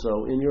hour or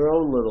so in your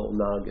own little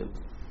noggin.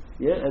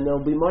 Yeah, and they'll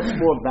be much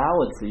more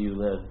valid for you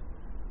then.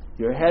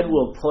 Your head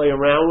will play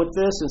around with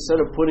this instead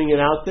of putting it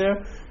out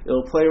there.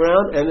 It'll play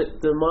around, and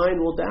the mind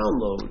will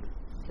download.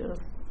 Yeah.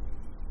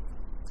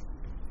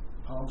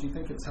 Paul, do you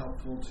think it's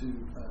helpful to?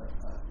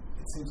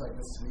 It seems like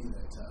this to me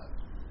that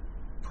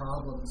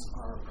problems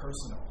are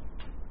personal.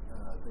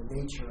 The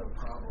nature of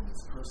problem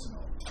is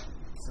personal,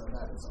 so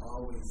that is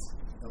always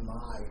the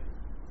my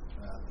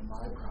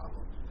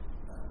problem.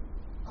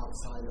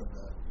 Outside of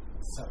the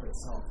separate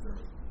self,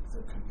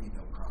 there can be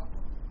no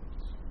problem.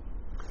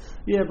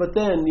 Yeah, but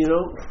then,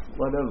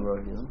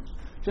 whatever,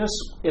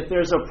 Just, if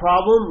there's a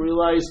problem,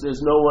 realize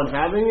there's no one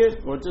having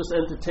it, or just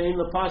entertain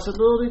the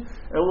possibility.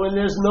 And when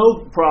there's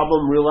no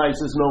problem, realize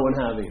there's no one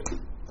having it.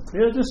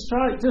 Just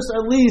try,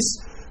 at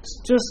least,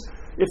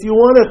 if you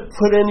want to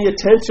put any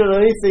attention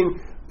on anything,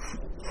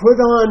 put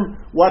on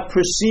what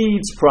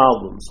precedes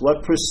problems,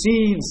 what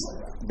precedes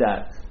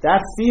that.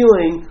 That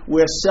feeling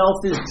where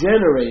self is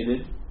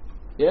generated,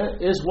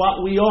 is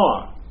what we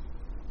are.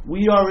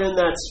 We are in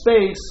that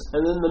space,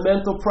 and then the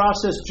mental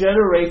process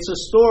generates a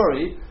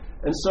story,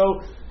 and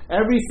so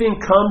everything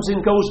comes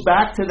and goes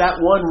back to that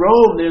one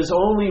Rome. There's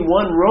only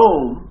one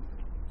Rome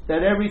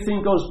that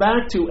everything goes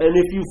back to, and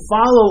if you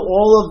follow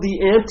all of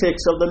the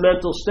antics of the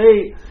mental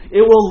state,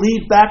 it will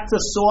lead back to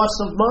source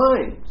of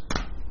mind.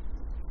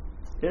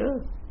 Yeah.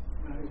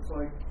 It's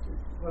like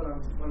what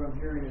I'm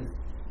hearing is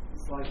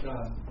it's like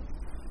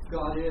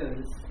God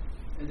is,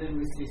 and then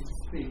we cease to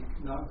speak.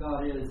 Not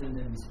God is, and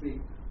then we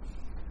speak.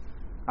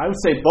 I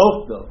would say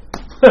both, though.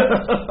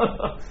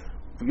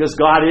 Because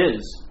God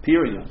is,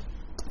 period.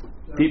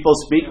 People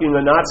speaking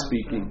or not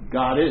speaking,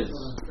 God is.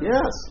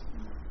 Yes.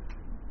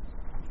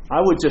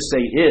 I would just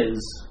say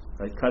is.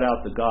 I'd cut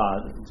out the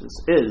God and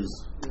just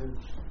is.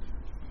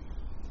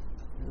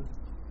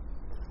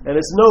 And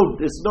it's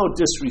no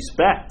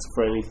disrespect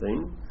for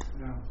anything.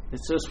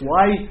 It's just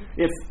why,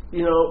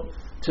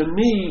 to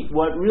me,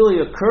 what really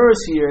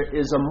occurs here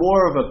is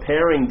more of a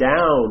paring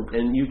down,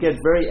 and you get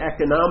very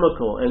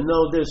economical. And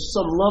though there's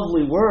some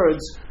lovely words,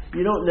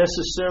 you don't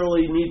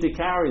necessarily need to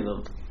carry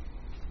them.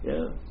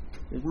 Yeah,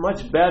 it's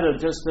much better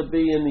just to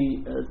be in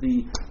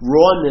the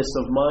rawness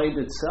of mind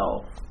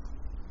itself.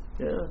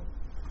 Yeah,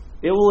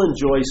 it will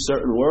enjoy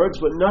certain words,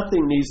 but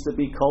nothing needs to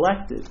be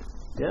collected.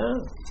 Yeah.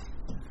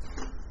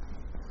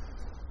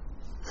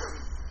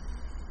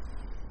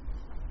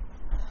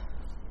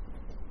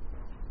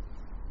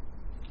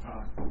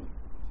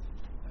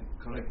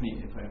 Correct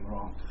me if I'm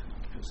wrong,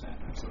 because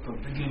I'm sort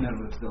of beginner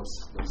with those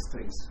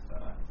things.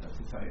 That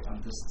if I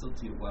understood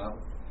you well,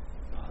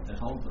 the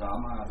whole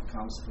drama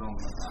comes from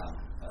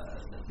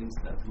the things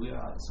that we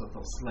are sort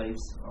of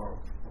slaves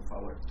of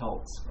our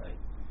thoughts, right?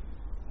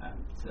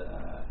 And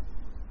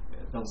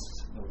those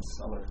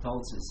our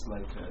thoughts is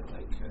like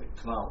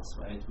clouds,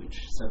 right, which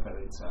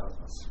separates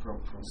us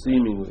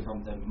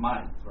from the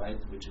mind, right,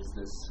 which is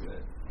this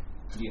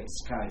clear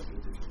sky,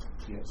 beautiful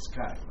clear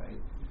sky,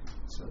 right?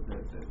 So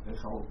the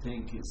whole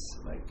thing is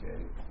like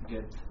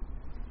get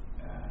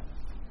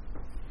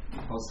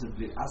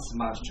possibly as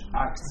much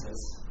access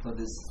to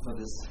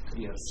this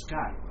clear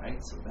sky, right?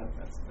 So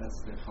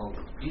that's the whole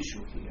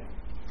issue here.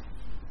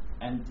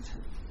 And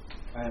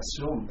I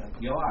assume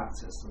that your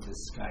access to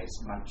this sky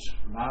is much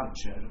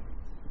larger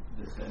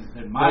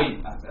than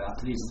mine,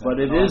 at least. But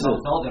it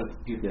isn't. Other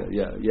people.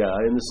 Yeah.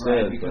 I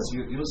understand. Right, because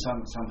you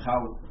somehow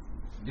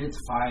did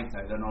find,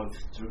 I don't know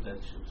if through the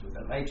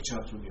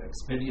lecture, through your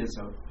experience,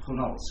 or who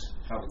knows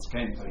how it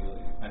came to you.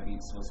 Maybe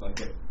it was like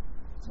a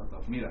sort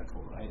of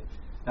miracle, right?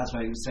 That's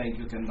why you say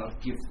you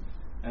cannot give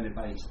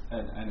anybody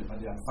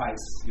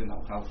advice,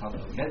 how to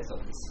get to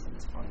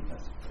this point.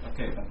 But,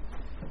 okay, but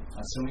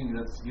assuming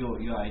that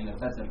you are in a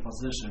better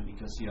position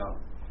because your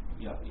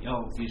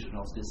vision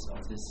of this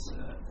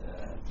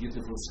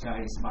beautiful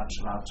sky is much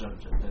larger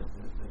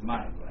than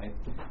mine, right?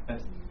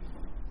 But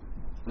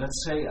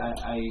let's say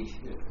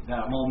there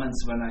are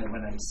moments when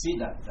I see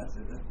that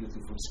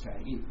beautiful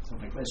sky. So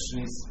my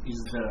question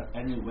is there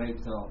any way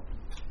to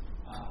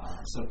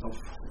sort of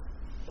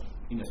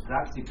in a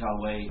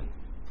practical way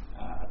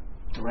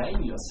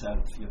train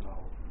yourself,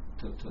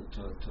 to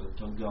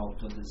go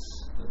to this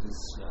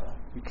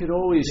you could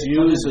always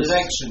use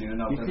direction,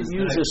 you could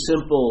use a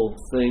simple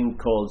thing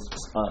called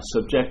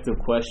subjective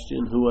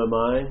question, who am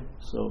I?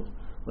 So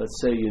let's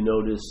say you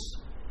notice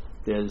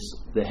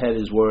the head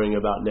is worrying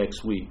about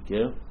next week,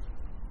 yeah?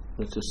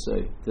 Let's just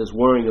say there's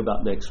worrying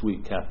about next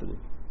week happening,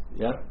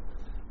 yeah?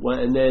 Well,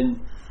 and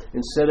then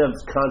instead of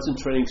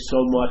concentrating so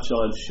much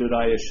on should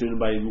I or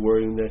shouldn't I be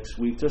worrying next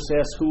week, just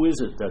ask who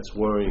is it that's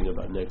worrying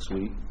about next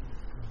week,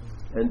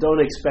 and don't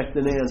expect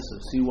an answer.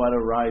 See what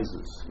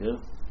arises, yeah?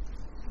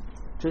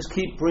 Just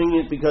keep bringing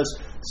it, because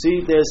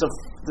see, there's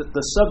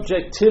the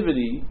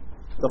subjectivity,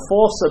 the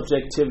false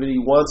subjectivity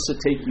wants to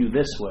take you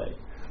this way.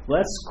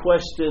 Let's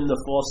question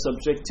the false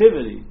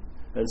subjectivity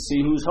and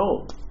see who's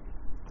home.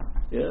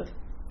 Yeah?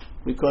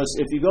 Because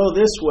if you go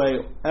this way,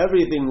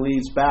 everything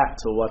leads back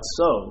to what's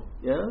so.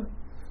 Yeah?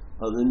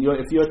 Then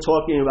if you're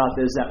talking about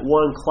there's that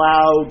one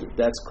cloud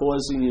that's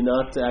causing you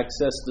not to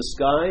access the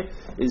sky,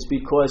 is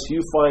because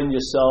you find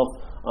yourself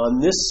on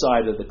this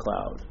side of the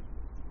cloud.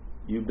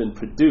 You've been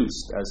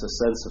produced as a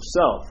sense of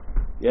self.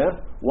 Yeah?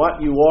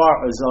 What you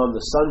are is on the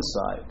sun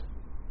side.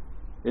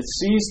 It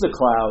sees the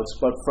clouds,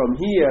 but from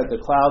here, the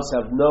clouds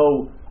have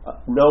no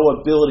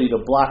ability to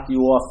block you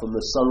off from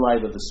the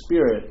sunlight of the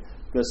Spirit,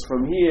 because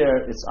from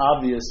here, it's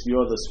obvious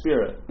you're the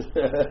Spirit.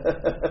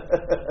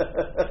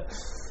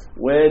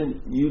 When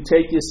you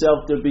take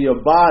yourself to be a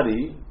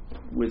body,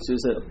 which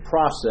is a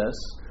process,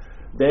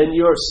 then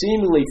you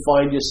seemingly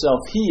find yourself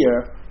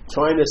here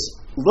trying to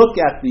look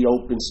at the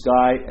open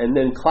sky, and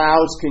then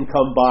clouds can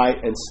come by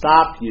and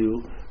stop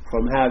you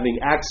from having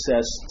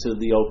access to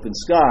the open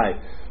sky.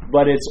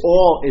 But this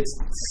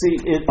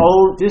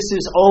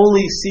is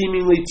only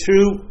seemingly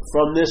true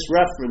from this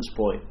reference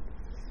point.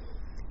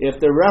 If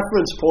the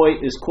reference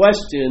point is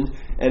questioned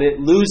and it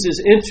loses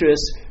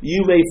interest,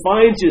 you may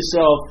find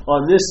yourself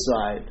on this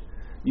side.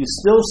 You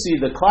still see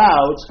the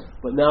clouds,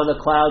 but now the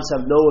clouds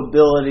have no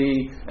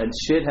ability, and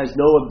shit has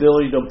no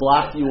ability to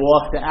block you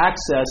off to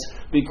access,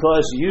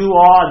 because you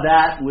are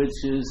that which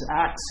is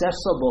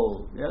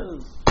accessible.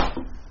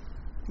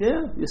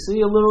 Yeah, you see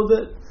a little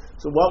bit?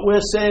 So what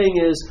we're saying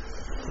is,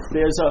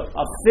 there's a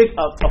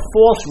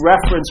false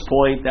reference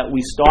point that we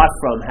start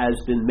from has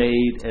been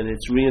made, and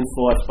it's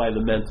reinforced by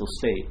the mental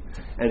state.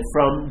 And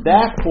from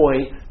that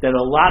point, then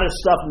a lot of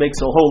stuff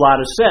makes a whole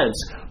lot of sense.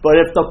 But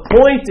if the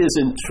point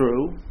isn't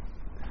true,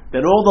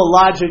 then all the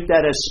logic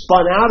that has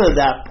spun out of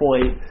that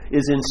point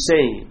is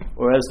insane.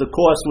 Or as the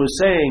Course was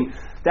saying,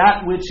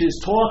 that which is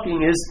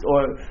talking is,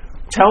 or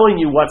telling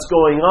you what's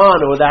going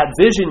on, or that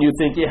vision you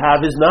think you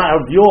have is not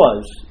of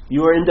yours.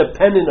 You are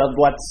independent of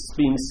what's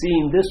being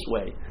seen this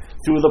way,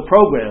 through the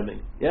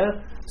programming. Yeah?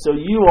 So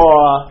you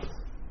are,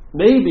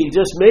 maybe,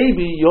 just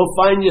maybe, you'll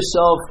find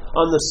yourself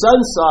on the sun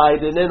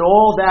side, and then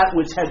all that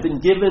which had been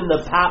given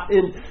the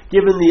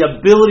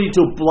ability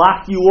to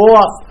block you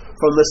off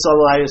from the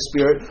sunlight of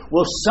Spirit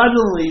will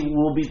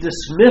be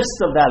dismissed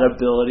of that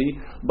ability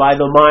by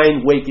the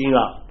mind waking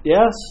up.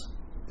 Yes?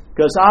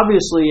 Because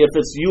obviously, if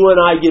it's you and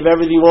I give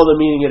everything all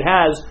the meaning it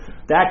has,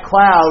 that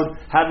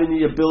cloud having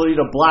the ability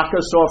to block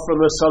us off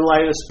from the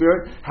sunlight of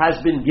Spirit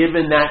has been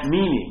given that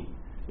meaning.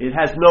 It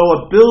has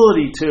no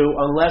ability to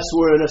unless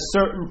we're in a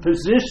certain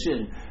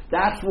position.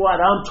 That's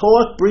what I'm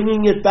taught,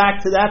 bringing it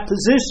back to that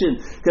position,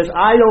 because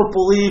I don't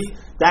believe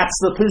that's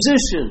the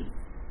position.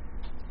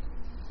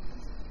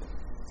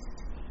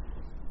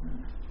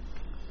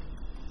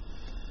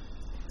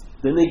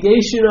 The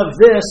negation of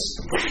this,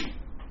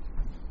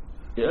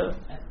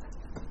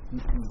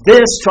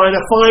 this trying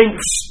to find,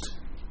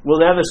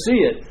 we'll never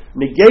see it.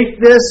 Negate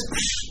this,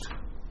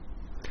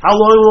 how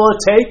long will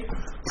it take?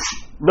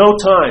 No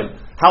time.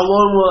 How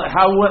will it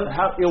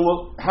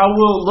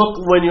look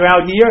when you're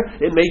out here?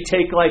 It may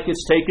take like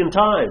it's taken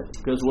time,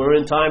 because we're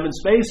in time and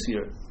space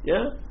here.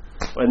 Yeah?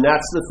 And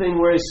that's the thing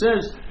where he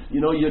says,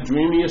 you're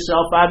dreaming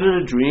yourself out of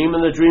the dream,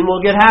 and the dream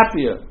will get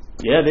happier.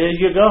 Yeah, there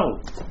you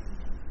go.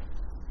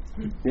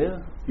 Yeah,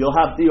 you'll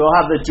have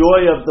the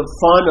joy of the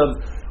fun of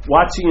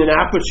watching an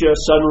aperture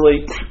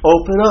suddenly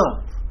open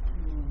up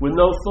with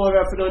no thought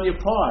or effort on your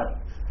part.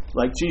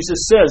 Like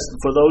Jesus says,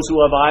 for those who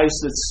have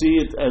eyes that see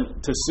it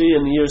and to see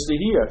and ears to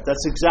hear.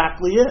 That's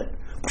exactly it.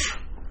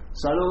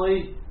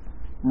 Suddenly,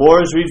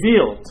 more is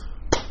revealed.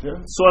 Yeah,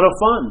 sort of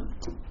fun.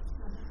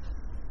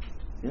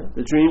 Yeah,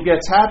 the dream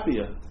gets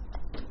happier.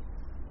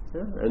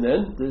 Yeah, and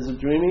then there's a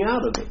dreaming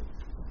out of it.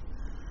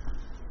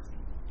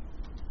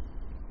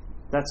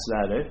 That's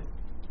that, eh?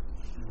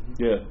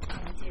 Yeah.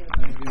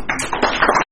 Thank you.